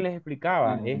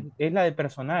explicaba. Es la de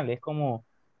personal. Es como,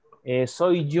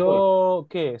 soy yo,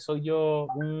 ¿qué? Soy yo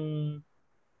un...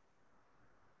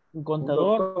 Un Un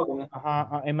contador. doctor.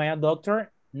 Am I a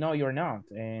doctor? No, you're not.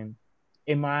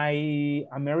 Am I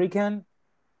American?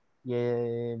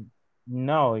 Yeah,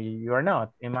 no, you're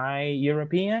not. Am I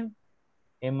European?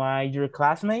 Am I your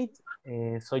classmate?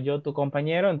 Soy yo tu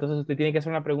compañero. Entonces usted tiene que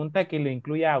hacer una pregunta que lo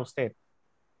incluya a usted.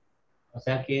 O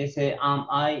sea que ese am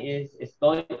I es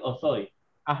estoy o soy.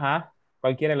 Ajá,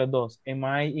 cualquiera de los dos. Am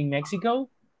I in Mexico?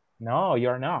 No,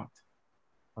 you're not.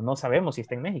 No sabemos si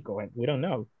está en México. We don't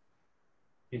know.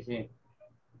 Sí, sí.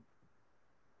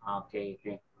 Ah, ok,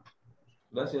 ok.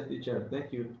 Gracias, teacher.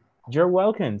 Thank you. You're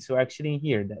welcome to actually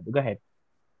hear that. Go ahead.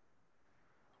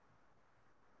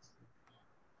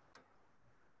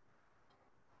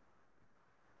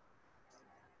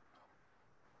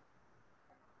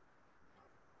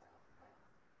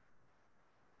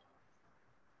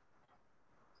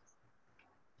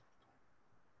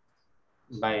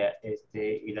 Vaya,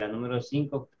 y la número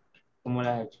 5, ¿cómo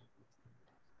la has hecho?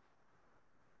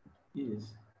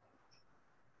 Is.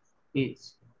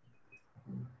 It's.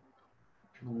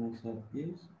 Vamos a usar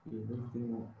is y el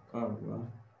último are, ¿verdad?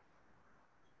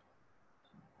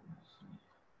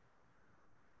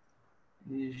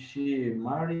 Is she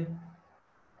married?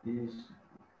 Is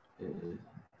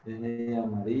ella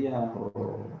María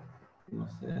o no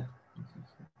sé.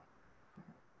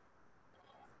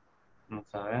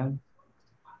 Vamos a ver.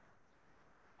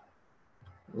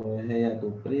 O es ella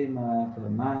tu prima, tu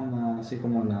hermana, así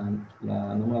como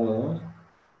la número 2.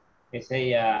 Es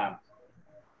ella.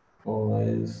 O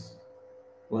es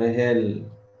él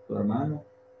tu hermano.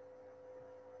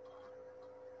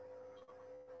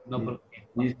 No, porque.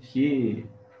 Is he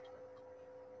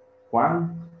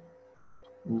Juan?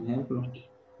 Un ejemplo.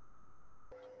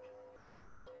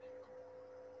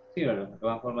 Sí, ¿verdad?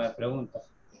 Toda forma de pregunta.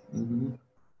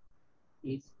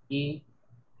 Is he.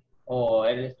 O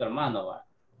él es tu hermano, va.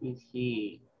 Is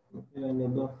he.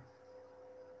 Los dos.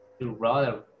 Your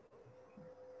brother.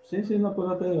 Sí, sí, no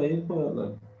puedo tener ahí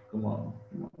como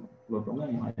lo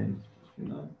ponemos ahí.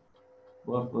 ¿No?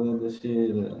 Vos podés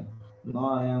decir,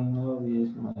 no, I am not,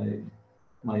 is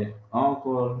my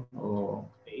uncle o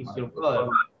Is my your brother.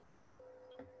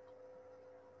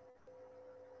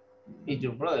 Is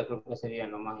your brother, creo que sería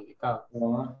lo más indicado.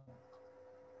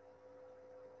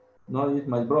 No, it's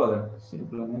my brother.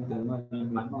 Simplemente no es mi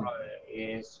My hermano. brother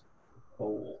is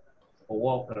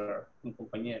co-worker, un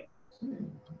compañero. Sí,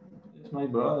 it's my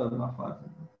brother, más fácil.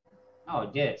 Oh,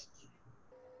 yes.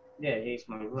 Yeah, he's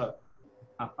my brother.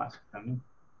 Más fácil también.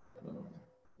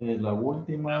 La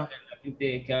última. La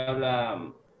gente que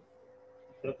habla,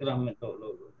 creo que los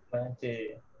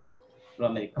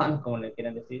americanos, como le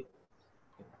quieren decir,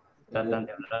 tratan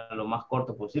de hablar lo más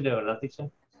corto posible, ¿verdad,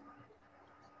 teacher?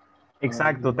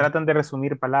 Exacto, tratan de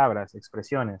resumir palabras,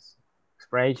 expresiones.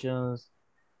 Expressions.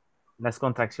 Las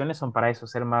contracciones son para eso,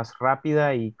 ser más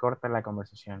rápida y corta la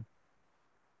conversación.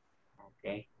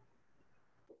 Ok.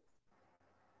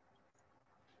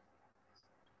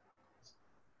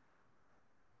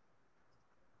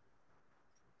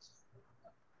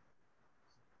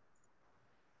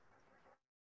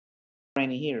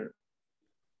 Rainy here.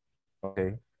 Ok.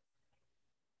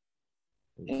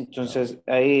 Entonces,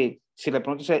 ahí, si la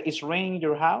pregunta es, ¿is raining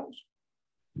your house?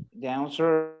 The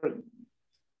answer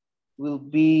will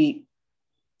be,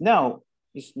 no,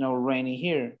 it's not raining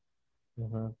here.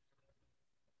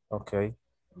 Ok.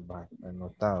 Vale,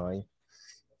 anotado ahí.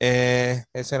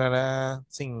 Esa era la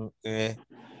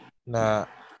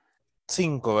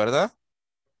 5, ¿verdad?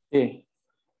 Sí.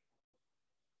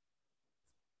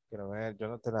 Quiero ver, yo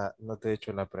no te he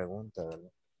hecho la pregunta,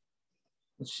 ¿verdad?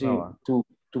 Sí, No va.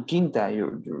 tu quinta.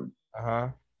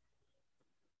 Ajá.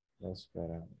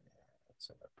 Espera.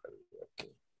 Se me perdió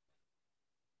aquí.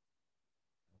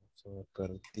 Se me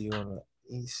perdió.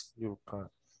 Is your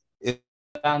car?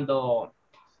 Dando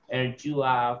el you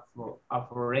a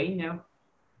foreigner,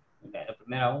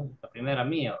 la primera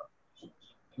mía.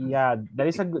 Yeah, that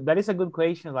is a good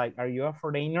question. Like, are you a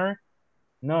foreigner?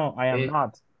 No, I am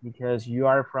not, because you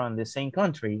are from the same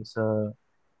country. So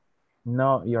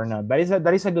no, you're not. That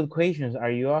is a good question. Are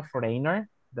you a foreigner?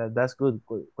 That's good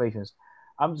questions.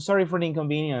 I'm sorry for the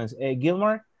inconvenience.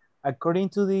 Gilmore, according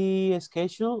to the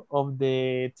schedule of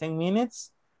the 10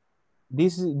 minutes,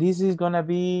 this is gonna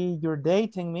be your day,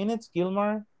 10 minutes,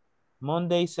 Gilmore,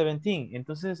 Monday 17.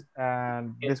 Entonces,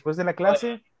 después de la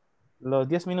clase, los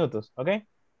 10 minutos, ¿ok?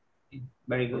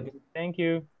 Very good. Thank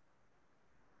you.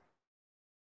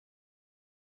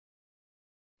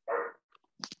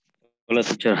 Hola,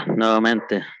 teacher,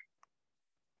 nuevamente.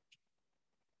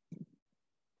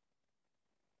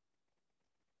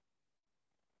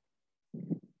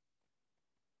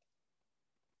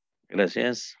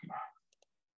 Gracias.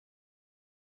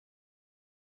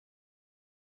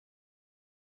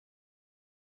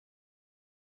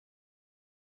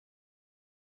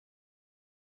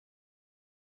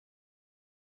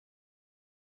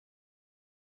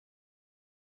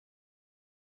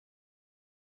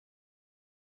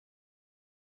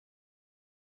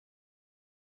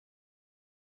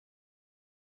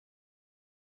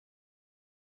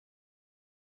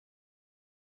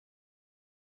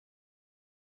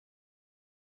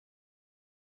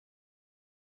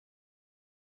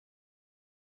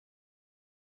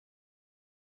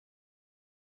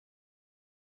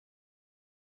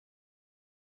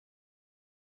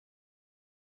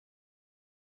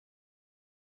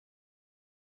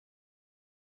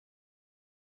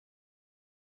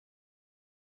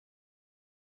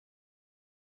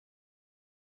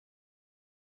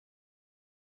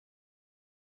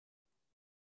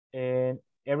 And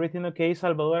everything okay,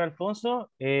 Salvador Alfonso?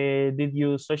 Did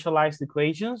you socialize the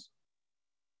equations?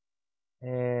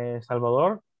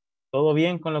 Salvador, ¿todo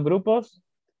bien con los grupos?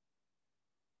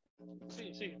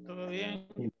 Sí, sí, todo bien.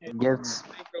 Yes.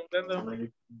 Estoy preguntando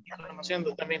y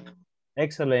conociendo también.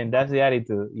 Excellent. That's the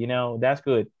attitude. You know, that's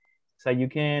good. So you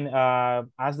can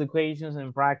ask the questions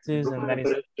and practice, and that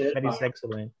is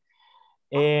excellent.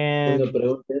 And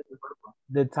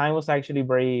the time was actually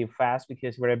very fast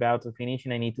because we're about to finish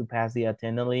and I need to pass the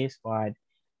attendance list, but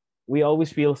we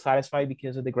always feel satisfied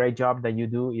because of the great job that you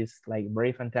do. Is like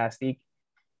very fantastic.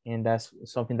 And that's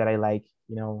something that I like,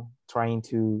 you know, trying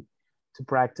to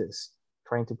practice.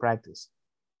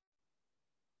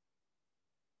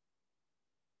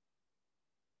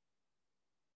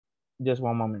 Just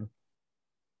one moment.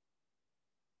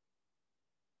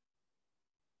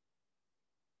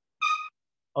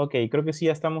 Ok, creo que sí,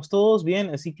 ya estamos todos bien,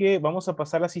 así que vamos a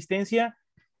pasar la asistencia.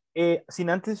 Sin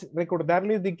antes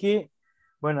recordarles de que,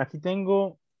 bueno, aquí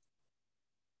tengo,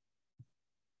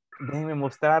 déjenme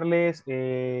mostrarles,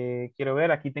 quiero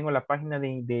ver, aquí tengo la página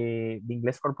de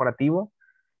inglés corporativo.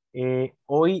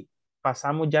 Hoy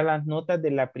pasamos ya las notas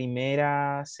de la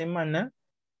primera semana,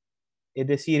 es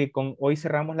decir, hoy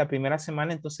cerramos la primera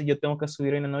semana, entonces yo tengo que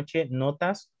subir en la noche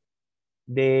notas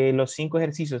de los 5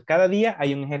 ejercicios. Cada día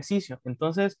hay un ejercicio,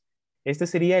 entonces este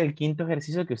sería el quinto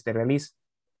ejercicio que usted realiza.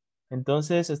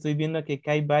 Entonces estoy viendo que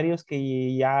acá hay varios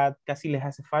que ya casi les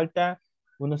hace falta.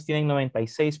 Unos tienen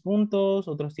 96 puntos,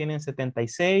 otros tienen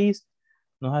 76.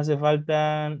 Nos hace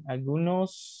falta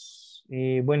algunos.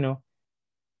 Bueno,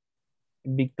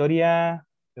 Victoria,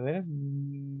 a ver,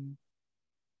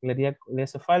 le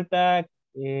hace falta.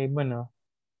 Bueno,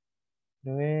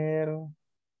 a ver.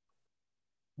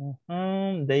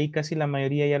 De ahí casi la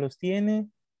mayoría ya los tiene.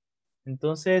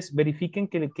 Entonces verifiquen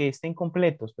que estén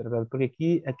completos, ¿verdad? Porque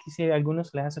aquí sí a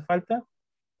algunos les hace falta.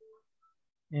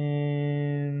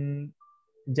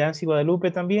 Yancy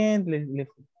Guadalupe también le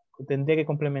tendría que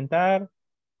complementar.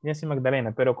 Yancy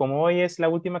Magdalena, pero como hoy es la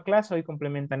última clase, hoy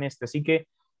complementan este. Así que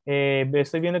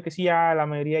estoy viendo que sí, ya la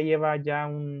mayoría lleva ya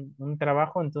un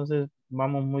trabajo, entonces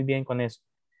vamos muy bien con eso.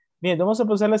 Bien, vamos a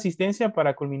pasar la asistencia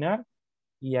para culminar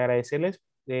y agradecerles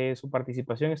su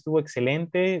participación. Estuvo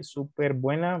excelente, súper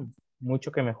buena,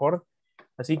 mucho que mejor.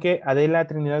 Así que Adela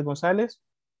Trinidad González.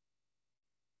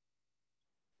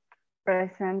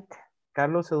 Present.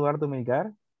 Carlos Eduardo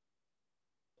Melgar.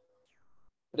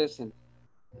 Present.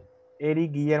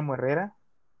 Eric Guillermo Herrera.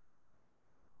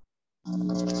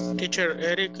 Teacher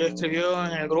Eric escribió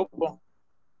en el grupo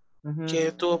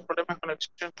que tuvo problemas con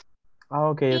conexión. Ah,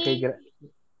 ok.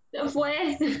 Se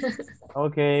fue.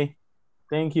 Ok,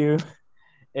 thank you.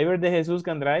 Ever de Jesús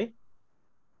Candray.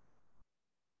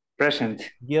 Present.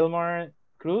 Gilmar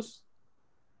Cruz.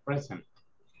 Present.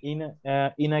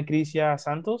 Ina Crisia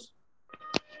Santos.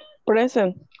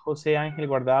 Present. José Ángel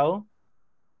Guardado.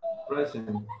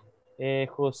 Present.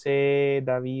 José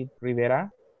David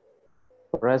Rivera.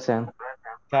 Present.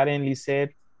 Karen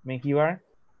Lisette Mengíbar.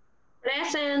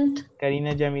 Present.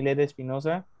 Karina Yamilet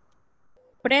Espinosa.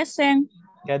 Present.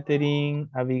 Catherine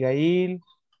Abigail.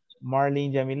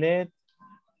 Marlene Yamilet.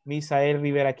 Misael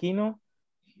Rivera Aquino.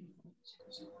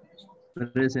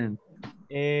 Present.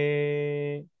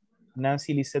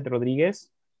 Nancy Lisette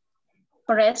Rodríguez.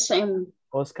 Present.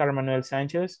 Oscar Manuel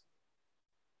Sánchez.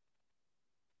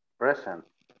 Present.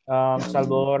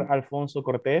 Salvador Alfonso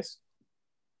Cortés.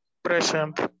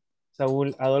 Present.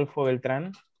 Saúl Adolfo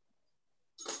Beltrán.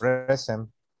 Present.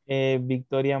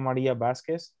 Victoria María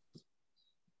Vázquez.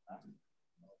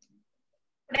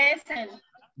 Present.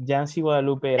 Yancy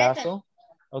Guadalupe Erazo.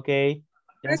 Ok.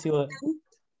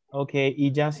 Ok.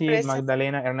 Y Yancy Present.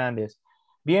 Magdalena Hernández.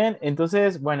 Bien,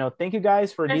 entonces, bueno, thank you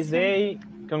guys for this day.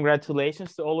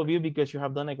 Congratulations to all of you because you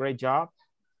have done a great job.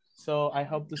 So I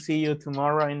hope to see you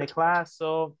tomorrow in the class.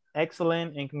 So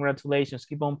excellent and congratulations.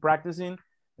 Keep on practicing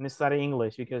and study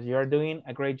English because you're doing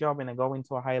a great job and going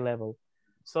to a high level.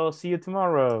 So see you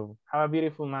tomorrow. Have a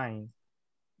beautiful night.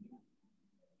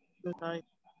 Good night.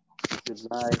 Good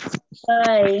night.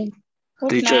 Bye.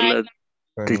 Teacher,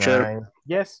 Teacher.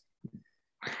 Yes.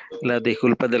 las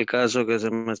disculpas del caso que se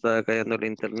me estaba cayendo el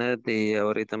internet y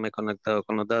ahorita me he conectado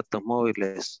con los datos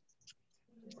móviles.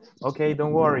 Okay,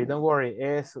 don't worry.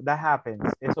 That happens.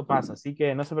 Eso pasa, así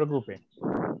que no se preocupe.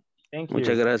 Thank you.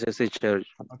 Muchas gracias, teacher.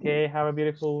 Okay, have a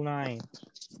beautiful night.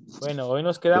 Bueno, hoy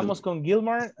nos quedamos con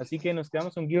Gilmar, así que nos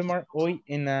quedamos con Gilmar hoy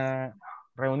en la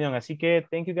reunión. Así que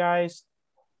thank you guys.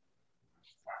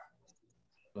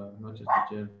 Buenas noches,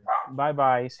 teacher. Bye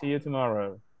bye. See you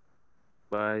tomorrow.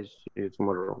 Bye. See you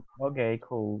tomorrow. Okay,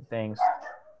 cool. Thanks.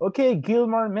 Okay,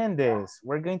 Gilmar Mendez.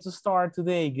 We're going to start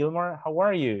today. Gilmar, how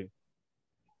are you?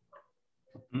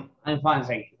 I'm fine,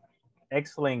 thank you.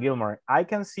 Excellent, Gilmore. I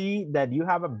can see that you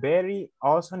have a very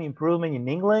awesome improvement in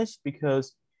English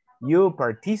because you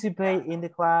participate in the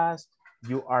class.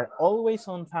 You are always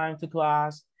on time to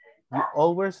class. You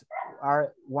always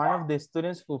are one of the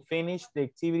students who finish the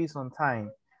activities on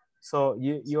time. So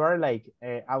you are like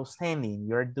outstanding.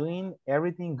 You're doing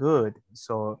everything good.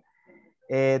 So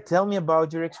tell me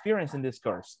about your experience in this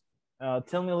course.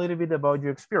 Tell me a little bit about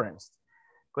your experience.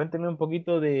 Cuénteme un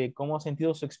poquito de cómo ha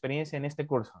sentido su experiencia en este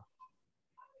curso.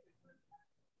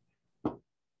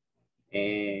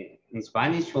 In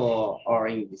Spanish or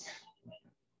English?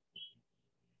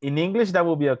 In English that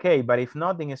will be okay, but if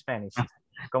not, in Spanish.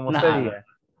 Como usted diga.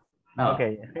 No.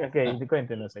 Ok,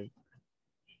 cuéntenos ahí.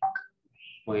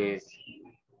 Pues,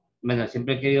 bueno,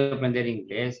 siempre he querido aprender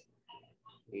inglés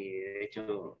y de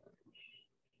hecho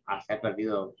hasta he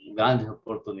perdido grandes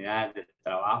oportunidades de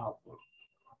trabajo por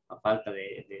la falta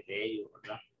de ello,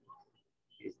 ¿verdad?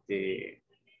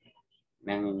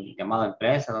 Me han llamado a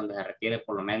empresas donde se requiere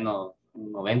por lo menos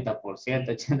un 90%,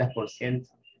 80%.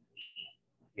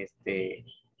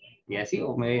 Y así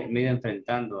me he ido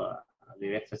enfrentando a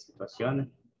diversas situaciones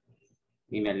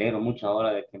y me alegro mucho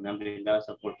ahora de que me han brindado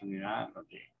esa oportunidad, ¿no?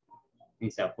 De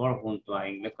INSAFORP junto a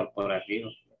Inglés Corporativo.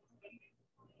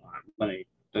 Bueno,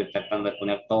 estoy tratando de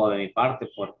poner todo de mi parte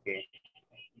porque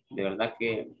de verdad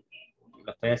que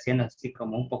lo estoy haciendo así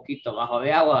como un poquito bajo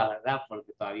de agua, ¿verdad?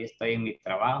 Porque todavía estoy en mi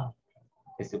trabajo.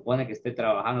 Se supone que estoy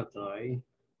trabajando todavía.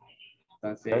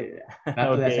 Entonces,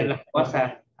 trato de hacer las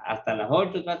cosas hasta las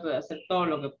 8, trato de hacer todo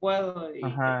lo que puedo y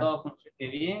que todo funcione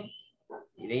bien.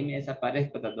 Y de ahí me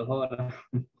desaparezco estas 2 horas.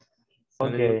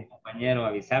 Solo le digo a un compañero,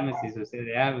 avísame si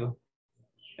sucede algo.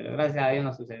 Pero gracias a Dios no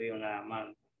ha sucedido nada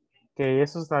malo. Ok,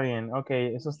 eso está bien. Ok,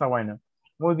 eso está bueno.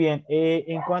 Muy bien.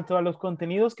 En cuanto a los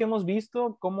contenidos que hemos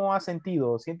visto, ¿cómo ha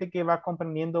sentido? ¿Siente que va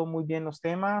comprendiendo muy bien los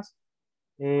temas?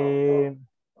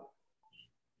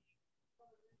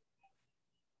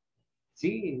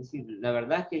 Sí, la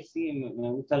verdad es que sí, me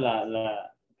gusta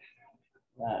la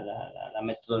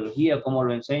metodología, cómo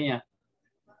lo enseña.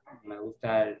 Me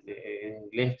gusta el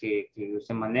inglés que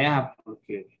se maneja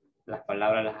porque las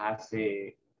palabras las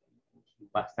hace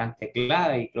bastante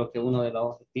claras y creo que uno de los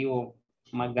objetivos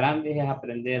más grandes es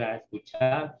aprender a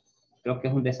escuchar. Creo que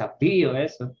es un desafío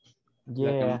eso, lo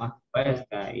que más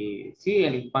cuesta. Y sí,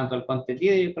 en cuanto al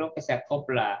contenido, yo creo que se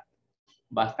acopla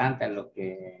bastante a lo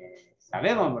que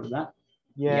sabemos, ¿verdad?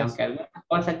 Y aunque algunas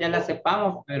cosas ya las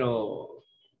sepamos, pero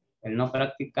el no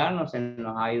practicarnos se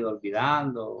nos ha ido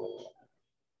olvidando.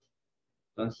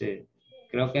 Entonces,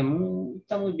 creo que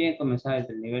está muy bien comenzar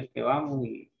desde el nivel que vamos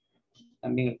y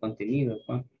también el contenido,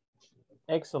 pues.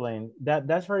 Excellent.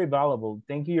 That's very valuable.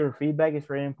 Thank you. Your feedback is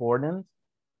very important.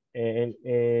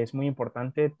 Es muy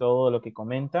importante todo lo que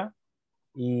comenta.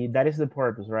 Y that is the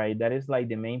purpose, right? That is like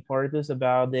the main purpose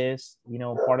about this,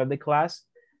 part of the class.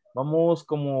 Vamos,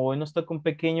 como hoy nos toca un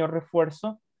pequeño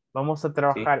refuerzo, vamos a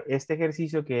trabajar este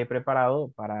ejercicio que he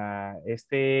preparado para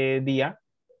este día.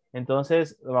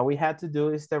 Entonces, what we had to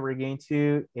do is that we're going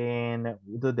to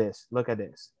do this. Look at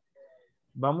this.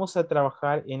 Vamos a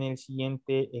trabajar en el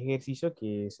siguiente ejercicio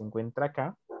que se encuentra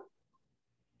acá.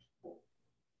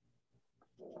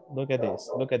 Look at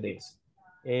this. Look at this.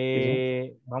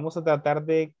 Vamos a tratar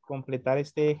de completar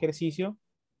este ejercicio.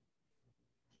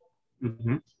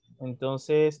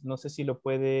 Entonces, no sé si lo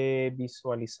puede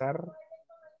visualizar.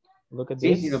 Look at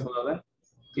this. Sí, lo puedo ver.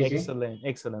 Sí, excellent,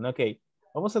 excellent. Ok.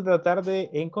 Vamos a tratar de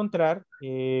encontrar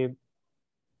y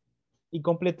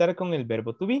completar con el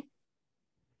verbo to be.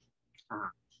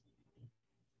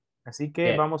 Así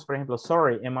que vamos, por ejemplo,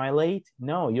 sorry, am I late?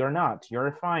 No, you're not.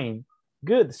 You're fine.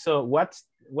 Good. So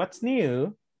what's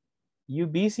new? You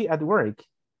busy at work?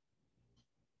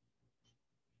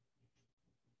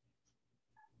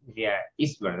 Yeah,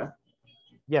 is, ¿verdad?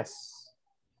 Yes.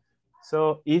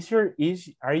 So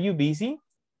are you busy?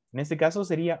 En este caso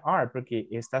sería are, porque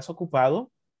estás ocupado.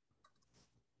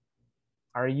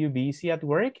 Are you busy at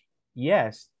work?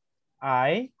 Yes.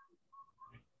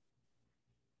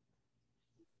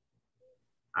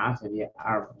 Sería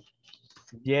are.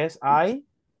 Yes, I.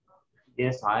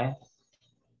 Yes, I.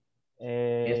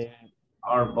 Yes,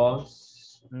 our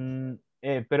boss.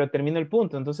 Pero termina el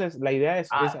punto, entonces la idea es...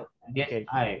 yes, okay.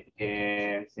 I.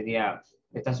 Sería,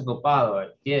 ¿estás ocupado?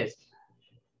 Yes.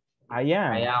 I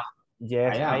am. I am.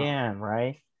 Yes, I am,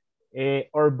 right?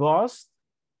 Our boss,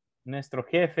 nuestro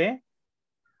jefe,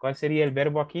 ¿cuál sería el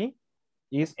verbo aquí?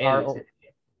 Is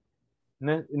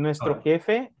nuestro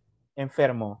jefe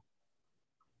enfermo.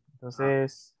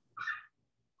 Entonces...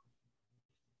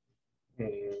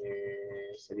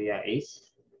 sería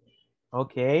is.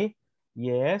 Okay.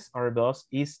 Yes, our boss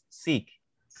is sick.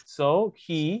 So,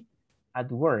 he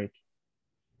at work.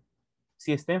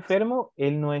 Si está enfermo,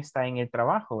 él no está en el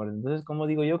trabajo, ¿verdad? Entonces, ¿cómo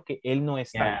digo yo que él no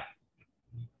está? Yeah.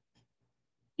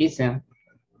 Isn't.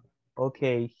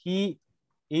 Okay, he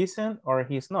isn't or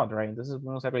he's not, right? Entonces,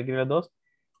 vamos a repetir los dos.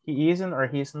 He isn't or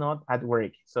he's not at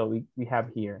work. So, we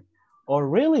have here. Oh,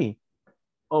 really?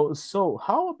 Oh, so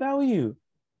how about you?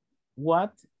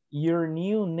 What your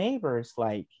new neighbors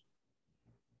like?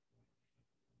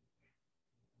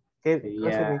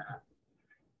 Yeah.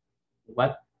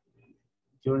 What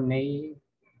your name?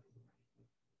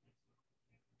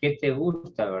 ¿Qué te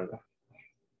gusta, verdad?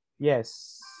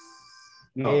 Yes.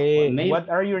 No, What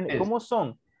are your, ¿cómo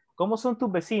son? ¿Cómo son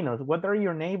tus vecinos? What are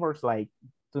your neighbors like?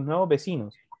 Tus nuevos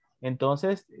vecinos.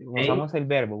 Entonces, usamos el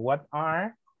verbo. What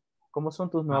are, ¿cómo son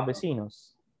tus nuevos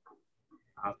vecinos?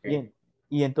 Okay.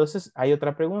 Y entonces hay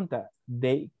otra pregunta.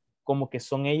 Como que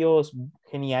son ellos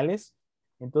geniales.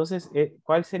 Entonces,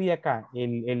 ¿cuál sería acá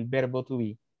el verbo to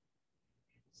be?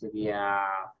 Sería,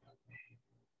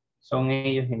 son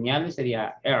ellos geniales,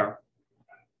 sería are.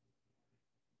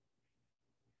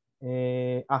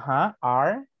 Ajá,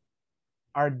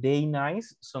 are they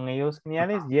nice? ¿Son ellos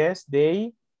geniales? Yes,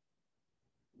 they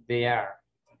are.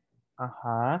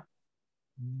 Ajá.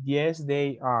 Yes,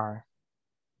 they are.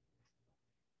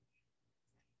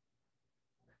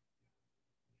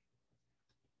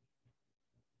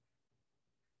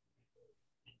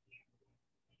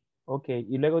 Ok,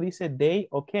 y luego dice they,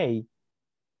 ok.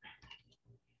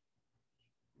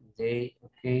 They,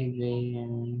 okay,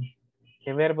 they.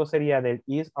 ¿Qué verbo sería del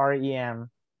is, are, y am?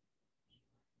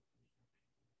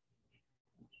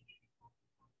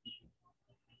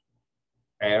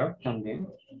 Are también.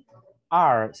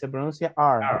 Are, se pronuncia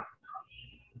are.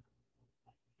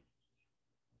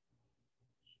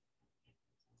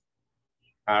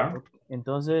 Are.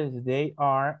 Entonces, they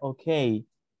are, okay.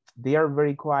 They are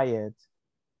very quiet.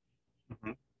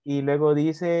 Y luego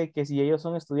dice que si ellos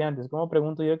son estudiantes. ¿Cómo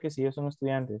pregunto yo que si ellos son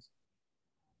estudiantes?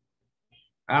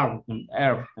 Are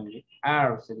también.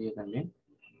 Are sería también.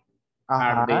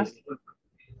 Ajá. Are they?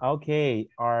 Okay,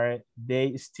 are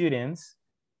they students?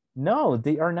 No,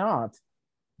 they are not.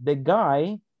 The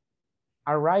guy,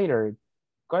 a writer.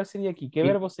 ¿Cuál sería aquí? ¿Qué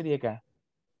verbo sería acá?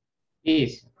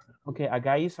 Is. Okay, a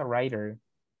guy is a writer.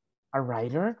 A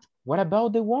writer? What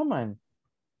about the woman?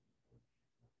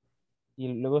 Y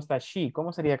luego está she.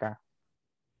 ¿Cómo sería acá?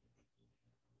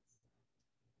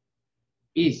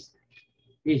 Is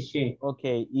she?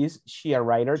 Okay, is she a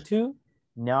writer too?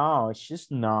 No, she's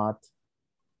not.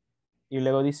 Y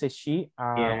luego dice she.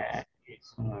 Yeah,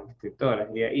 es una escritora,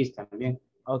 sería is también.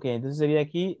 Okay, entonces sería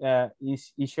aquí,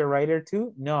 is she a writer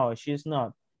too? No, she's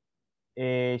not.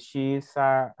 She's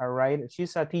a writer.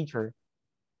 She's a teacher.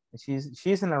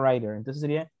 She's a writer. Entonces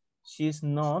sería, she's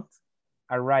not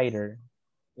a writer.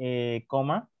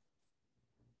 Coma.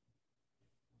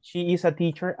 She is a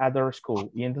teacher at our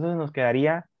school. Y entonces nos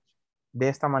quedaría de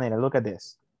esta manera. Look at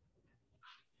this.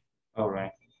 All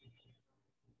right.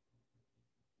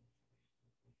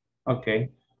 Okay.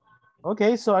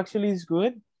 Okay, so actually it's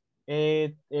good.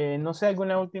 No sé,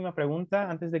 alguna última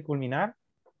pregunta antes de culminar.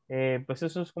 Pues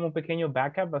eso es como un pequeño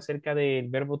backup acerca del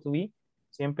verbo to be.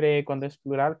 Siempre cuando es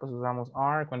plural, pues usamos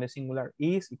are, cuando es singular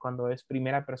is, y cuando es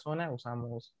primera persona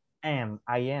usamos am,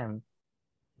 I am,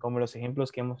 como los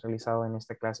ejemplos que hemos realizado en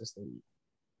esta clase este día.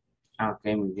 Ok,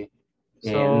 muy bien.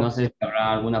 So, no sé si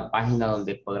habrá alguna página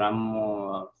donde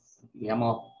podamos,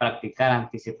 digamos, practicar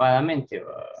anticipadamente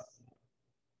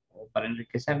o para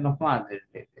enriquecernos más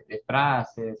de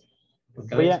frases,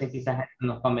 porque a veces quizás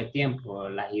nos come tiempo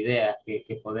las ideas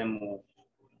que podemos.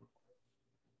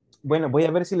 Bueno, voy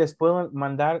a ver si les puedo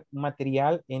mandar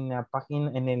material en la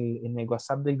página, en el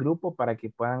WhatsApp del grupo para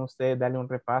que puedan ustedes darle un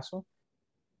repaso.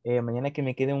 Mañana que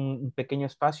me quede un pequeño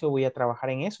espacio voy a trabajar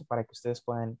en eso para que ustedes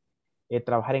puedan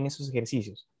trabajar en esos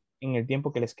ejercicios en el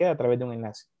tiempo que les queda a través de un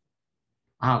enlace.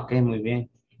 Ah, ok, muy bien.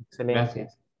 Excelente.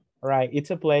 Gracias. All right,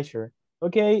 it's a pleasure.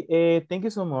 Okay, thank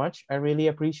you so much. I really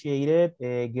appreciate it,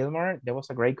 Gilmar. That was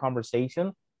a great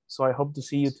conversation. So I hope to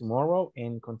see you tomorrow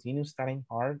and continue studying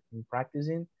hard and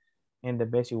practicing in the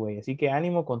best way. Así que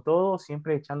ánimo con todo,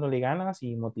 siempre echándole ganas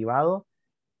y motivado,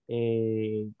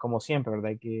 como siempre,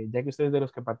 ¿verdad? Que, ya que ustedes de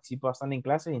los que participan bastante en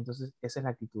clase, entonces esa es la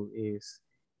actitud, es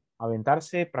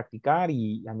aventarse, practicar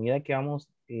y a medida que vamos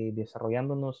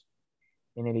desarrollándonos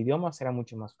en el idioma será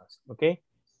mucho más fácil, ¿ok?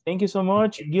 Thank you so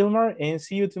much, Gilmar, and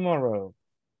see you tomorrow.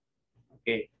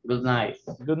 Okay, good night.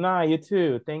 Good night, you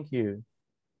too. Thank you.